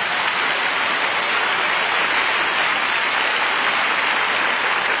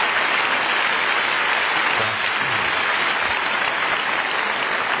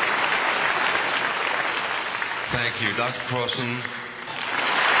 Thank you, Dr. Crossan.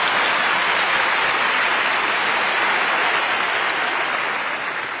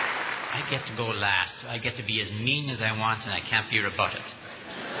 I get to go last. I get to be as mean as I want, and I can't be rebutted.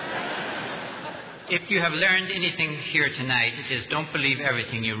 If you have learned anything here tonight, it is don't believe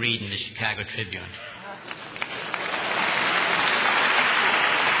everything you read in the Chicago Tribune.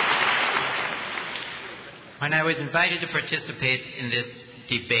 When I was invited to participate in this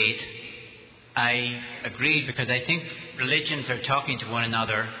debate, I agreed because I think religions are talking to one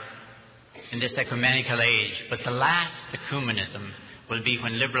another in this ecumenical age, but the last ecumenism will be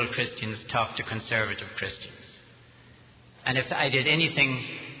when liberal Christians talk to conservative Christians. And if I did anything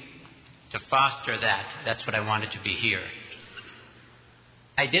to foster that, that's what I wanted to be here.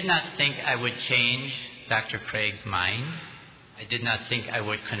 I did not think I would change Dr. Craig's mind. I did not think I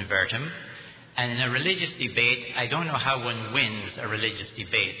would convert him. And in a religious debate, I don't know how one wins a religious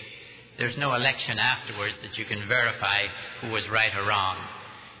debate. There's no election afterwards that you can verify who was right or wrong.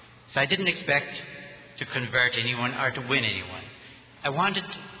 So I didn't expect to convert anyone or to win anyone. I wanted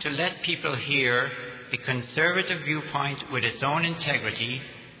to let people hear a conservative viewpoint with its own integrity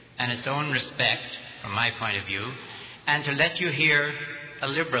and its own respect, from my point of view, and to let you hear a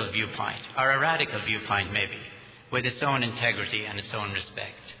liberal viewpoint, or a radical viewpoint maybe, with its own integrity and its own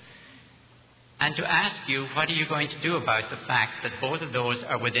respect. And to ask you, what are you going to do about the fact that both of those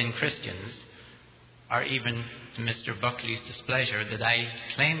are within Christians, or even to Mr. Buckley's displeasure, that I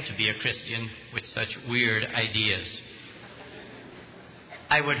claim to be a Christian with such weird ideas.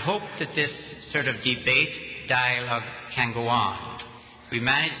 I would hope that this sort of debate, dialogue can go on. We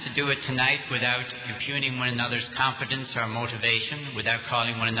managed to do it tonight without impugning one another's competence or motivation, without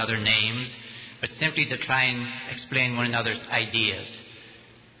calling one another names, but simply to try and explain one another's ideas.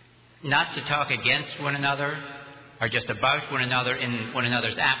 Not to talk against one another or just about one another in one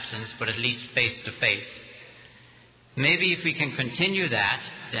another's absence, but at least face to face. Maybe if we can continue that,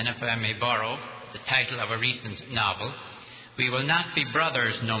 then if I may borrow the title of a recent novel, we will not be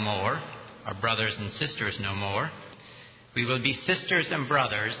brothers no more, or brothers and sisters no more. We will be sisters and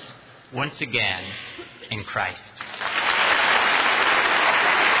brothers once again in Christ.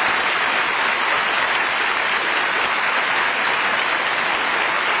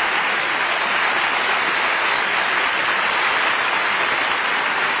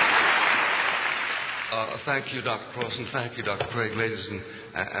 Thank you, Dr. Crossan. Thank you, Dr. Craig. Ladies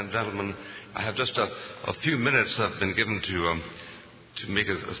and gentlemen, I have just a few minutes I've been given to make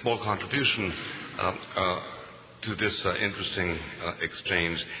a small contribution to this interesting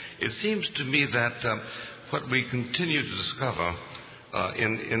exchange. It seems to me that what we continue to discover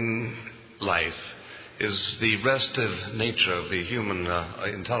in life is the restive nature of the human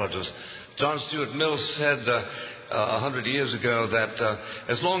intelligence. John Stuart Mill said 100 years ago that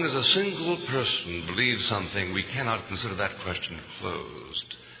as long as a single person believes something, we cannot consider that question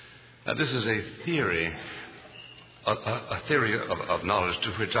closed. Now, this is a theory of knowledge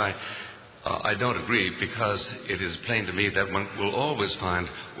to which I don't agree, because it is plain to me that one will always find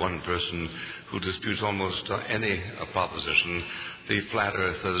one person who disputes almost any proposition. The flat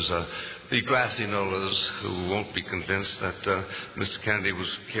earthers, the grassy knollers who won't be convinced that Mr. Kennedy was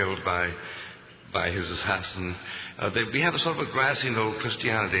killed by his assassin. We have a sort of a grassy knoll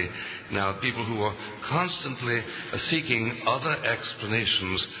Christianity now, people who are constantly seeking other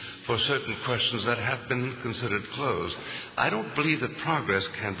explanations for certain questions that have been considered closed. I don't believe that progress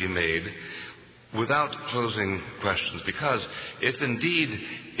can be made without closing questions, because if indeed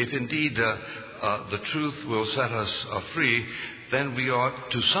the truth will set us free, then we are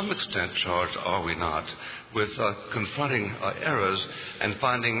to some extent charged, are we not, with confronting errors and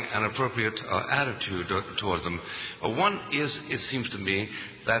finding an appropriate attitude toward them. One is, it seems to me,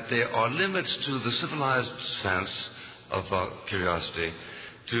 that there are limits to the civilized sense of curiosity,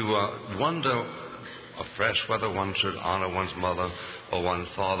 to wonder afresh whether one should honor one's mother or one's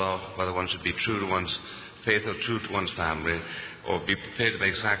father, whether one should be true to one's faith or true to one's family, or be prepared to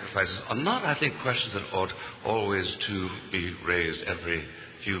make sacrifices, are not, I think, questions that ought always to be raised every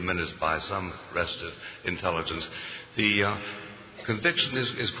few minutes by some restive intelligence. The conviction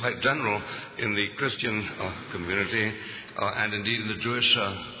is quite general in the Christian community, and indeed in the Jewish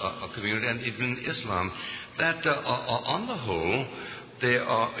community, and even in Islam, that on the whole,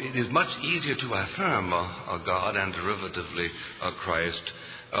 it is much easier to affirm God and derivatively Christ,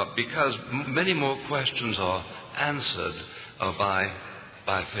 because many more questions are answered by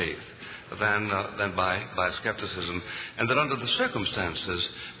faith than by skepticism, and that under the circumstances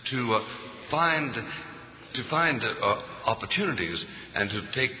to find opportunities and to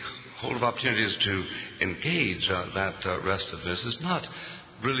take hold of opportunities to engage that restiveness is not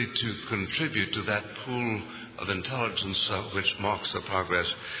really to contribute to that pool of intelligence which marks the progress.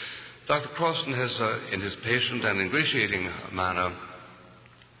 Dr. Crossan has, in his patient and ingratiating manner,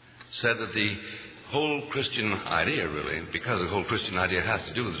 said that the whole Christian idea, really, because the whole Christian idea has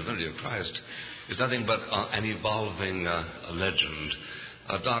to do with the divinity of Christ, is nothing but an evolving legend.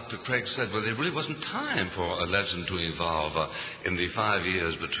 Dr. Craig said, well, there really wasn't time for a legend to evolve in the 5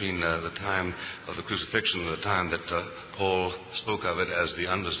 years between the time of the crucifixion and the time that Paul spoke of it as the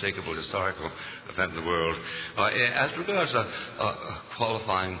unmistakable historical event in the world. As regards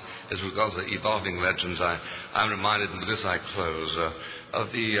qualifying, as regards the evolving legends, I'm reminded, and with this I close,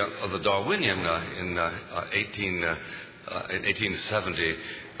 of the Darwinian in 1870,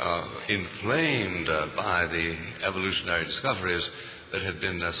 inflamed by the evolutionary discoveries that had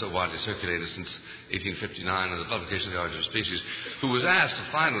been so widely circulated since 1859 and the publication of The Origin of Species, who was asked,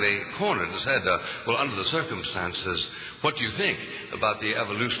 finally cornered, and said, well, under the circumstances, what do you think about the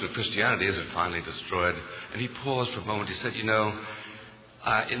evolution of Christianity? Is it finally destroyed? And he paused for a moment. He said,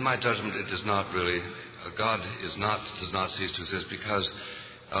 in my judgment, it is not really. God does not cease to exist, because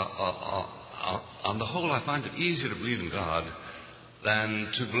on the whole, I find it easier to believe in God than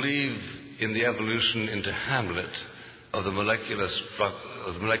to believe in the evolution into Hamlet of the molecular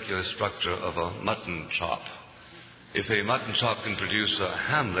structure of a mutton chop. If a mutton chop can produce a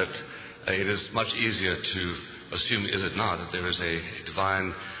Hamlet, it is much easier to assume, is it not, that there is a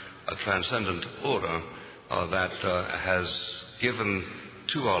divine a transcendent order that has given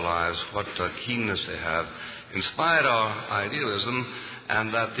to our lives what keenness they have, inspired our idealism,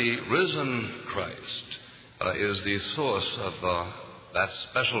 and that the risen Christ is the source of that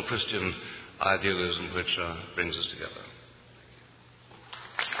special Christian idealism which brings us together.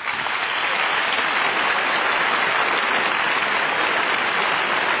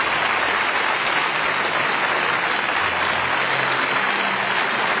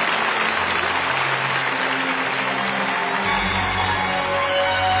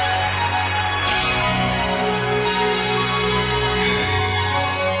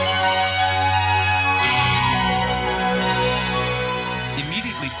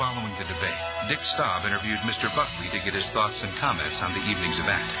 Interviewed Mr. Buckley to get his thoughts and comments on the evening's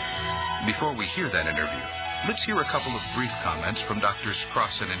event. Before we hear that interview, let's hear a couple of brief comments from Drs.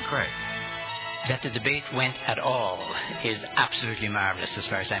 Crossan and Craig. That the debate went at all is absolutely marvelous as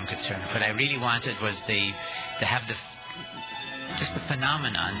far as I'm concerned. What I really wanted was to have just the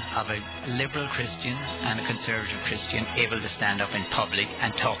phenomenon of a liberal Christian and a conservative Christian able to stand up in public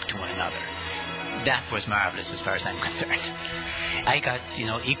and talk to one another. That was marvelous as far as I'm concerned. I got,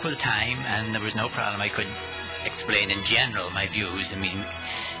 equal time, and there was no problem. I could explain in general my views. I mean,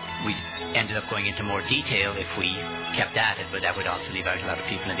 we ended up going into more detail if we kept at it, but that would also leave out a lot of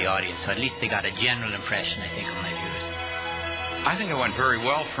people in the audience. So at least they got a general impression, I think, of my views. I think it went very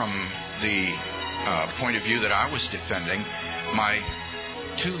well from the point of view that I was defending. My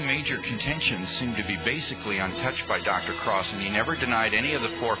two major contentions seem to be basically untouched by Dr. Crossan. He never denied any of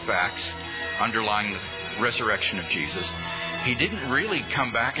the four facts underlying the resurrection of Jesus. He didn't really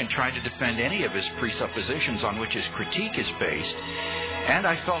come back and try to defend any of his presuppositions on which his critique is based. And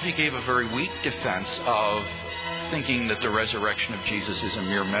I felt he gave a very weak defense of thinking that the resurrection of Jesus is a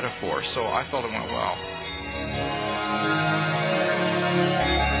mere metaphor. So I felt it went well.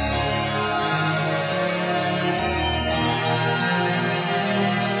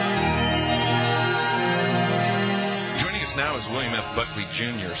 Now is William F. Buckley,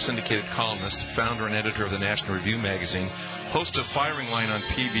 Jr., syndicated columnist, founder and editor of the National Review magazine, host of Firing Line on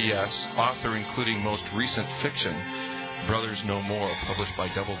PBS, author including most recent fiction, Brothers No More, published by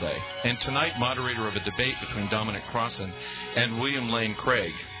Doubleday, and tonight moderator of a debate between Dominic Crossan and William Lane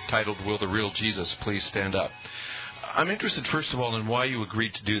Craig, titled Will the Real Jesus Please Stand Up? I'm interested, first of all, in why you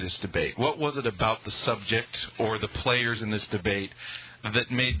agreed to do this debate. What was it about the subject or the players in this debate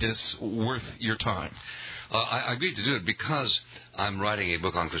that made this worth your time? I agreed to do it because I'm writing a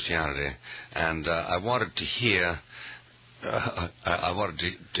book on Christianity, and I wanted to hear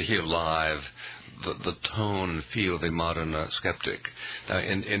live the tone and feel of a modern skeptic.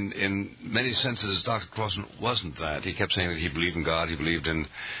 In many senses, Dr. Crossan wasn't that. He kept saying that he believed in God, he believed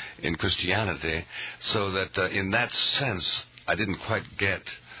in Christianity, so that in that sense, I didn't quite get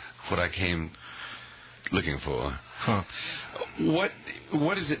what I came looking for. Huh. What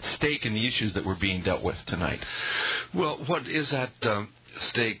is at stake in the issues that were being dealt with tonight? Well, what is at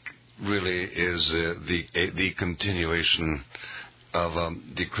stake really is the continuation of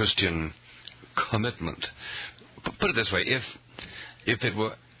the Christian commitment. Put it this way: if it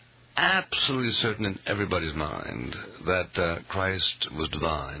were absolutely certain in everybody's mind that Christ was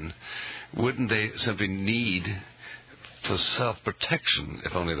divine, wouldn't they simply need, for self-protection,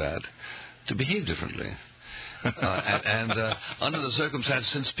 if only that, to behave differently? and under the circumstances,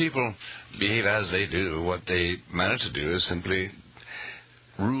 since people behave as they do, what they manage to do is simply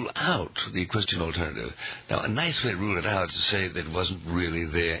rule out the Christian alternative. Now, a nice way to rule it out is to say that it wasn't really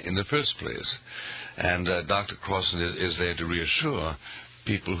there in the first place. And Dr. Crossan is there to reassure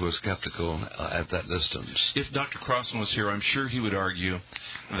people who are skeptical at that distance. If Dr. Crossan was here, I'm sure he would argue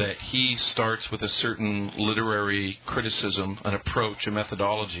that he starts with a certain literary criticism, an approach, a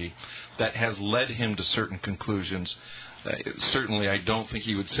methodology that has led him to certain conclusions. Certainly, I don't think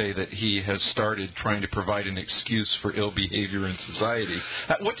he would say that he has started trying to provide an excuse for ill behavior in society.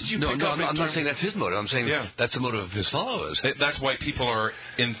 What did you pick up? No, I'm not saying that's his motive. I'm saying that's the motive of his followers. That's why people are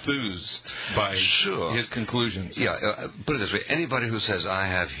enthused by his conclusions. Yeah, put it this way. Anybody who says, I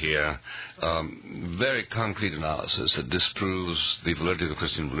have here very concrete analysis that disproves the validity of the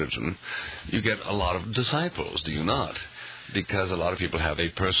Christian religion, you get a lot of disciples, do you not? Because a lot of people have a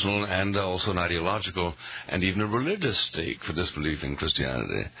personal and also an ideological and even a religious stake for disbelief in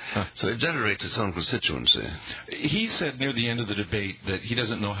Christianity. So it generates its own constituency. He said near the end of the debate that he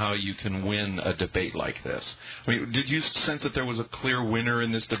doesn't know how you can win a debate like this. I mean, did you sense that there was a clear winner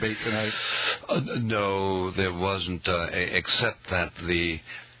in this debate tonight? No, there wasn't, except that the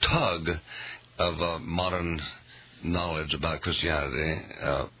tug of modern knowledge about Christianity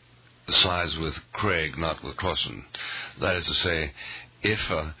sides with Craig, not with Crossan. That is to say,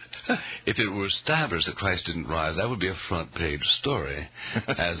 if it were established that Christ didn't rise, that would be a front-page story.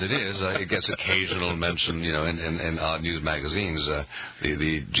 As it is, it gets occasional mention, in odd news magazines,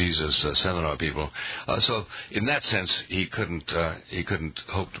 the Jesus seminar people. So, in that sense, he couldn't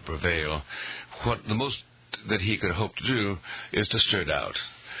hope to prevail. What the most that he could hope to do is to stir it out,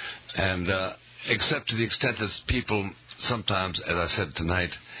 and except to the extent that people sometimes, as I said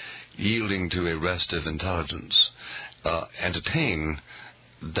tonight, yielding to a restive intelligence, entertain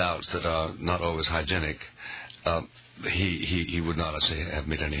doubts that are not always hygienic, he would not, I say, have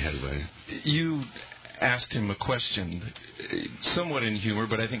made any headway. You asked him a question, somewhat in humor,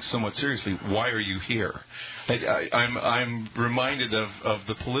 but I think somewhat seriously. Why are you here? I'm reminded of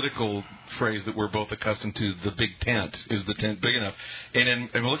the political phrase that we're both accustomed to: the big tent. Is the tent big enough? And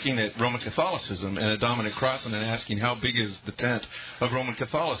I'm looking at Roman Catholicism and at Dominic Crossan and asking, how big is the tent of Roman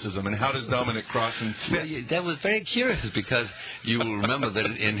Catholicism, and how does Dominic Crossan fit? Well, that was very curious, because you will remember that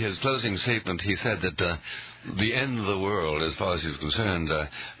in his closing statement he said that the end of the world, as far as he was concerned,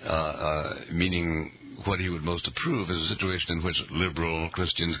 meaning what he would most approve, is a situation in which liberal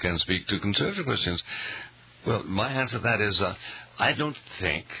Christians can speak to conservative Christians. Well, my answer to that is I don't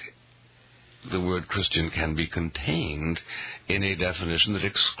think the word Christian can be contained in a definition that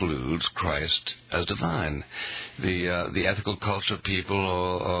excludes Christ as divine. The ethical culture people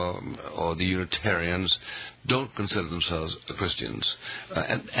or the Unitarians don't consider themselves Christians,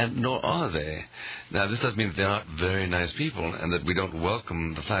 and nor are they. Now, this doesn't mean that they're not very nice people and that we don't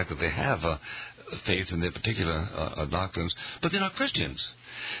welcome the fact that they have a faith in their particular doctrines, but they're not Christians.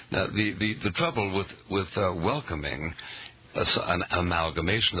 Now, the trouble with welcoming an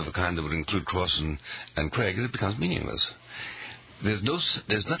amalgamation of a kind that would include Crossan and Craig is it becomes meaningless. There's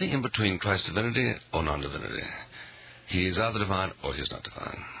nothing in between Christ's divinity or non-divinity. He is either divine or he is not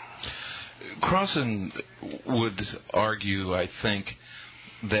divine. Crossan would argue, I think,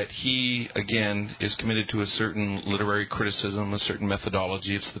 that he, again, is committed to a certain literary criticism, a certain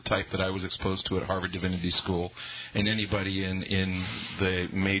methodology. It's the type that I was exposed to at Harvard Divinity School, and anybody in the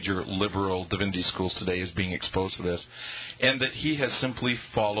major liberal divinity schools today is being exposed to this, and that he has simply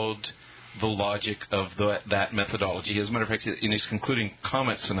followed the logic of that methodology. As a matter of fact, in his concluding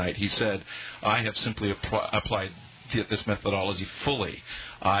comments tonight, he said, I have simply applied this methodology fully.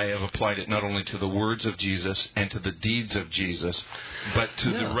 I have applied it not only to the words of Jesus and to the deeds of Jesus, but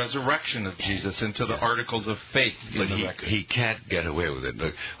to the resurrection of Jesus and to the articles of faith in the record. He can't get away with it.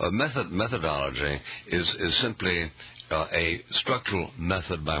 Methodology is simply a structural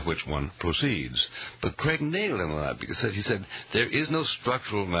method by which one proceeds. But Craig nailed him on that, because he said there is no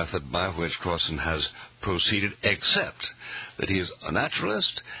structural method by which Crossan has proceeded, except that he is a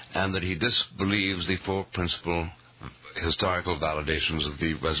naturalist and that he disbelieves the four principal historical validations of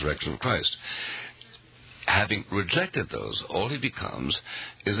the resurrection of Christ. Having rejected those, all he becomes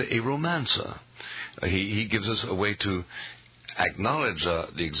is a romancer. He gives us a way to acknowledge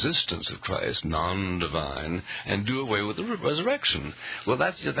the existence of Christ, non-divine, and do away with the resurrection. Well,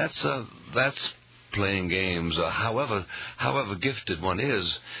 that's playing games. However gifted one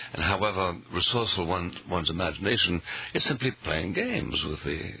is, and however resourceful one's imagination, it's simply playing games with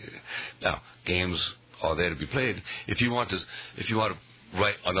games are there to be played. If you want to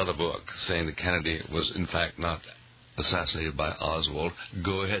write another book saying that Kennedy was in fact not assassinated by Oswald,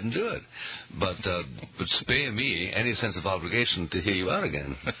 go ahead and do it. But spare me any sense of obligation to hear you out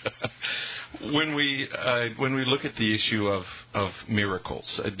again. When we look at the issue of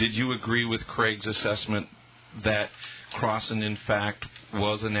miracles, did you agree with Craig's assessment that Crossan in fact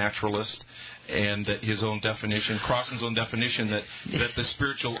was a naturalist, and that his own definition, Crossan's own definition, that the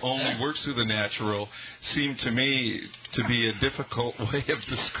spiritual only works through the natural, seemed to me to be a difficult way of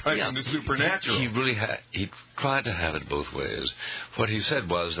describing the supernatural? He tried to have it both ways. What he said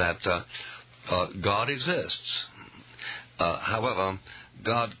was that God exists. However,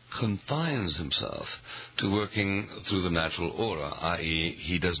 God confines himself to working through the natural order, i.e.,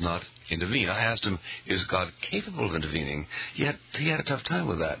 he does not intervene. I asked him, is God capable of intervening? He had a tough time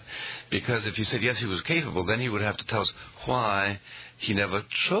with that, because if he said yes, he was capable, then he would have to tell us why he never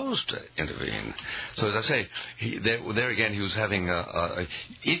chose to intervene. So as I say, there again, he was having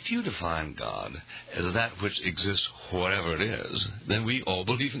if you define God as that which exists wherever it is, then we all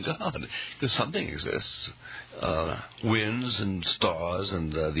believe in God, because something exists. Winds and stars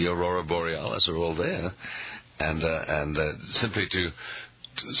and the aurora borealis are all there, and simply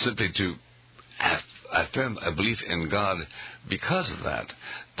to affirm a belief in God because of that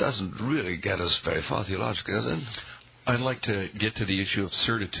doesn't really get us very far theologically, does it? I'd like to get to the issue of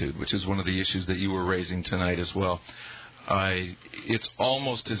certitude, which is one of the issues that you were raising tonight as well. It's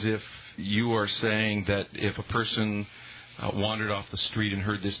almost as if you are saying that if a person wandered off the street and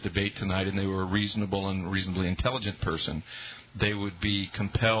heard this debate tonight, and they were a reasonable and reasonably intelligent person, they would be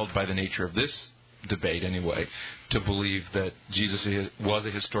compelled by the nature of this debate anyway to believe that Jesus was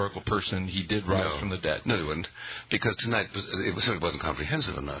a historical person. He did rise from the dead. No, they wouldn't, because tonight it certainly wasn't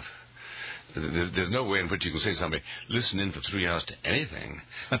comprehensive enough. There's no way in which you can say to somebody, listen in for 3 hours to anything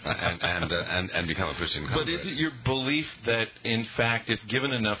and become a Christian convert. But is it your belief that, in fact, if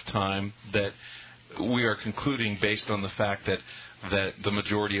given enough time, that we are concluding based on the fact that the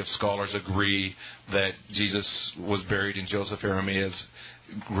majority of scholars agree that Jesus was buried in Joseph Arimathea's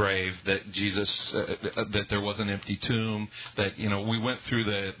grave, that that there was an empty tomb, that, we went through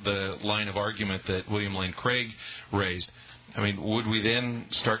the line of argument that William Lane Craig raised? I mean, would we then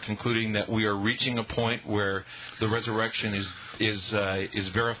start concluding that we are reaching a point where the resurrection is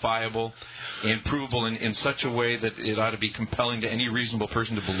verifiable and provable in such a way that it ought to be compelling to any reasonable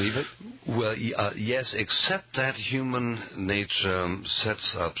person to believe it? Well, yes, except that human nature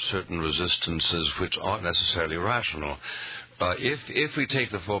sets up certain resistances which aren't necessarily rational. If we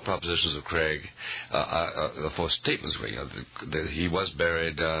take the 4 propositions of Craig, the 4 statements that he was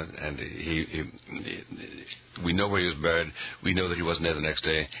buried, and we know where he was buried, we know that he wasn't there the next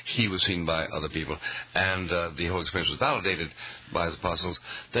day, he was seen by other people, and the whole experience was validated by his apostles,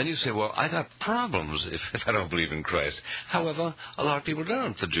 then you say, well, I got problems if I don't believe in Christ. However, a lot of people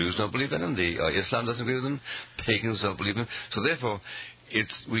don't. The Jews don't believe in him. Islam doesn't believe in him. Pagans don't believe in him. So therefore,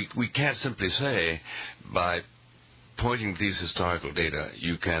 we can't simply say by pointing to these historical data,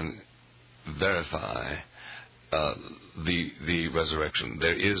 you can verify the resurrection.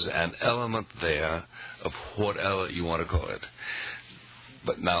 There is an element there of whatever you want to call it.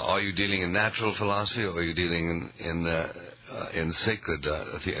 But now, are you dealing in natural philosophy, or are you dealing in sacred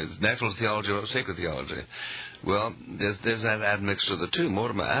natural theology or sacred theology? Well, there's that admixture of the two.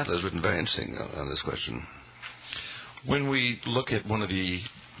 Mortimer Adler has written very interesting on this question. When we look at one of the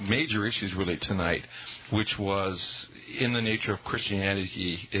major issues really tonight, which was in the nature of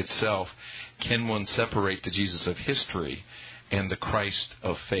Christianity itself, can one separate the Jesus of history and the Christ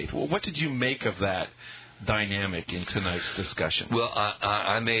of faith? Well, what did you make of that dynamic in tonight's discussion? Well,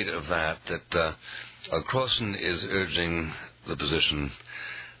 I made of that Crossan is urging the position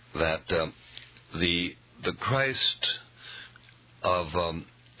that the Christ of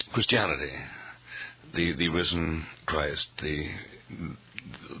Christianity, the risen Christ, the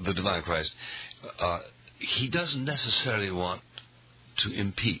divine Christ, he doesn't necessarily want to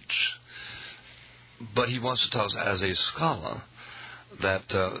impeach, but he wants to tell us as a scholar that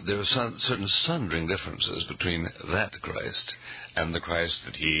there are certain sundering differences between that Christ and the Christ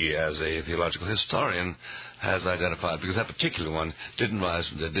that he, as a theological historian, has identified, because that particular one didn't rise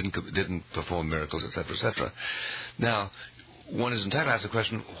from the dead, didn't perform miracles, etc., etc. Now, one is entitled to ask the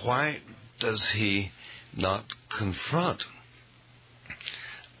question, why does he not confront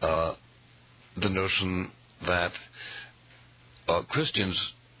the notion that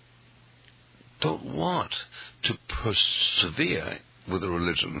Christians don't want to persevere with a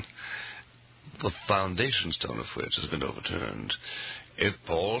religion, the foundation stone of which has been overturned? If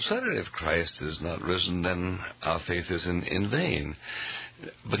Paul said it, if Christ is not risen, then our faith is in vain.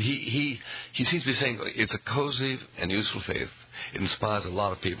 But he seems to be saying it's a cozy and useful faith. It inspires a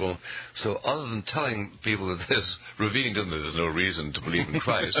lot of people. So other than telling people that revealing to them that there's no reason to believe in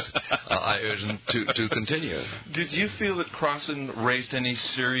Christ, I urge them to continue. Did you feel that Crossan raised any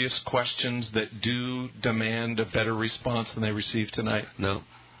serious questions that do demand a better response than they received tonight? No.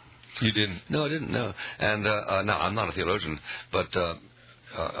 You didn't? No, I didn't, no. And no, I'm not a theologian, but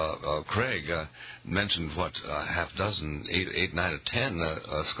Craig mentioned, half dozen, 8, 9, or 10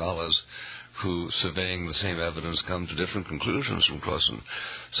 scholars who, surveying the same evidence, come to different conclusions from Crossan.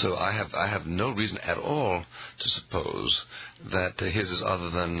 So I have no reason at all to suppose that his is other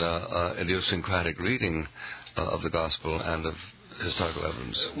than idiosyncratic reading of the gospel and of historical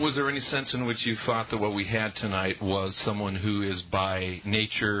evidence. Was there any sense in which you thought that what we had tonight was someone who is by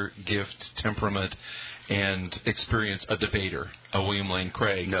nature, gift, temperament, and experience a debater, a William Lane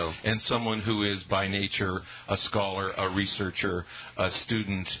Craig? No. And someone who is by nature a scholar, a researcher, a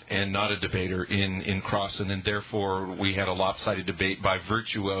student, and not a debater in Crossan, and therefore we had a lopsided debate by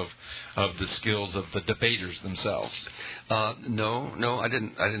virtue of the skills of the debaters themselves? No, I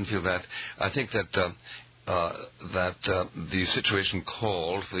didn't feel that. I think that the situation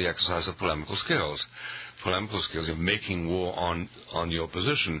called for the exercise of polemical skills. Polemical skills of making war on your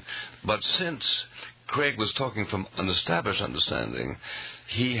position. But since Craig was talking from an established understanding,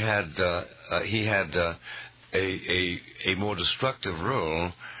 he had a more destructive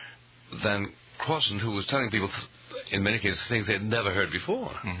role than Crossan, who was telling people in many cases, things they'd never heard before.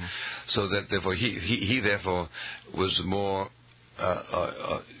 Mm-hmm. So that therefore he therefore was more.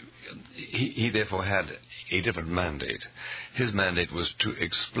 He therefore had a different mandate. His mandate was to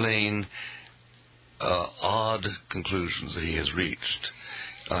explain odd conclusions that he has reached.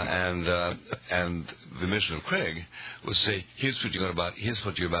 And the mission of Craig was to say, here's what you're about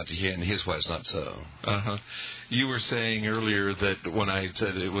to hear, and here's why it's not so. Uh-huh. You were saying earlier that when I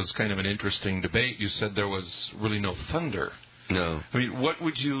said it was kind of an interesting debate, you said there was really no thunder. No. I mean, what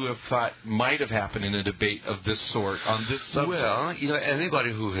would you have thought might have happened in a debate of this sort on this subject? Well,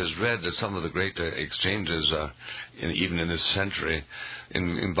 anybody who has read some of the great exchanges, even in this century,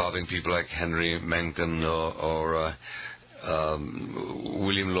 involving people like Henry Mencken or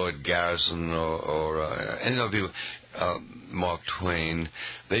William Lloyd Garrison or any of you, Mark Twain,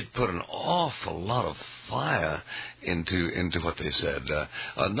 they put an awful lot of fire into what they said.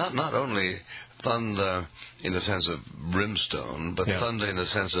 Not only thunder in the sense of brimstone, but thunder in the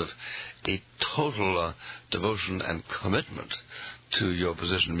sense of a total devotion and commitment to your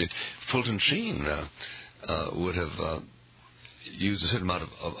position. I mean, Fulton Sheen would have used a certain amount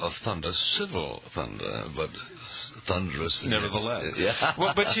of thunder, civil thunder, but thunderous nevertheless. Yeah.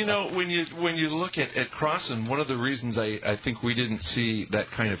 Well, but when you look at Crossan, one of the reasons I think we didn't see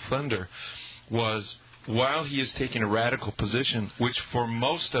that kind of thunder was, while he is taking a radical position, which for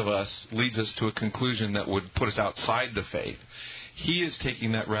most of us leads us to a conclusion that would put us outside the faith, he is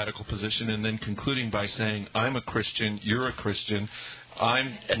taking that radical position and then concluding by saying, I'm a Christian, you're a Christian,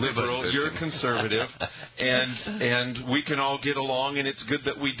 I'm liberal, you're conservative, and we can all get along, and it's good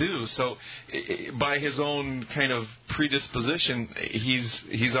that we do. So by his own kind of predisposition,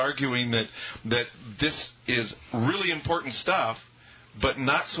 he's arguing that this is really important stuff, but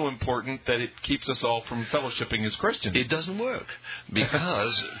not so important that it keeps us all from fellowshipping as Christians. It doesn't work,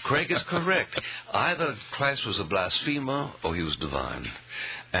 because Craig is correct. Either Christ was a blasphemer or he was divine.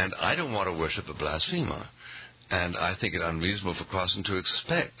 And I don't want to worship a blasphemer. And I think it unreasonable for Crossan to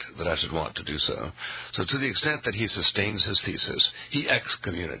expect that I should want to do so. So to the extent that he sustains his thesis, he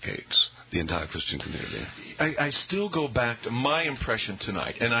excommunicates the entire Christian community. I still go back to my impression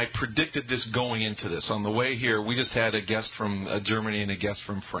tonight, and I predicted this going into this. On the way here, we just had a guest from Germany and a guest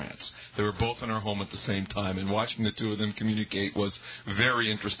from France. They were both in our home at the same time, and watching the two of them communicate was very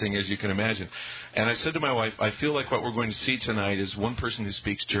interesting, as you can imagine. And I said to my wife, I feel like what we're going to see tonight is one person who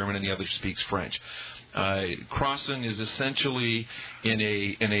speaks German and the other speaks French. Crossan is essentially in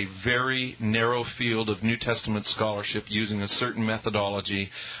a very narrow field of New Testament scholarship using a certain methodology.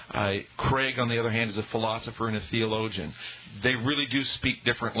 Craig, on the other hand, is a philosopher and a theologian. They really do speak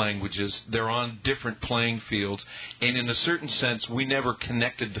different languages. They're on different playing fields. And in a certain sense, we never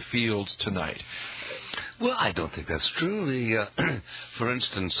connected the fields tonight. Well, I don't think that's true. For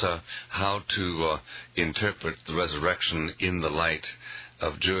instance, how to interpret the resurrection in the light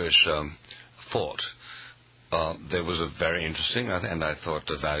of Jewish thought. There was a very interesting and I thought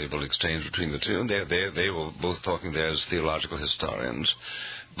a valuable exchange between the two. And they were both talking there as theological historians.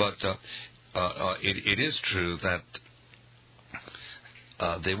 But it is true that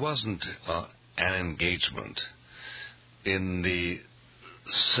there wasn't an engagement in the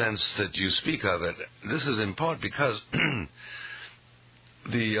sense that you speak of it. This is in part because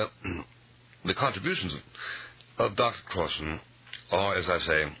the contributions of Dr. Crossan are, as I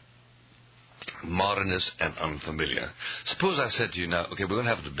say, modernist and unfamiliar. Suppose I said to you now, okay, we're going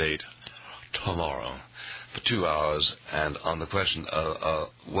to have a debate tomorrow for 2 hours, and on the question,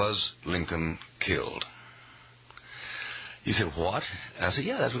 was Lincoln killed? You say, what? And I say,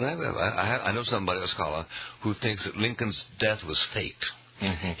 yeah, that's what I know somebody, a scholar, who thinks that Lincoln's death was faked.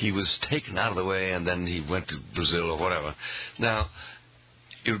 Mm-hmm. He was taken out of the way, and then he went to Brazil or whatever. Now,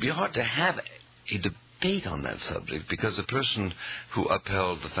 it would be hard to have a debate on that subject, because the person who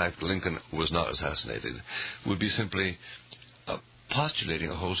upheld the fact that Lincoln was not assassinated would be simply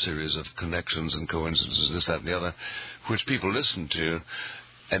postulating a whole series of connections and coincidences, this, that, and the other, which people listen to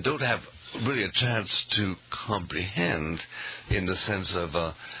and don't have really a chance to comprehend, in the sense of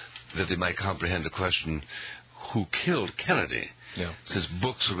that they might comprehend the question, who killed Kennedy? Yeah. Since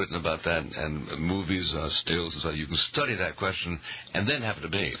books are written about that and movies, stills, and so you can study that question and then have a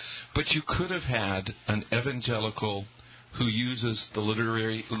debate. But you could have had an evangelical who uses the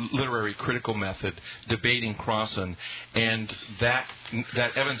literary critical method debating Crossan, and that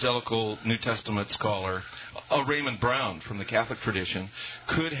evangelical New Testament scholar, Raymond Brown from the Catholic tradition,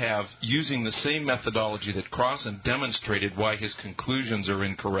 could have, using the same methodology that Crossan, demonstrated why his conclusions are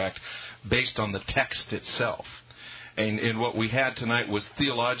incorrect based on the text itself. And what we had tonight was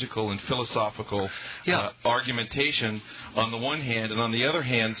theological and philosophical argumentation on the one hand, and on the other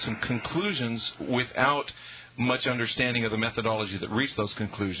hand, some conclusions without much understanding of the methodology that reached those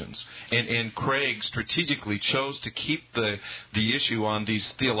conclusions. And Craig strategically chose to keep the issue on these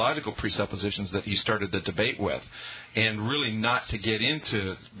theological presuppositions that he started the debate with, and really not to get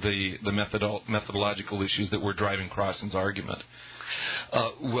into the methodological issues that were driving Crossan's argument.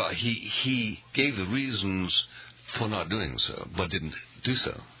 Well, he gave the reasons for not doing so, but didn't do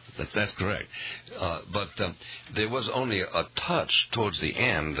so. That's correct. But there was only a touch towards the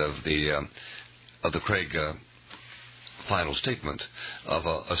end of the Craig final statement of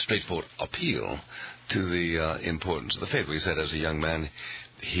a straightforward appeal to the importance of the faith. He said, as a young man,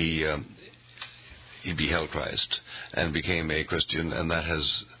 he beheld Christ and became a Christian, and that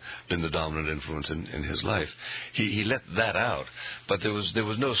has been the dominant influence in his life. He let that out, but there was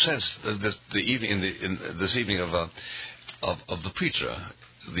no sense this evening of the preacher,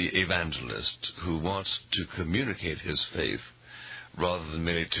 the evangelist, who wants to communicate his faith rather than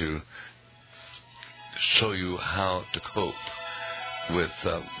merely to show you how to cope with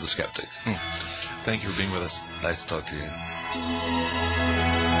the skeptic. Thank you for being with us. Nice to talk to you.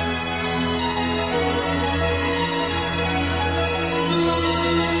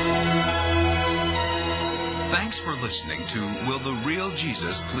 Thanks for listening to Will the Real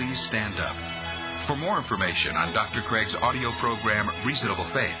Jesus Please Stand Up? For more information on Dr. Craig's audio program, Reasonable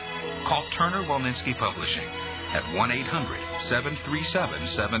Faith, call Turner Walninsky Publishing at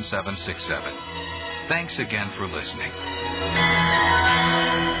 1-800-737-7767. Thanks again for listening.